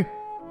 Pull me!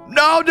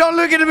 No, don't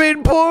look at me!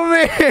 Pull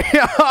me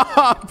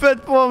up!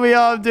 Pull me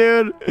up,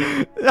 dude!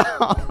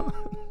 No.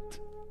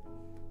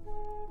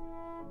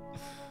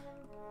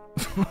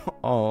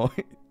 Oh.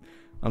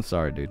 I'm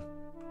sorry, dude.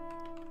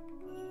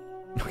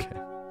 Okay.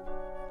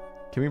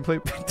 Can we play?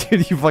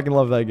 Dude, you fucking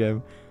love that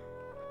game.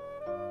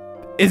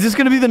 Is this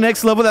gonna be the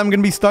next level that I'm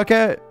gonna be stuck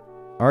at?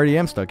 I already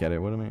am stuck at it.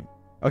 What do I mean?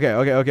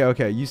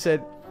 Okay. You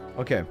said...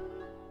 Okay.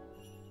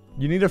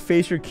 You need to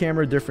face your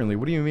camera differently.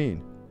 What do you mean?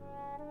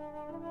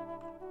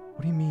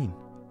 What do you mean?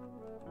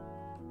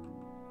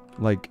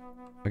 Like...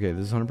 Okay,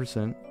 this is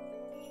 100%.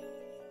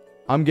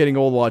 I'm getting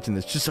old watching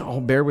this. Just...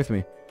 Oh, bear with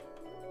me.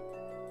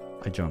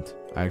 I jumped.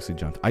 I actually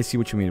jumped. I see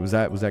what you mean. Was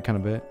that kind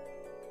of it?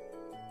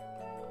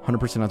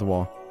 100% at the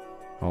wall.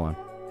 Hold on.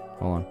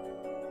 Hold on.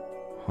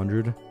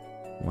 100.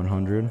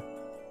 100.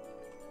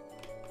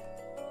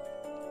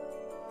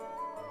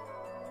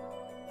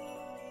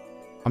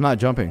 I'm not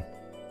jumping.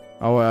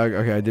 Oh,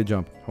 okay, I did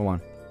jump. Hold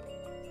on.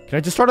 Can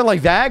I just start it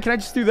like that? Can I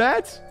just do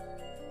that?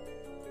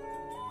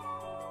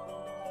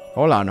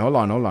 Hold on.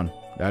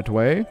 That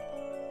way.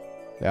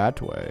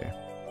 That way.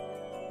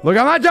 Look,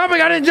 I'm not jumping.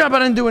 I didn't jump. I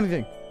didn't do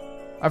anything.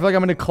 I feel like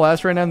I'm in a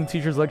class right now and the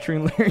teacher's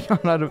lecturing Larry on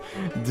how to...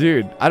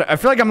 Dude, I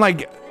feel like I'm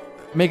like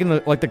making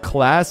the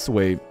class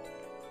wait.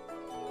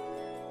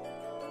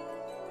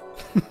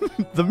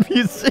 The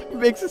music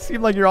makes it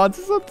seem like you're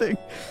onto something.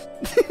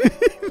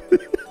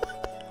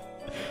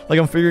 Like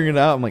I'm figuring it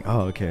out. I'm like,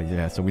 oh, okay,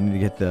 yeah. So we need to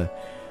get the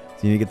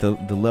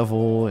the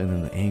level and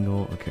then the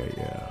angle. Okay,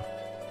 yeah.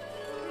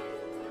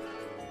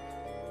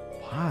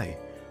 Why?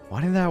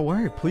 Why didn't that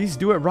work? Please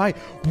do it right.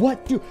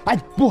 What do I?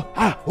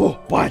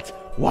 What?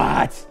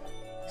 What?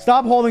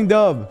 Stop holding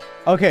dub.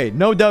 Okay,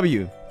 no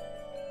W.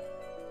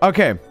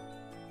 Okay.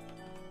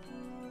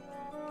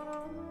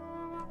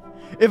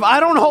 If I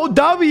don't hold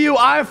W,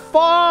 I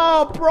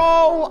fall,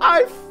 bro.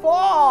 I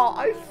fall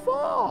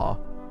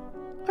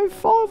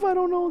if I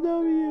don't hold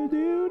W,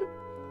 dude.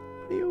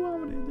 What do you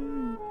want me to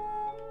do?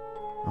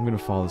 I'm gonna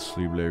fall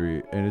asleep,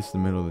 Larry, and it's the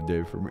middle of the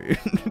day for me.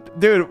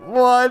 Dude,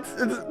 what?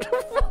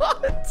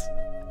 What?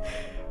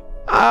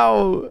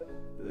 Ow.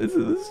 This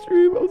is the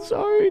stream. I'm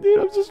sorry, dude.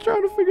 I'm just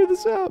trying to figure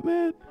this out,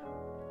 man.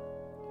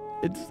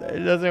 It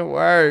doesn't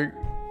work.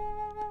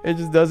 It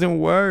just doesn't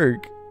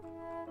work.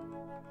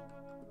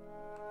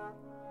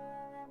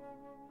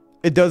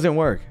 It doesn't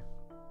work.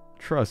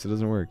 Trust, it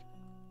doesn't work.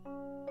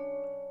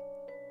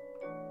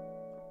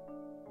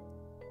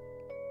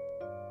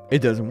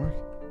 It doesn't work.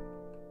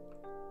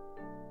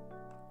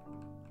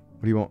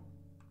 What do you want?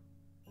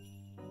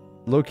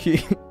 Low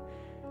key.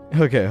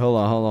 Okay, hold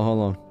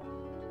on.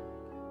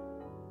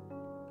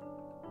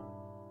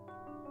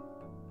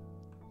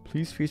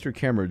 Please face your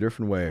camera a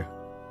different way.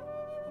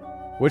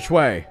 Which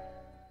way?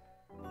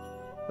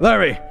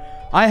 Larry,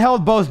 I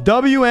held both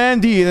W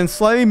and D, then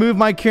slightly moved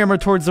my camera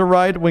towards the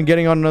right when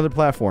getting on another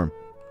platform.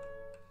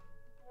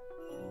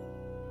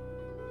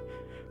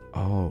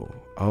 Oh,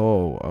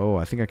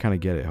 I think I kind of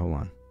get it. Hold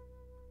on.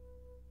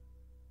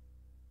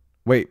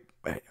 Wait,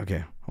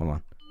 okay, hold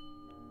on.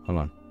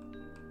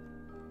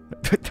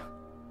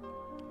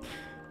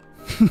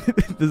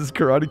 This is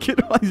Karate Kid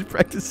while he's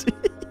practicing.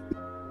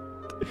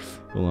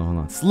 Hold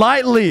on.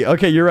 Slightly!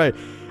 Okay, you're right.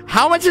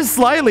 How much is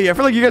slightly? I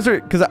feel like you guys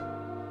are...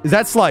 Is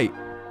that slight?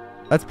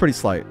 That's pretty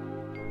slight.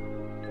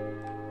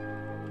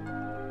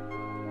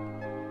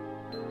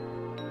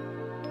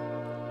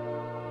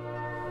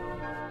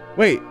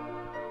 Wait.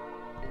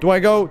 Do I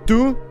go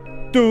do,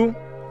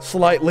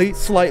 slightly,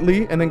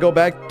 and then go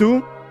back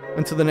do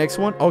into the next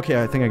one?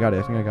 Okay, I think I got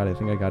it.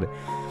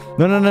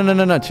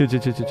 No. Chill.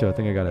 I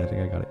think I got it.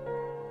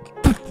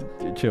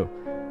 Dude, chill.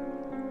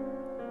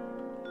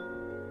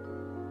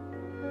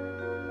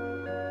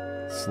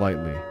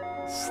 Slightly.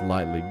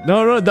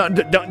 No,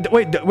 don't,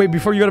 wait,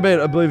 before you go to bed,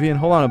 Oblivion.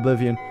 Hold on,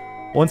 Oblivion.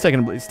 1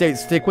 second,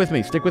 stick with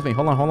me.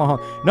 Hold on.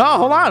 No,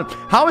 hold on.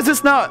 How is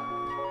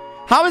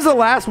the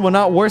last one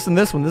not worse than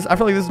this one? I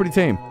feel like this is pretty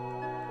tame.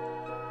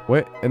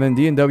 Wait, and then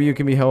D and W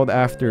can be held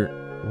after...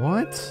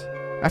 What?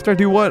 After I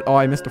do what? Oh,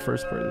 I missed the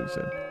first part that you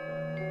said.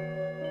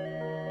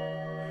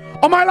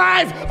 Oh my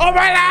life!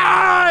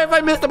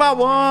 I missed about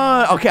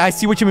one! Okay, I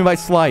see what you mean by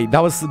slight.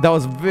 That was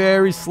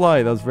very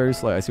slight. I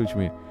see what you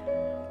mean.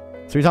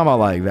 So you're talking about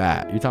like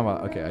that. You're talking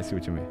about... Okay, I see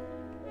what you mean.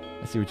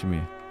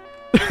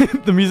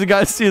 The music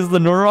I see is the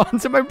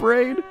neurons in my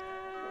brain.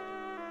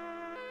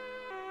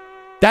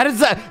 That is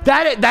that.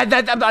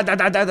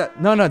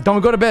 No,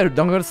 don't go to bed.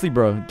 Don't go to sleep,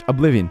 bro.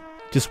 Oblivion.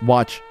 Just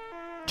watch.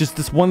 Just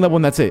this one level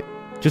and that's it.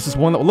 Just this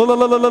one level.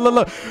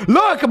 Look,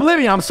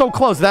 Oblivion. I'm so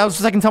close. That was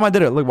the second time I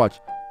did it. Look, watch.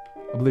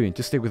 Oblivion.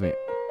 Just stick with me.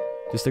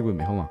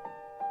 Hold on.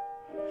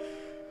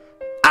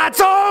 I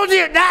told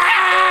you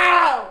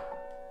now!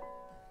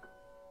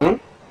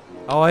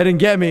 Oh, it didn't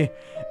get me.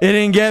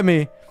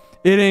 It's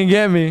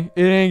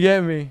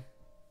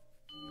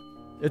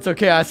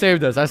okay. I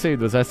saved this.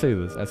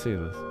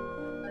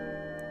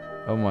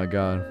 Oh my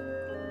god.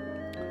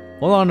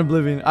 Hold on,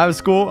 Oblivion. I have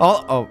school.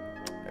 Oh,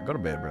 go to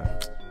bed, bro.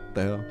 What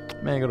the hell?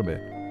 Man, go to bed.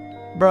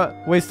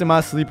 Bruh, wasting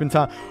my sleeping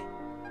time.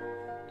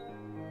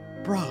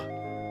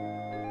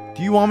 Bruh.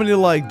 Do you want me to,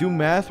 like, do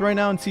math right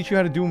now and teach you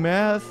how to do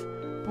math?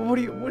 But how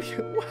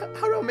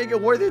do I make it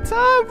worth your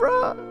time,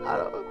 bruh?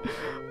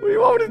 What do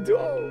you want me to do?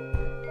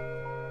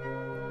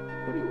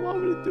 What do you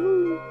want me to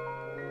do?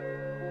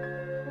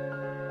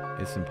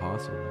 It's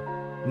impossible.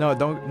 No,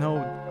 don't.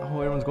 No. Oh,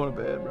 everyone's going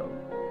to bed, bro.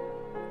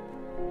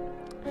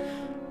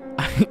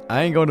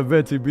 I ain't going to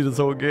bed till you beat this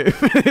whole game.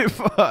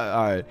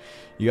 Alright.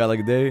 You got like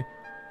a day?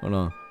 Hold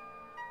on.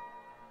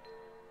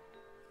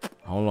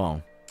 Hold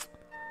on.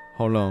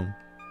 Hold on.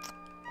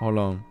 Hold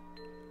on.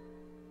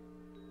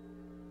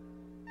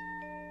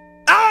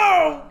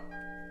 Oh!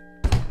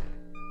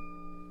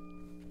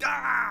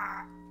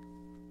 Ah!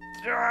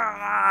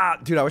 Ah!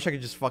 Dude, I wish I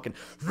could just fucking.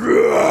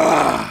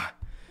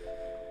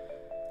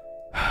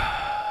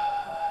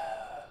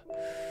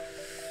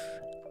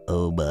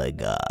 Oh my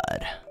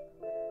god.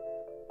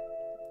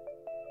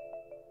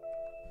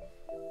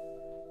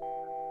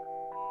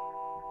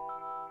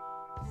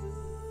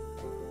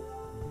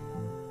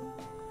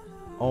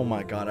 Oh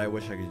my god, I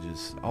wish I could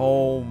just.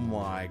 Oh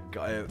my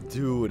god,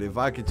 dude, if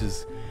I could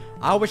just.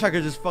 I wish I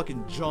could just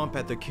fucking jump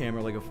at the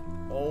camera like a.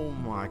 Oh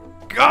my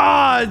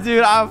god,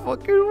 dude, I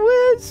fucking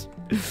wish.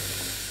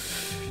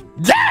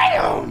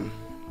 Damn!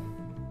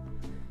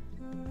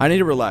 I need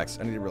to relax.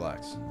 I need to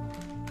relax.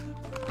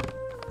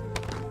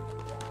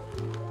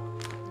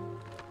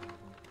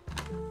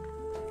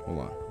 Hold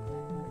on.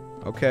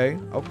 Okay,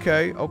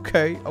 okay,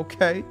 okay,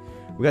 okay.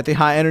 We got the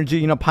high energy,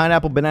 you know,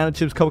 pineapple, banana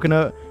chips,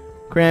 coconut,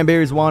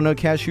 cranberries, walnut,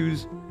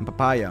 cashews, and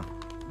papaya.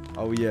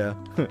 Oh yeah.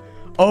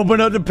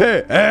 Open up the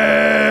pit.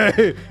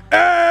 Hey!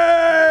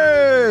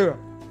 Hey!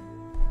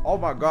 Oh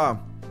my god.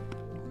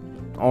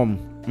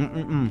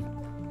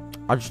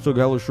 I just took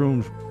hella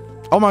shrooms.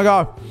 Oh my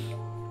god.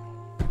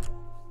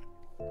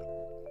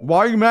 Why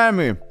are you mad at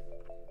me?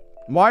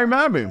 Why are you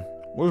mad at me?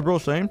 What was bro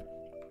saying?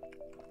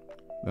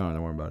 No,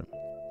 don't worry about it.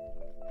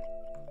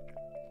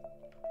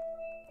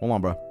 Hold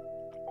on, bro.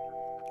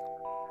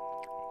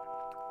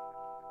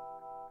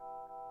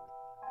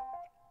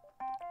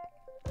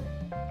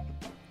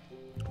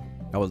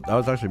 That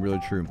was actually really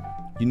true.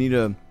 You need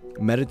to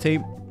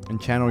meditate and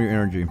channel your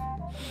energy.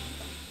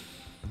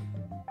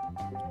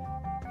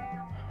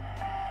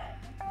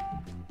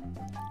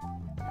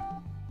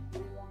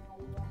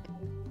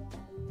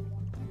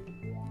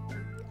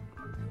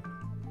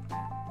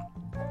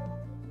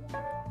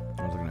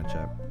 I was looking at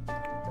chat.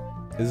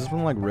 Is this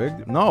one like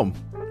rigged? No.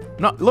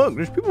 No, look,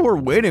 there's people who are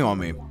waiting on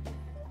me.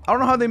 I don't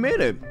know how they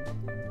made it.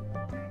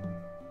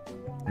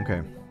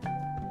 Okay.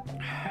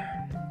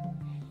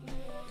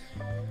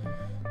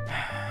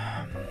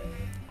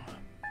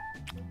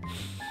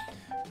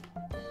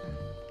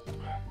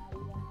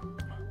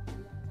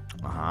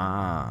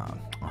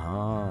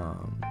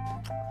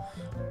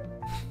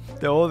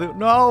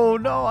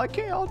 No, I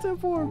can't alt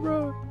F4,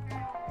 bro.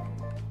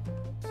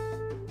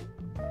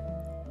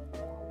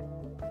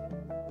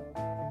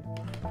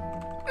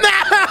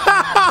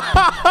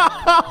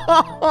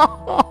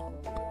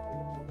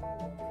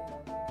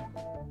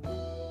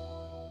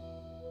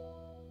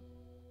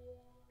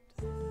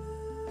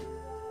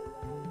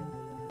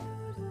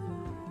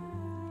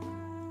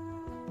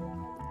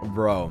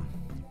 Bro.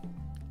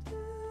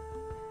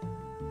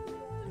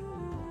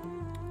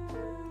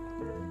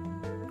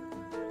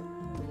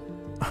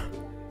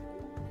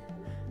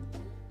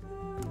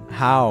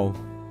 How?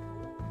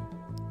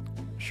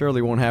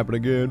 Surely won't happen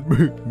again.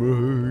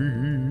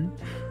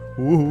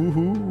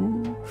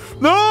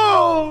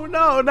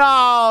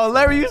 No!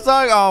 Larry, you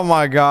suck. Oh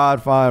my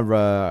god, fine, bro.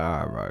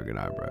 Alright, bro. Good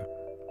night, bro.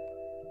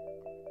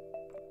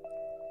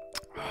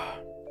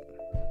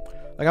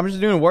 Like, I'm just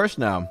doing worse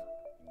now.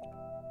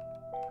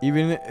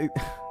 Even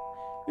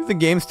if the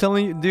game's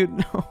telling you, dude,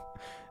 no.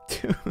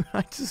 Dude,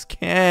 I just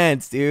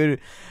can't, dude.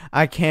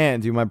 I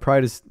can't, dude. My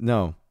pride is,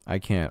 no. I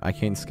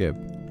can't skip.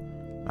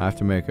 I have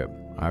to make it.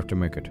 I have to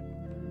make it.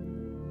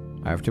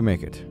 I have to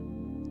make it.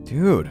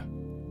 Dude.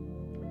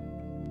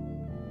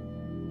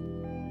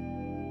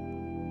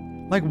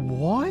 Like,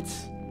 what?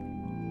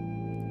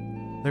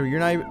 Larry, you're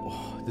not even...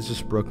 Oh, this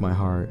just broke my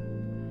heart.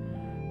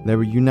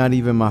 Larry, you're not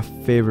even my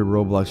favorite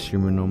Roblox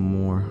streamer no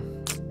more.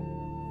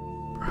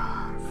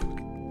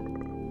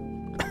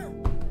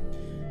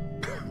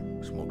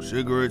 Smoke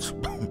cigarettes.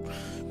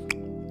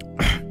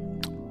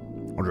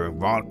 I drink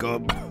vodka.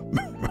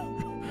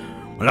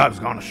 My life's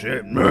gone to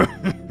shit.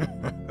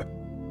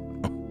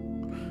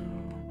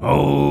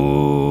 Oh.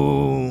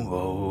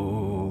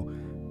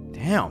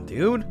 Damn,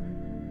 dude.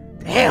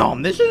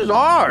 Damn, this is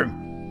hard.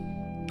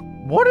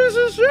 What is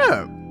this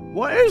shit?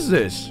 What is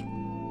this?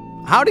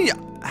 How?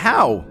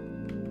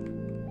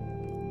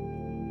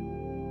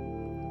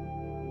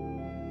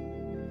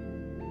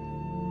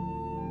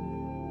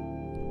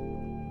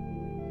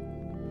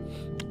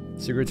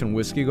 Cigarettes and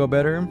whiskey go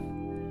better?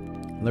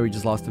 Larry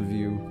just lost a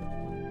view.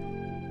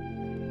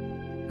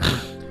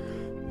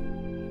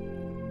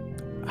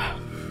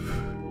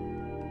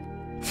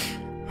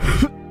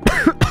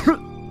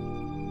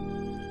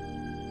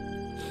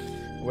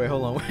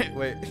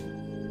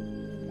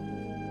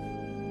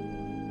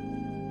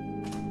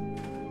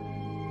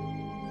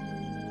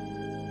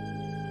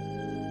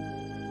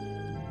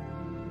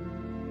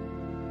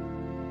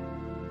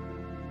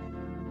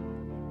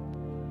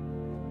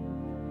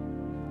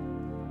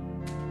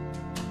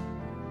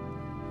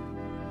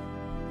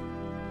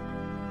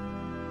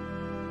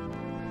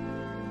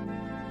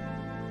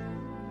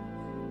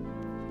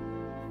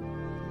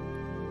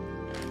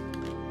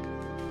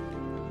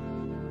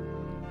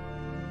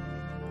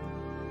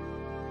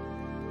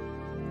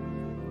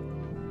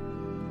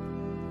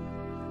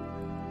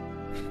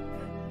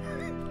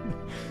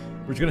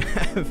 We're just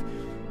gonna have.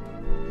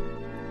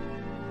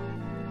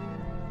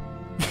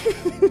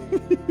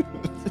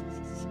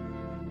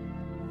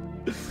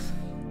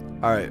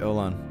 All right, hold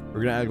on.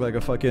 We're gonna act like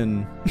a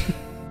fucking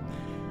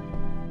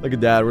like a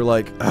dad. We're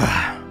like, look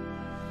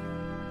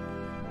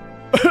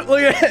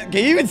at it.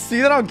 Can you even see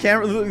that on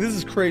camera? Look, this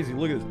is crazy.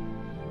 Look at this.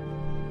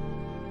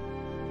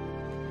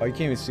 Oh, you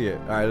can't even see it.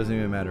 All right, it doesn't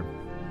even matter.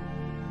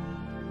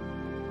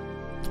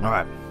 All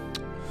right,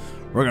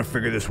 we're gonna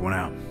figure this one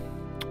out.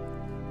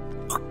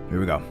 Here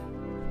we go.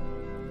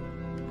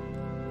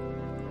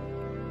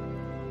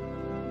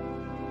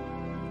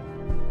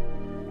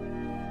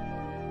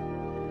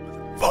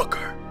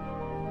 Motherfucker.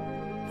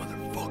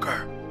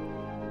 Motherfucker.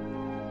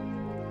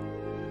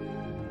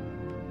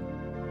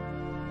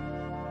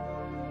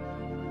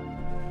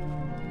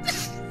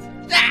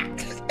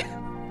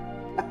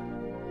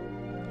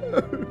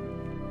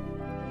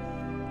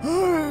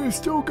 I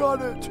still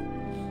got it.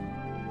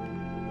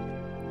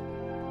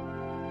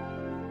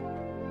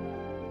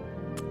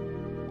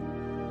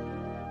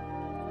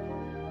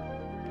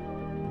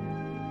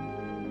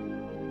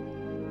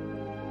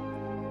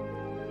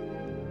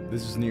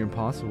 This is near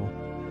impossible.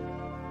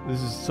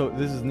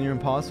 This is near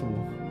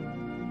impossible.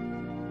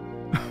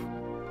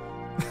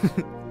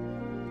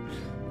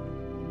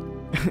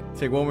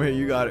 Take one more hit,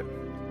 you got it.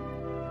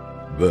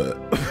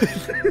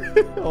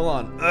 Hold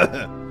on.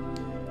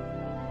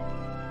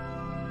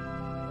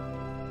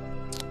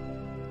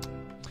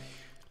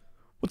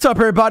 What's up,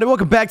 everybody?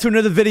 Welcome back to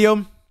another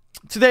video.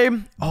 Today,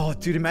 oh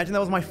dude, imagine that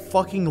was my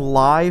fucking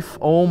life.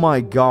 Oh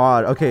my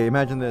god. Okay,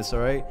 imagine this,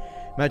 alright?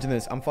 Imagine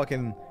this. I'm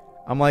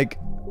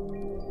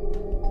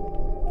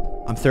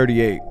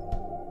 38.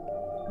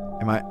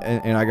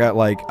 And I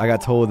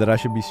got told that I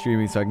should be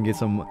streaming so I can get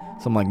some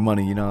like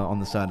money, you know, on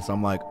the side. So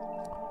I'm like,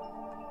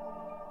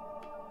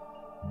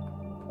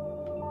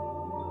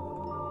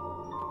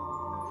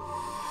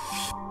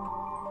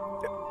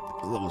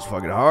 this level's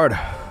fucking hard.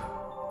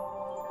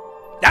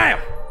 Damn.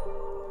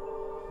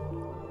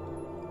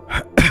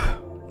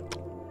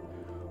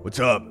 What's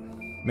up?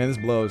 Man, this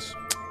blows.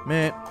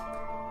 Man.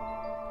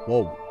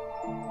 Whoa.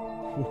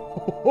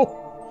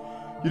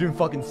 You didn't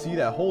fucking see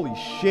that. Holy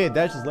shit,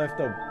 that just left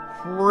a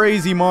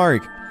crazy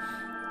mark.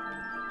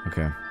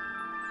 Okay.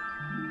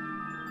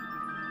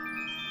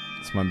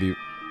 This might be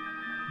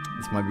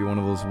one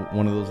of those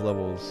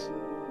levels.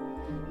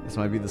 This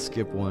might be the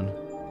skip one.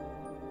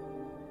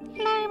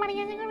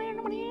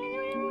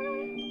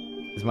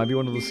 This might be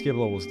one of those skip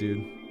levels,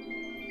 dude.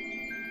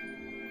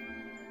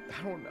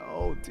 I don't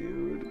know,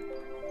 dude.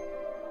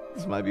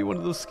 This might be one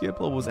of those skip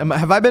levels.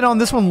 Have I been on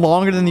this one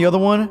longer than the other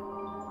one?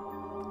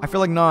 I feel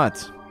like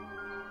not.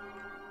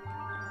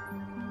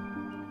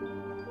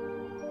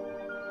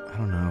 I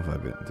don't know if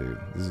I've been, dude.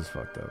 This is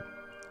fucked up.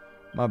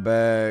 My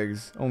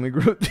bags only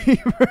grew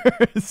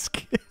deeper.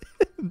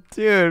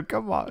 Dude,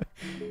 come on.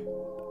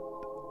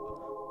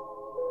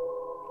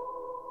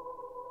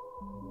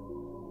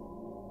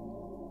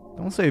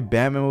 Don't say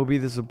Batman will be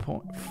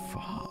disappointed.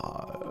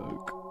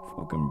 Fuck.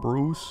 Fucking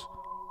Bruce.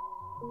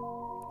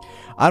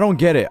 I don't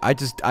get it. I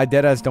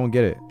deadass don't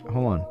get it.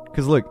 Hold on.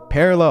 Because look,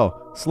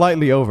 parallel,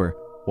 slightly over.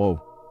 Whoa.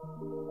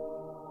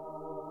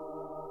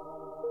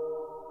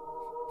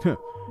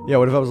 Yeah,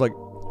 what if I was like,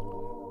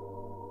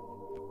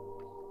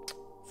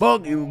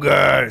 fuck you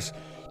guys.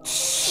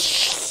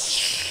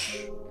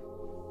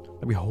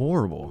 That'd be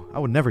horrible. I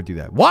would never do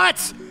that.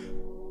 What?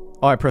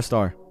 Oh, I pressed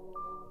R.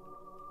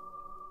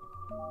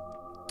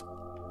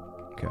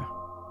 Okay.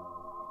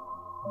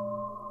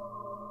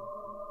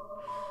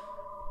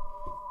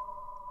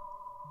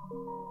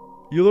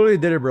 You literally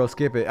did it, bro.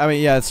 Skip it. I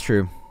mean, yeah, it's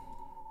true.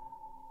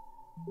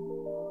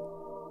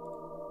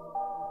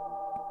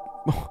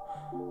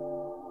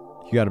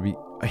 You gotta be...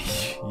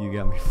 You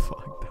got me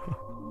fucked up.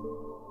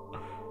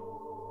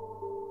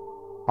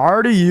 I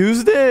already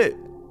used it?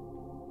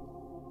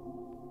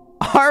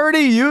 I already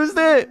used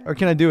it? Or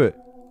can I do it?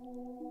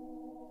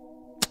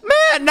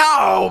 Man,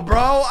 no, bro.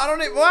 I don't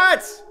need...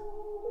 What?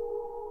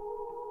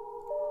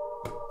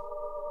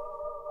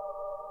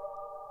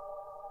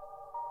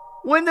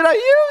 When did I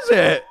use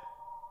it?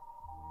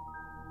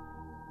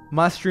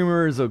 My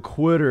streamer is a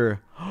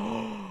quitter.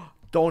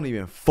 Don't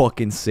even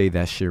fucking say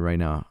that shit right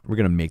now. We're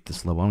gonna make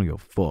this level. I don't give a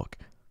fuck.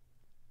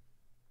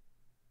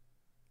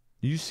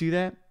 Did you see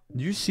that?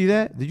 Did you see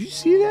that? Did you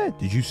see that?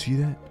 Did you see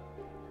that?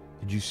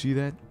 Did you see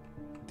that?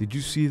 Did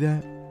you see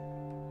that?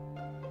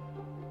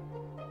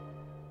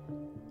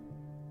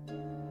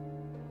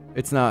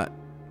 It's not.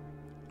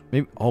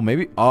 Maybe. Oh,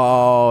 maybe.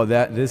 Oh,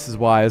 this is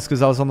why. It's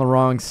because I was on the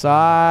wrong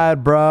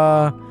side,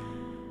 bruh.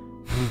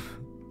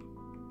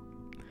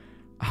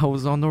 I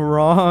was on the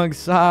wrong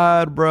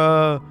side,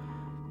 bruh.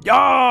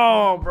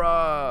 Yo,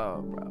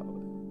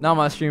 bruh. Not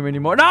my stream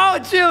anymore. No,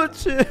 chill,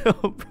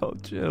 bro,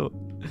 chill.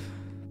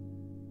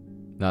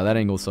 No, that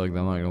angle sucked.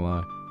 I'm not gonna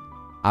lie.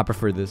 I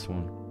prefer this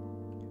one.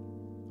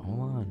 Hold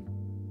on.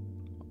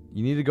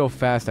 You need to go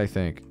fast, I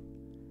think.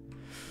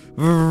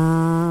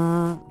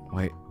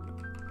 Wait.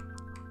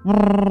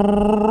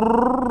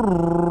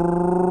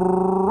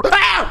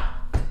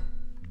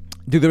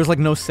 Dude, there was like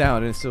no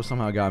sound and it still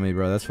somehow got me,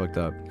 bro. That's fucked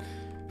up.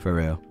 For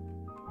real.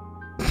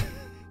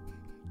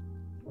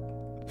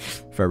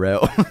 For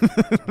real.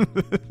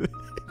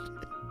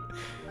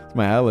 It's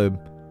my ad-lib.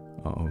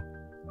 Uh-oh.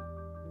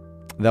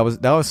 That was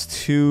a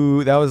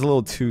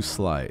little too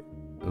slight.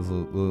 It was a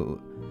little.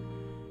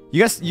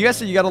 You guys said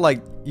you have to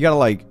like that. You gotta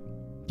like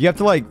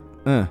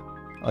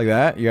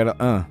that. You're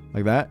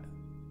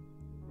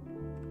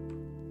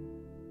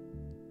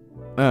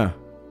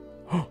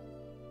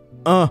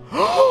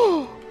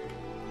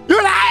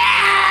lying!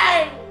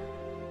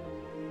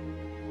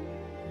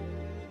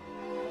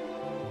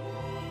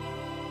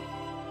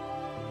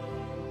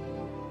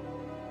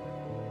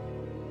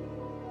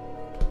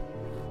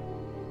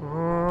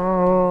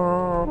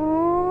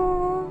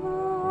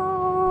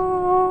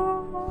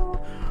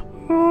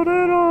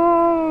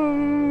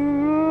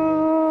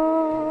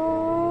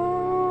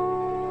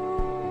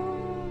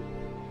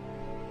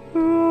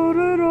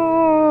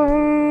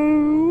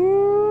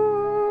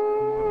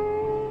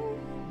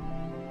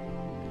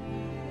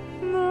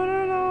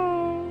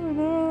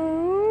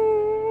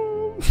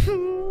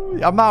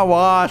 I'm not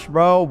washed,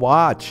 bro.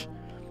 Watch.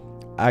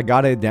 I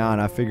got it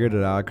down. I figured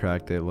it out. I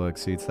cracked it. Look,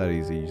 see, it's that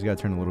easy. You just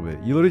gotta turn a little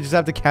bit. You literally just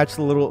have to catch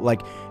the little,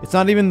 like, it's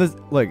not even the,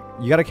 like,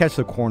 you gotta catch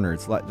the corner.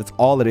 It's like, that's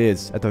all it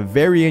is. At the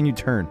very end, you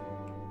turn.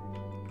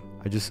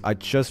 I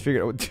just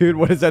figured, oh, dude,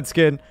 what is that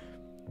skin?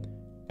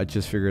 I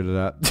just figured it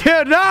out.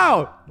 Dude,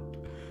 no!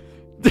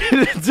 Dude.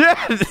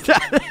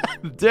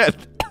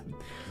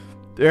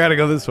 You gotta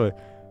go this way.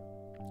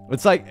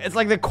 It's like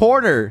the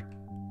corner.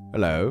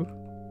 Hello?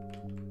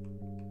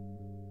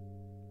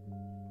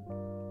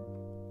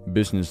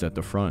 Business at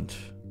the front,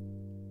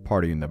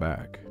 party in the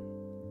back.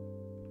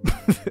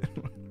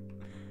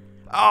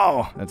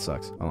 Oh, that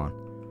sucks. Hold on.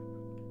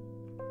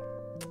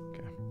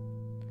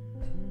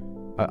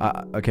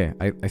 Okay. Okay.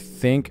 I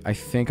think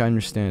I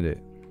understand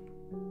it.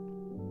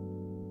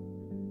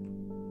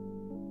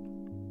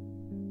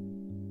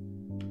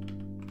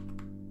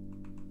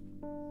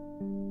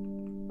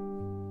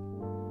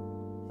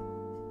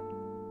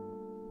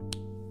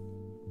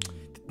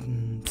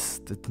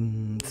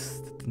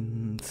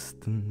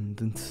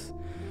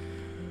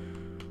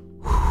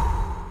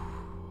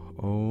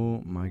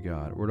 Oh my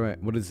god.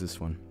 What is this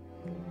one?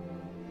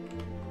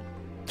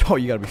 Oh,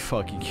 you gotta be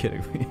fucking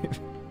kidding me.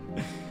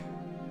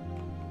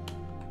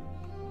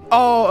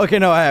 Oh, okay,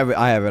 no, I have it.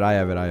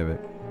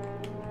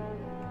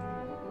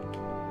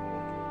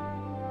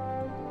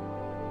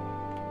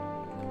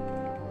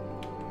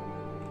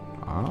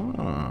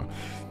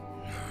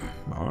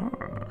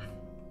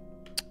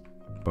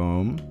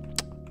 Boom.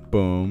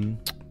 Boom.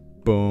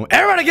 Boom.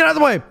 Everybody get out of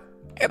the way!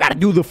 Everybody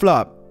do the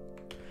flop.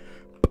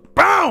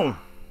 Boom!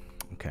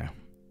 Okay.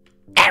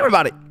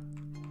 Everybody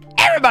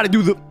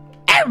do the...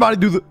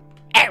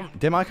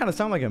 Damn, I kind of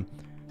sound like him.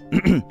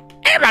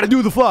 Everybody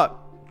do the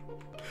flop.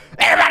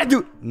 Everybody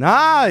do...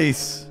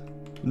 Nice.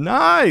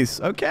 Nice.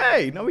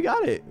 Okay. No, we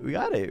got it. We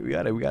got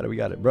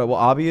it. Bro, what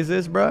obby is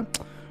this, bro?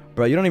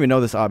 Bro, you don't even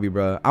know this obby,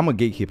 bro. I'm gonna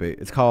gatekeep it.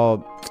 It's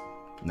called...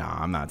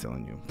 Nah, I'm not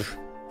telling you.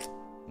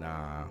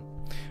 Nah.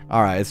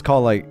 Alright, it's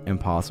called, like,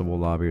 Impossible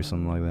Lobby or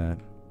something like that.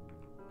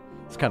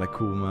 It's kind of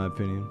cool, in my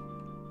opinion.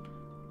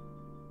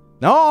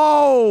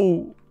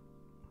 No!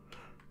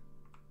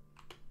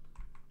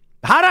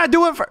 How did I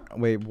do it for...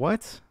 Wait,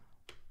 what?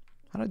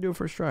 How did I do it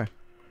first try?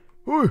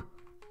 Ooh.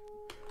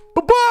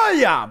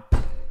 Babaya!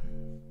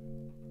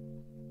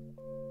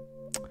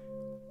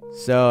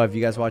 So, if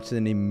you guys watched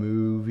any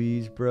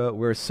movies, bro,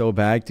 we're so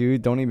back,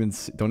 dude. Don't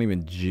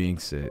even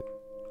jinx it.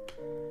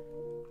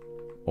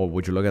 Oh,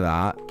 would you look at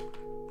that?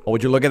 Oh,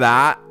 would you look at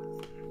that?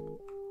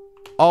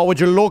 Oh,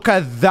 would you look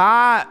at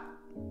that?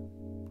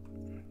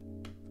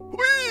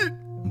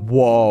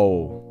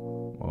 Whoa.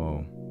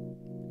 Whoa.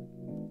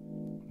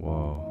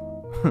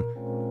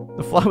 Whoa.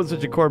 The fly was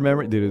such a core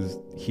memory. Dude, it was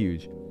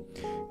huge.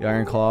 The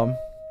Iron Claw.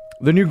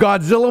 The new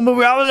Godzilla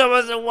movie. I was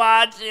supposed to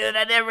watch it.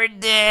 I never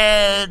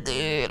did,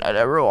 dude. I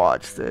never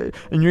watched it.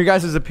 In your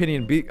guys'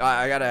 opinion,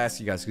 I gotta ask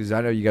you guys, because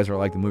I know you guys are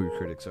like the movie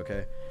critics,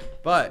 okay?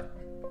 But,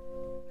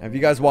 have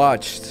you guys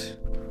watched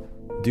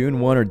Dune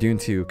 1 or Dune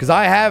 2? Because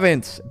I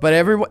haven't, but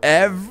every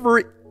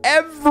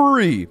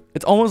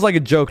it's almost like a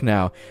joke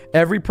now.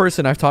 Every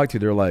person I've talked to,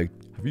 they're like,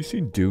 have you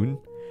seen Dune?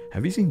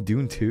 Have you seen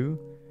Dune 2?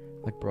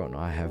 Like, bro, no,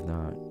 I have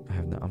not.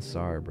 I'm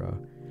sorry, bro.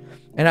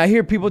 And I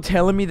hear people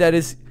telling me that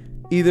it's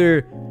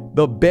either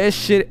the best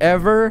shit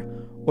ever,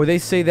 or they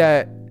say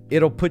that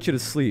it'll put you to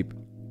sleep.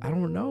 I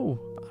don't know.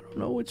 I don't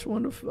know which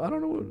one to... I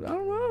don't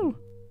know.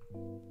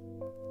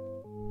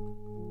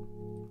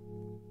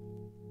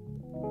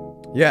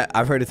 Yeah,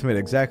 I've heard it's mid.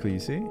 Exactly. You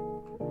see?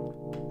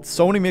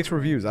 So many mixed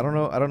reviews. I don't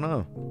know. I don't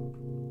know.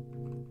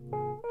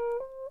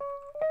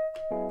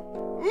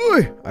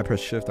 Ooh, I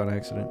pressed shift on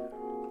accident.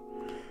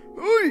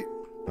 Ooh.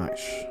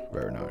 Nice.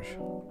 Very nice.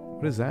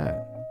 What is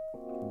that?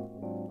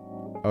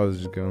 Oh, it's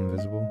just going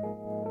invisible.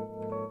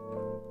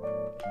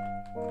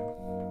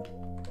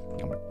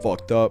 Got me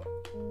fucked up.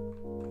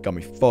 Got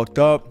me fucked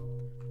up.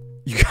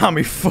 You got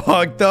me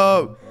fucked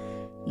up.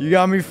 You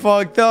got me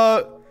fucked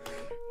up.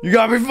 You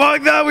got me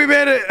fucked up. We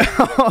made it.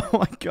 Oh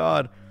my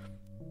god.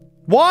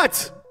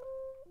 What?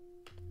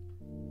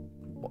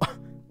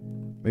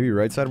 Maybe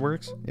right side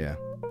works? Yeah.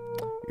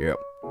 Yep.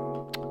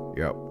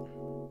 Yep.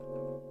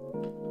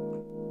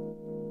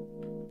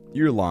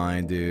 You're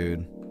lying,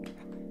 dude.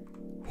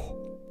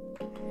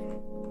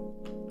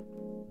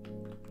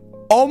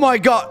 Oh my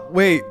god.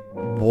 Wait.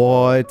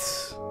 What?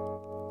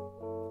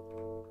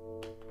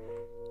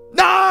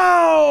 No!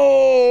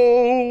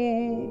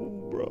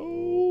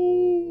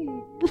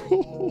 Bro.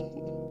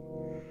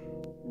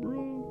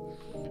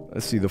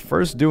 Let's see. The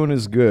first Dune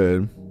is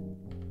good.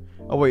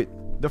 Oh, wait.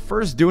 The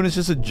first Dune is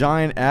just a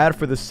giant ad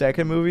for the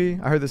second movie?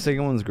 I heard the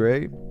second one's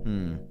great.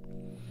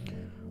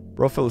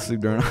 Bro fell asleep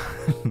during...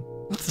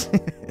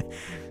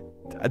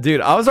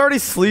 Dude, I was already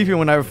sleeping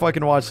when I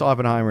fucking watched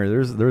Oppenheimer.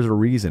 There's a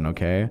reason,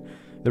 okay?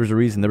 There was a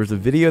reason. There was a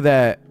video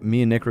that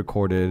me and Nick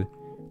recorded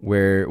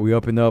where we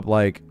opened up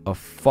like a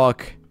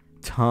fuck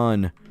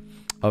ton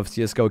of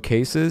CSGO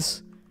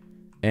cases.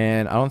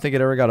 And I don't think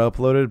it ever got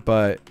uploaded,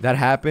 but that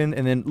happened.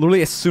 And then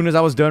literally as soon as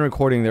I was done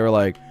recording, they were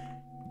like,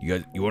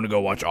 you want to go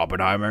watch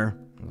Oppenheimer?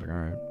 I was like,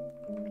 alright.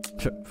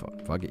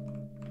 Fuck it.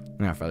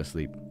 I fell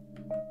asleep.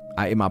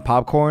 I ate my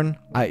popcorn.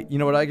 You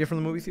know what I get from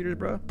the movie theaters,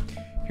 bro?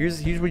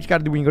 Here's what you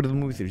gotta do when you go to the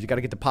movie theaters. You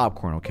gotta get the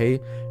popcorn, okay?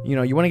 You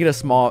know, you want to get a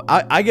small.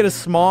 I get a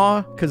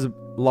small because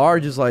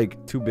large is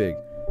like too big.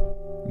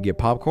 You get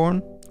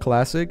popcorn,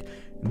 classic.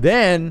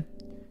 Then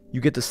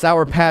you get the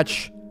Sour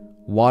Patch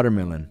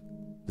watermelon.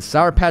 The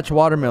Sour Patch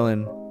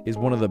watermelon is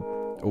one of the...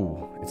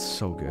 Oh, it's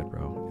so good,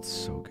 bro. It's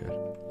so good.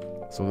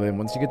 So then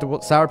once you get the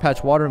Sour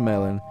Patch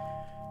watermelon,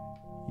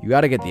 you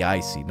gotta get the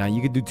icy. Now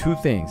you could do two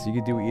things. You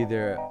could do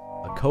either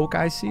a Coke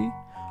icy,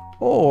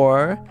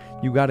 or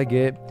you gotta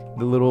get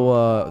the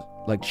little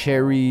like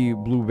cherry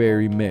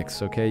blueberry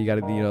mix. Okay, you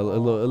gotta, you know, a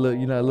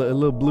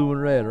little blue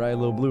and red, right? A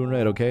little blue and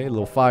red. Okay, a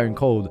little fire and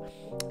cold,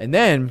 and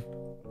then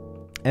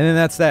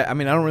that's that. I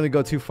mean, I don't really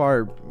go too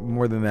far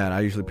more than that. I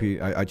usually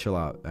I chill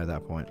out at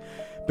that point.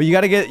 But you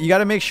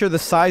gotta make sure the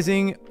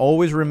sizing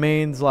always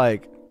remains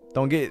like,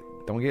 don't get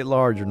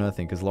large or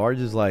nothing, because large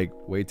is like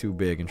way too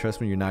big, and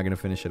trust me, you're not gonna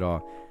finish it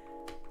all.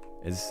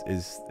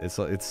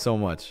 It's so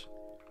much.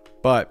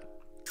 But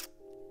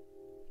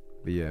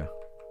yeah.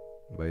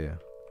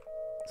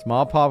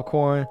 Small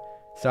popcorn,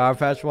 Sour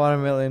Patch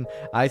watermelon,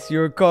 icy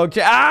or Coke.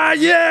 Ah,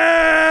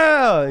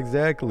 yeah!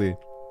 Exactly.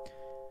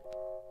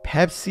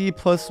 Pepsi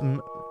plus...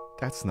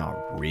 That's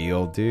not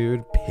real,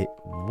 dude.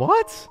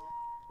 What?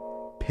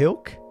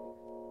 Pilk?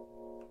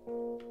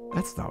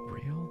 That's not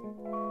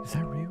real. Is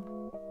that real?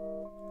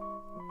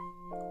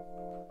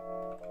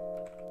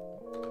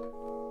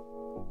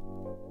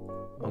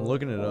 I'm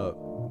looking it up.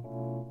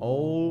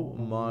 Oh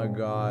my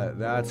god,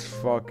 that's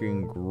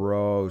fucking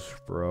gross,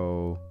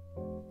 bro.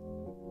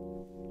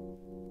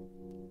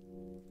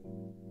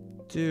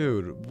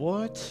 Dude,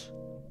 what?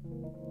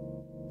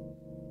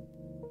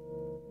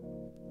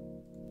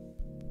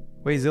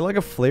 Wait, is it like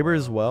a flavor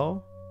as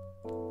well?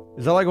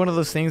 Is that like one of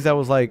those things that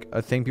was like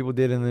a thing people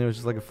did and then it was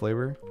just like a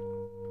flavor?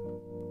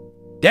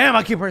 Damn,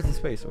 I keep pressing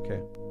space.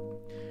 Okay.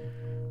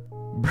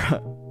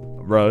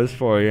 Bro, it's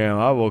 4 a.m.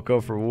 I woke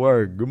up for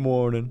work. Good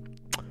morning.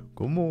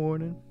 Good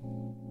morning.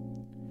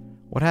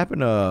 What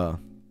happened to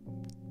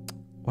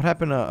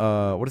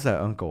what is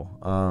that uncle?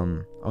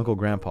 Uncle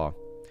Grandpa.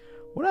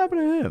 What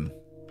happened to him?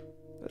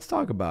 Let's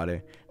talk about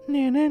it. He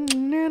didn't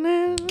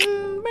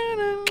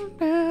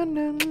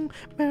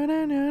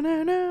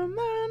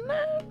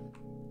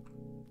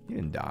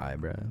die,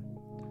 bro.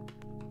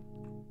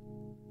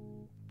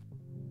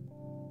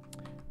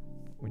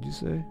 What'd you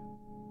say?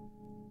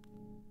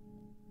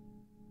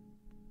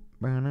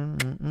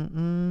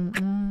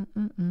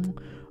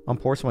 I'm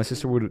poor, so my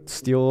sister would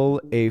steal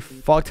a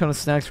fuck ton of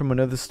snacks from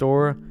another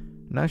store.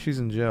 Now she's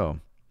in jail.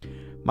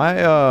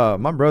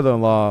 My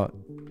brother-in-law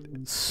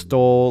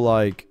stole,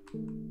 like,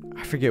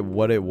 I forget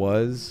what it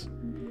was,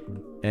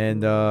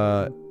 and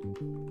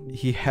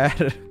he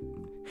had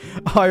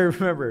oh, I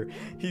remember,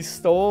 he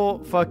stole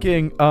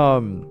fucking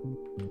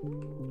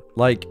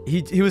like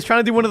he was trying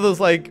to do one of those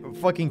like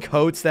fucking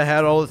coats that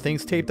had all the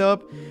things taped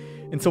up.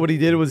 And so what he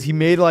did was he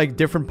made like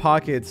different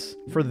pockets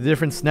for the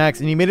different snacks,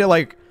 and he made it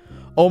like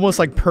almost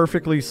like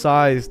perfectly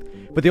sized.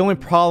 But the only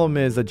problem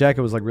is the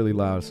jacket was like really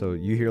loud, so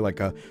you hear like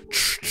a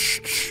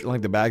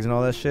like the bags and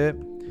all that shit.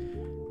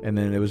 And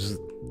then it was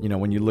just, you know,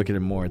 when you look at it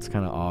more, it's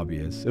kind of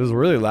obvious. It was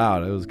really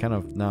loud. It was kind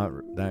of not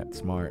that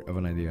smart of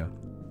an idea.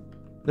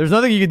 There's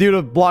nothing you could do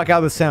to block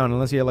out the sound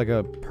unless you had like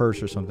a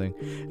purse or something.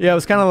 Yeah, it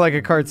was kind of like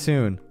a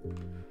cartoon.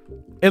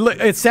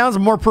 It sounds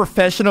more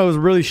professional. It was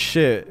really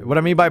shit. What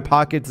I mean by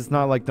pockets, it's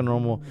not like the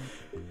normal.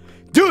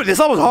 Dude, this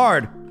level's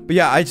hard. But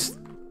yeah, I just...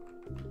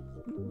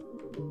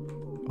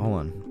 Hold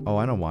on. Oh,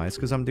 I know why. It's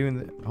because I'm doing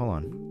the... Hold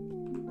on.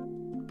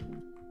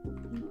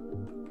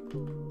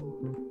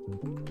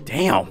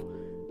 Damn.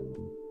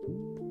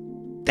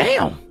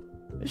 Damn.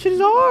 This shit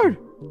is hard.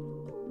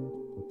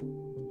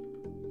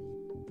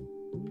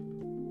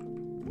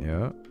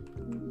 Yeah.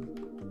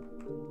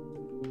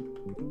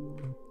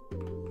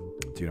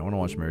 Dude, I want to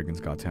watch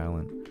Americans Got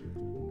Talent.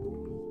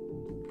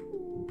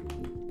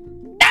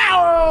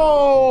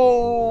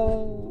 Ow!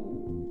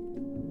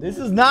 This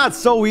is not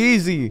so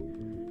easy.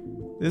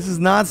 This is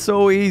not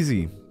so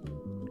easy.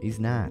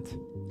 He's not.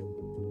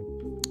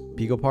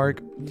 Pico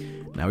Park.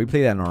 Now we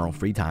play that in our own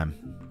free time.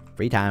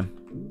 Free time.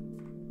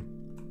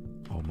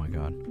 Oh my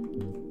god.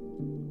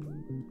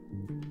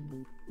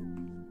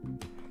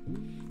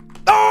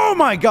 Oh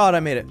my god, I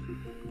made it.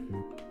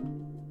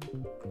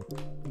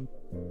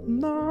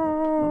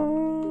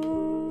 No,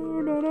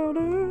 no, no,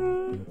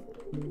 no.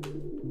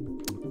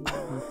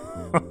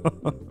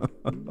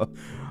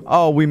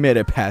 Oh, we made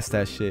it past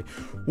that shit.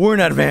 We're in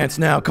advance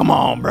now. Come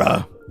on,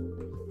 bruh.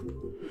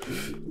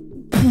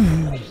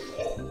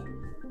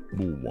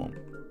 Boom.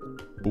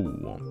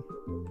 Boom.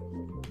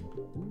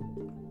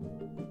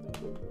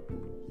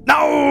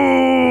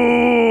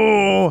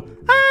 No!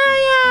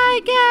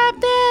 Aye,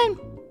 Captain!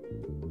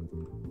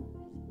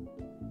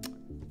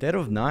 Dead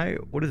of Night?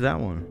 What is that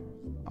one?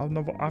 I've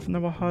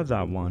never heard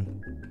that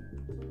one.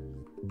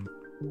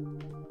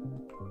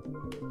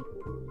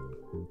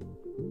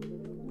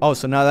 Oh,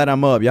 so now that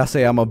I'm up, y'all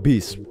say I'm a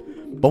beast.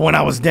 But when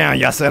I was down,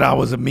 y'all said I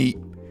was a meat.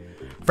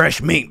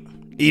 Fresh meat.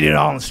 Eat it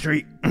all on the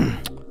street.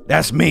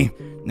 That's me.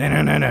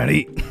 No,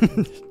 eat.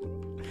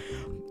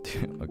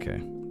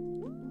 Okay.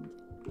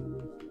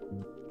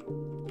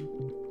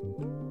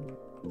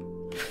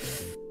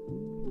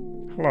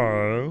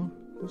 Hello?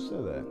 Who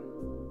said that?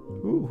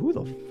 Who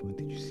the fuck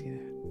did you see that?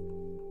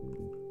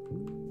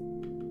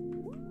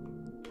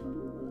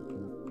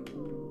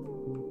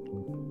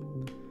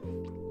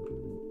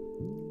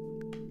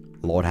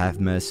 Lord have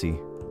mercy.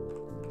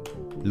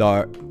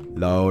 Lord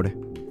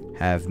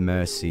have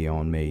mercy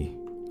on me.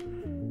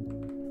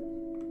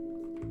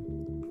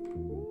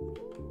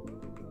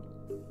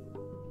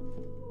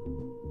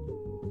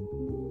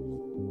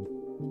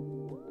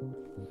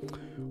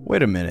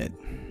 Wait a minute.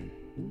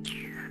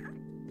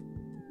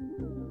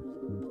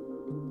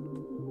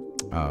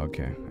 Oh,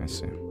 okay. I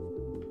see.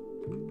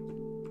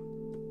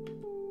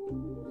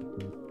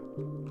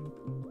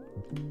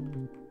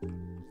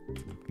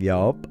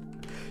 Yup.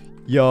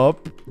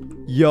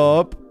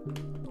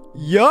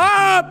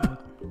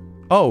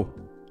 Oh.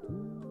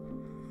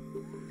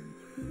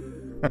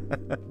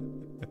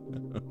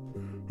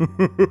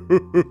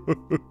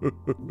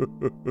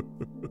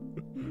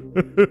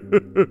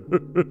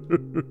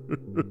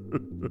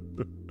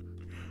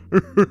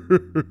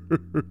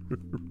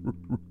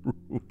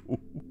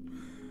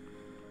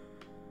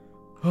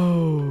 Oh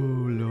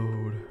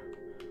Lord.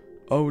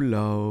 Oh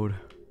Lord.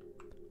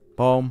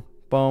 Boom,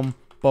 boom,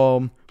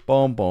 boom,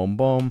 boom, boom,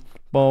 boom,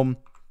 boom,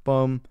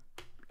 boom.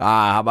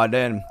 Ah, how about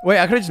then? Wait,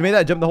 I could have just made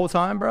that jump the whole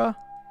time, bro.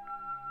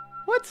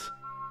 What?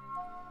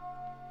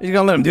 You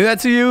gonna let him do that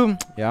to you?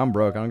 Yeah, I'm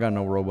broke. I don't got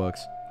no Robux.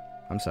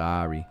 I'm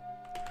sorry.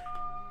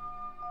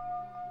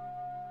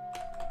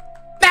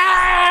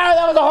 Ah,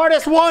 that was the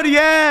hardest one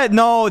yet.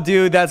 No,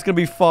 dude, that's gonna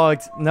be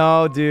fucked.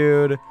 No,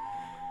 dude.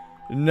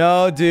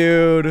 No,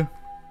 dude.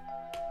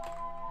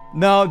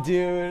 No,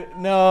 dude.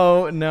 No.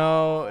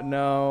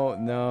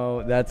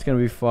 That's gonna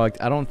be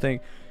fucked. I don't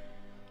think.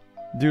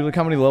 Dude, look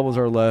how many levels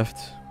are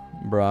left.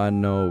 Bro, I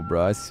know,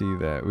 bro. I see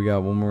that. We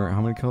got one more.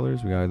 How many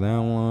colors? We got that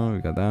one.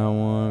 We got that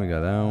one. We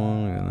got that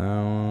one. We got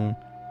that one.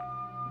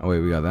 Oh,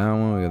 wait. We got that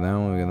one. We got that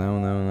one. We got that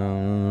one. That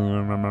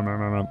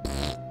one.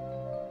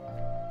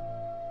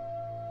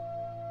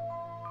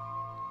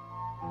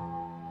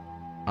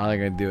 I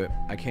think I can do it.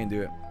 I can't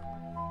do it.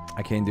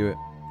 I can't do it.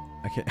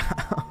 I can't.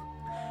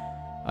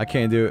 I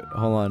can't do it.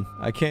 Hold on.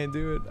 I can't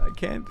do it. I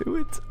can't do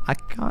it. I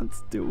can't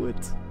do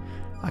it.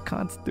 I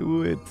can't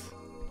do it.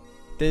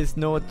 There's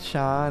no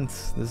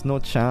chance. There's no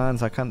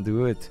chance. I can't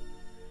do it.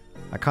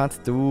 I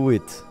can't do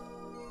it.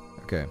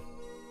 Okay.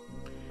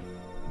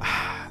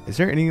 Is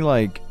there any,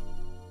 like,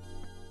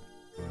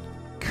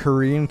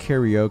 Korean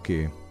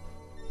karaoke?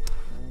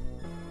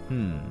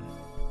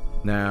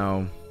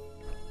 Now.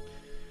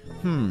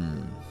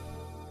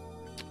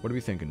 What are we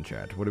thinking,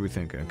 chat? What are we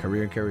thinking?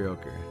 Korean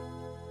karaoke.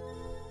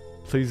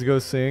 Please go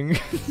sing.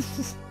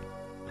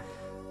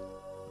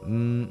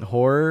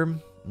 Horror.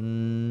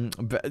 Man,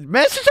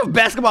 it's just a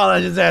basketball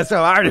legends ass.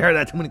 So I already heard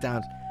that too many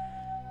times.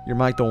 Your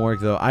mic don't work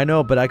though. I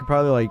know, but I could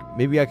probably like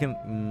maybe I can.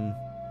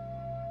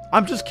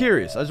 I'm just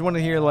curious. I just want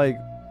to hear like,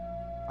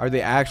 are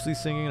they actually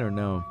singing or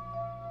no?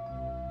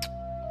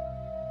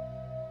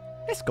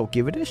 Let's go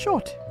give it a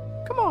shot.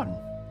 Come on,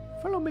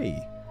 follow me.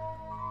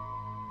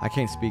 I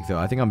can't speak though.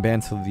 I think I'm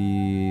banned till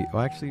the. Oh,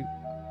 actually,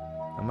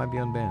 I might be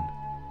unbanned.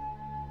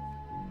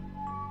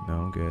 No,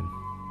 I'm good.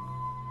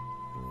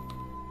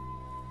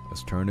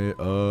 Let's turn it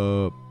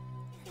up.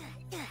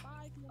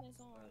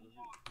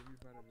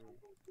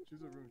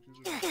 Choose a room.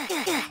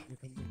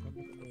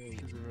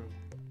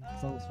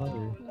 Sounds funny.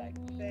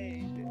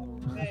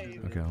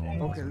 Okay, hold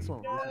on. Okay, this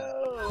one.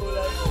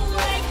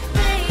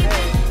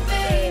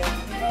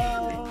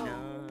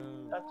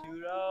 That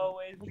you'd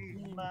always be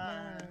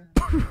mine.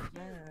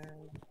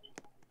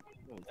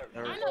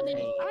 I know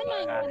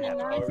you're the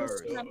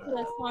nicest when I put a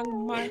song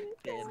in my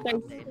space.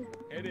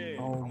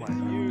 Oh my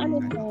I'm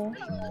just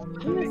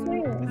saying.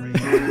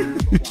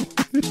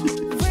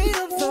 Weight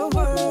of the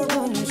world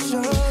on your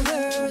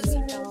shoulders.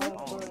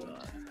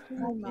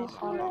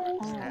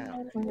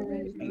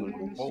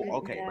 Oh,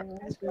 okay.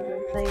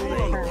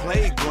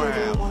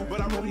 Playground. But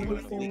I'm really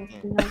gonna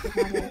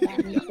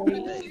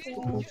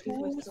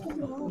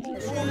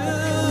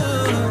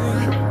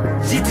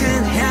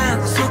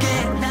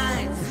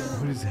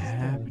What is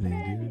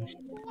happening, dude?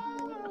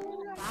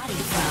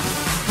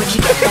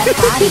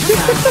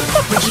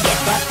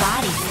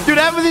 Dude,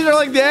 half of these are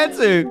like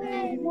dancing.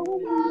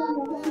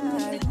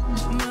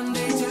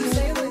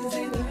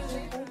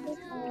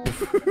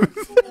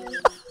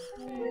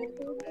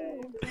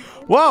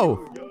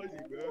 Whoa!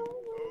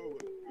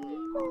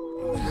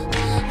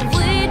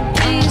 We'd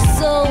be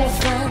so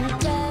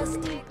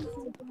fantastic.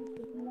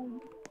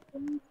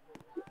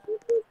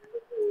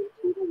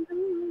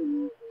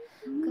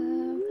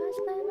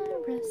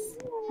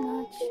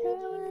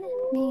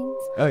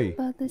 Hey.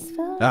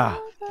 Ah.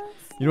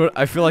 You know what?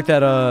 I feel like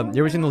that,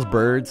 you ever seen those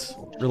birds?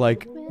 Where,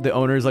 like, the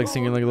owner's, like,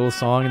 singing, like, a little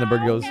song, and the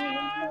bird goes... Dude,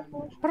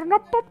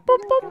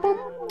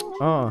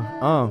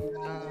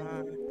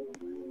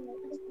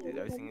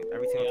 every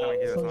single time I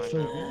hear that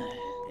song,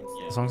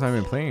 The song's not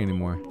even playing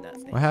anymore.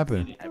 What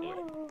happened?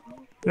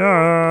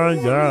 Yeah.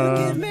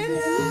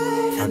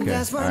 Okay,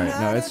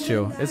 alright. No, it's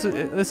chill. It's a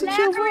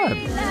chill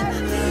vibe.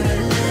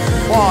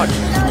 Watch.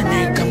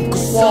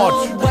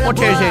 What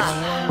is it?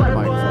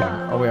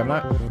 Microphone. Oh, wait, I'm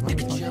not.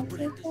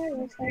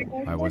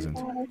 I wasn't.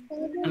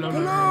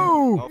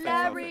 Hello!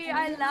 Larry,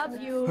 I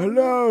love you.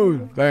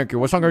 Hello! Thank you.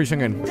 What song are you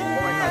singing?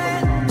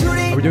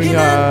 Are we doing,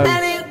 yeah.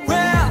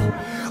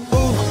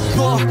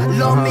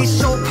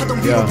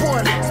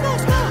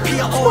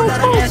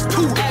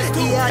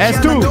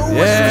 S2!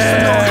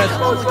 Yes!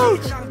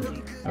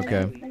 Okay.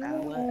 Okay.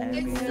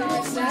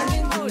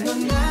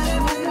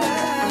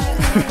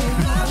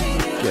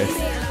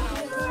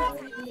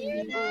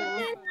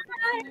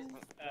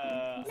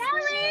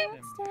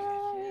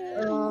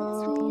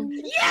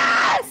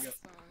 Yes!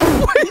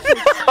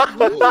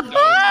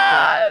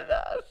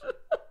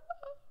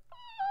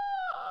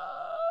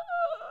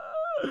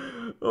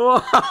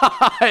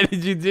 Why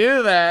did you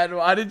do that?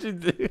 Why did you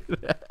do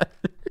that?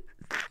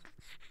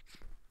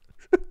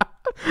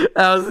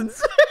 That was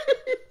insane.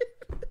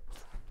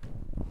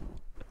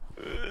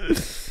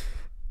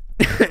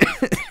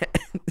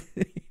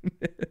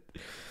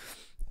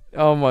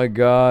 Oh my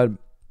god.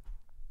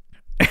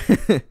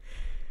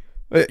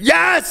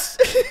 Yes!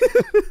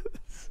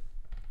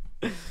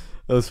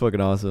 That was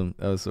fucking awesome.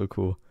 That was so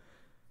cool.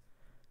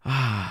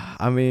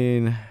 I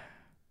mean,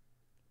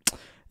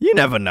 you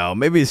never know.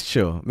 Maybe it's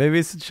chill. Maybe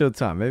it's a chill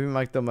time. Maybe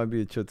Mike Though might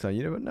be a chill time.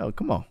 You never know.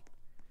 Come on.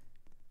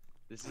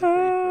 this is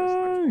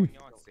pretty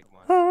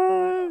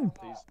personal.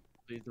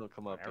 Please don't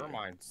come up. Never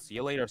mind. See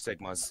you later,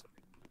 Sigmas.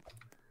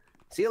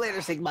 See you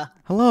later, Sigma.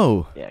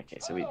 Hello. Yeah, okay,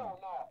 so we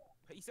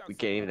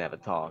can't even have a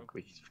talk.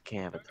 We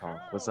can't have a talk.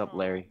 What's up,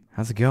 Larry?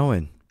 How's it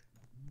going?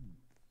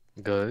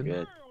 Good.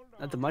 Good.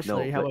 Not too much, No,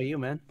 Larry. How but- about you,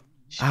 man?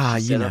 She You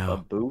set up a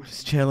know. booth.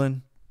 Just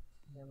chilling.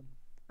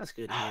 That's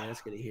good to hear.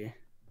 That's good to hear.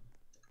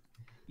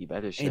 You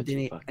better shut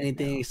your fucking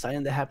Anything mouth.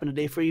 exciting that happened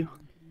today for you?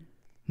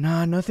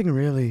 Nah, nothing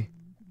really.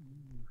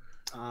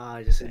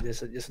 Just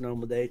a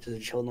normal day, just a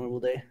chill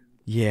normal day.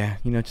 Yeah,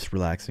 just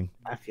relaxing.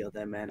 I feel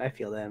that, man. I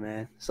feel that,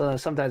 man. So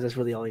sometimes that's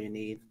really all you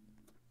need.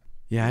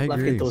 Yeah, I Life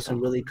agree. can throw some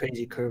really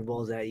crazy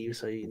curveballs at you,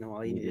 so all you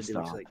You need to do is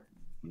stop. like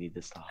You need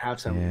to stop. have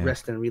some Yeah.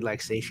 rest and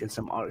relaxation,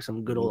 some art,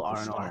 some good You old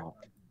need to R&R. stop.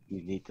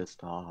 You need to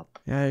stop.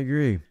 Yeah, I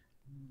agree.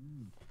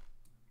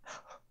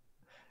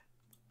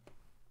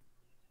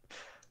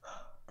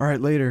 All right,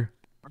 later.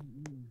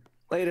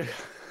 Later.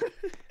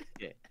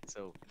 Yeah.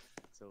 So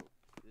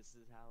this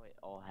is how it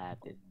all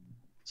happened.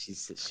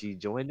 She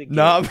joined the game.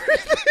 No,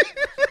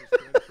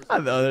 I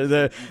know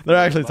they're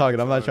actually talking.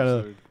 I'm not trying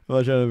to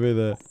be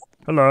the.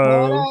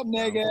 Hello. What up,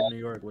 nigga? From New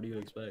York, what do you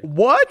expect?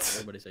 What?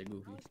 Everybody say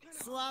goofy.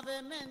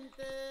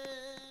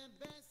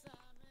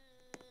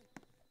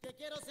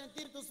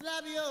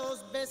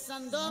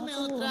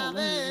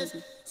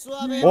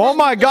 Oh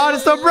my God,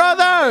 it's the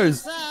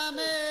brothers!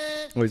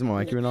 Wait, is my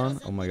mic even on?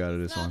 Oh my God,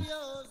 it is on.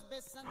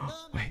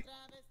 Wait.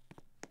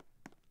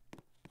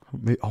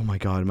 Oh my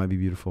God, it might be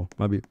beautiful.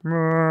 Might be.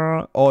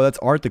 Oh, that's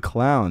Art the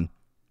Clown.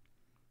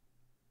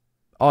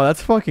 Oh,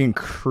 that's fucking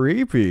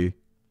creepy.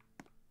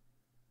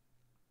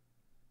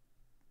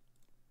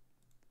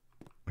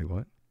 Wait,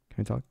 what?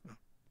 Can I talk?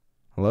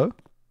 Hello?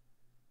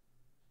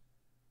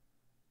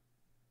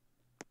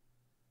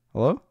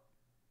 Hello?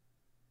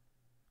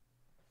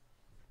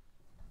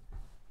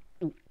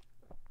 What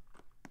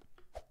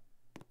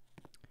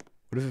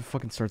if it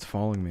fucking starts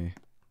following me?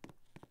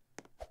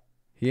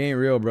 He ain't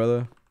real,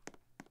 brother.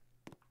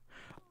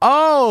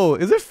 Oh,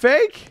 is it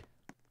fake?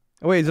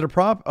 Oh, wait, is it a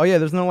prop? Oh yeah,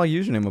 there's no like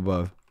username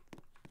above.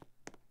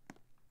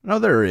 No,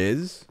 there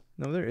is.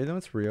 No, there is. No,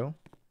 it's real.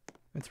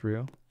 It's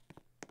real.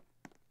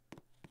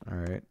 All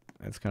right,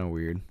 that's kind of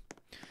weird.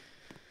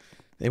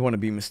 They want to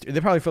be mysterious.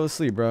 They probably fell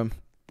asleep, bro.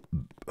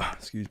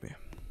 Excuse me.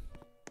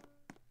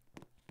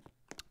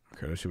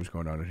 Okay, let's see what's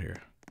going on in here.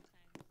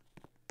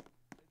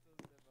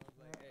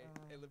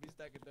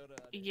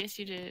 Yes,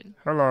 you did.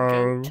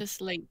 Hello. Go to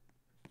sleep.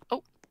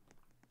 Oh.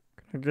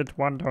 Can I get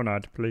one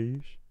donut,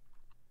 please?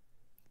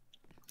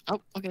 Oh,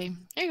 okay.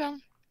 Here you go.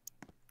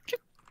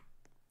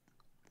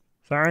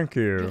 Thank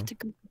You you. have to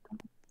go.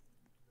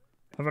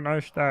 Have a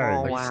nice day.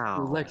 Oh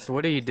wow. Lex,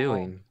 what are you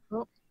doing?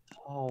 Oh.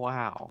 Oh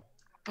wow.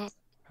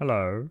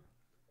 Hello.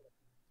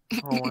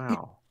 Oh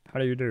wow. How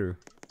do you do?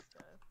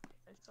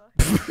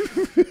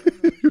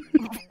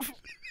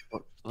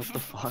 What the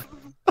fuck?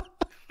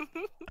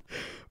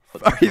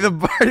 Party the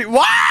party.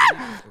 What?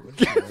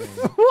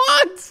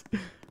 What?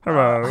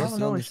 Hello. I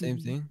don't the same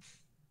thing.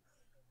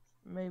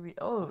 Maybe.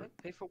 Oh,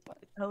 Pay for what?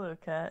 hello,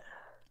 cat.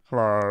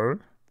 Hello.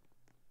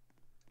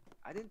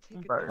 I didn't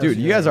take Bird. it. Dude,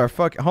 you guys are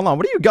fucking. Hold on.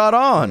 What do you got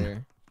on?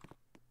 What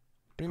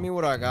do you mean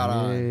what I got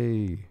on?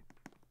 Hey.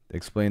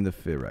 Explain the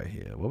fit right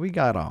here. What we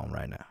got on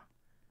right now?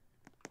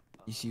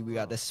 You see, we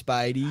got the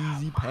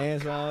Spidey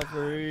pants on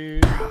for you.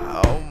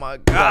 Oh my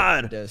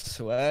god. The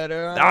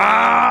sweater on.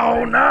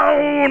 Oh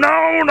no,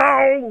 no,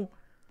 no.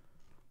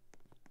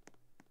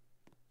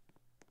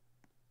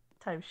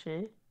 Type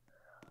shit.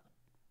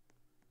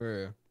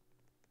 For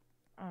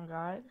Oh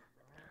God.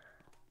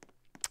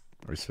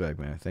 Respect,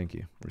 man. Thank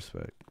you.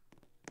 Respect.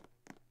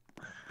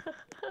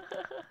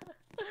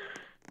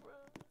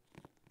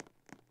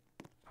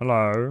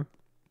 Hello.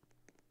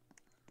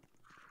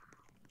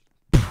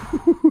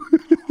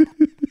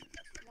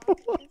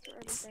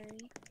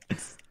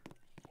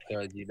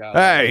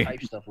 Hey.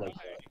 Type stuff like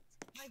that.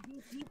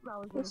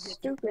 That's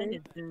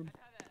stupid.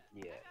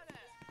 Yeah.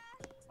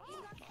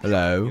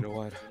 Hello. You know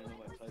what?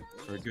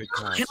 For a good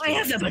cause. Can I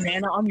have the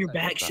banana on your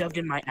back shoved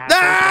in my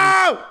asshole?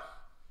 No!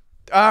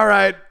 All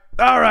right.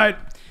 All right.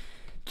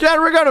 Chad,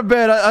 we're going to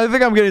bed. I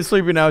think I'm getting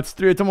sleepy now. It's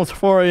 3. It's almost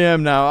 4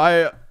 a.m. now.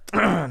 I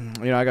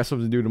got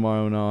something to do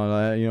tomorrow and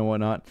all. You know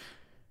whatnot.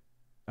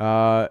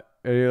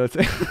 Let's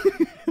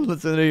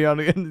let's end it on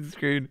the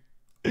screen,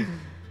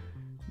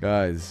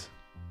 guys.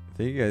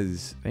 Thank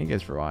you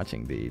guys for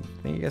watching, dude.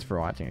 Thank you guys for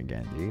watching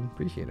again, dude.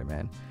 Appreciate it,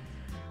 man.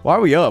 Why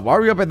are we up? Why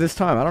are we up at this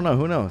time? I don't know.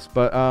 Who knows?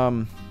 But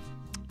I'm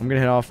gonna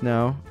head off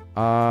now.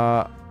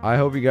 I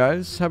hope you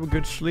guys have a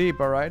good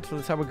sleep. All right. So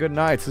let's have a good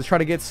night. So let's try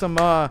to get some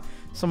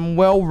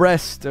well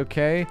rest.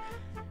 Okay.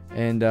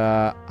 And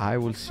I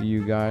will see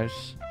you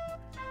guys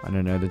on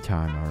another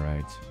time. All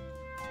right.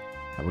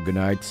 Have a good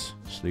night.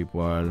 Sleep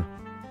well.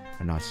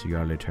 And I'll see you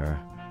all later.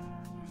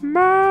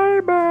 Bye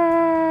bye.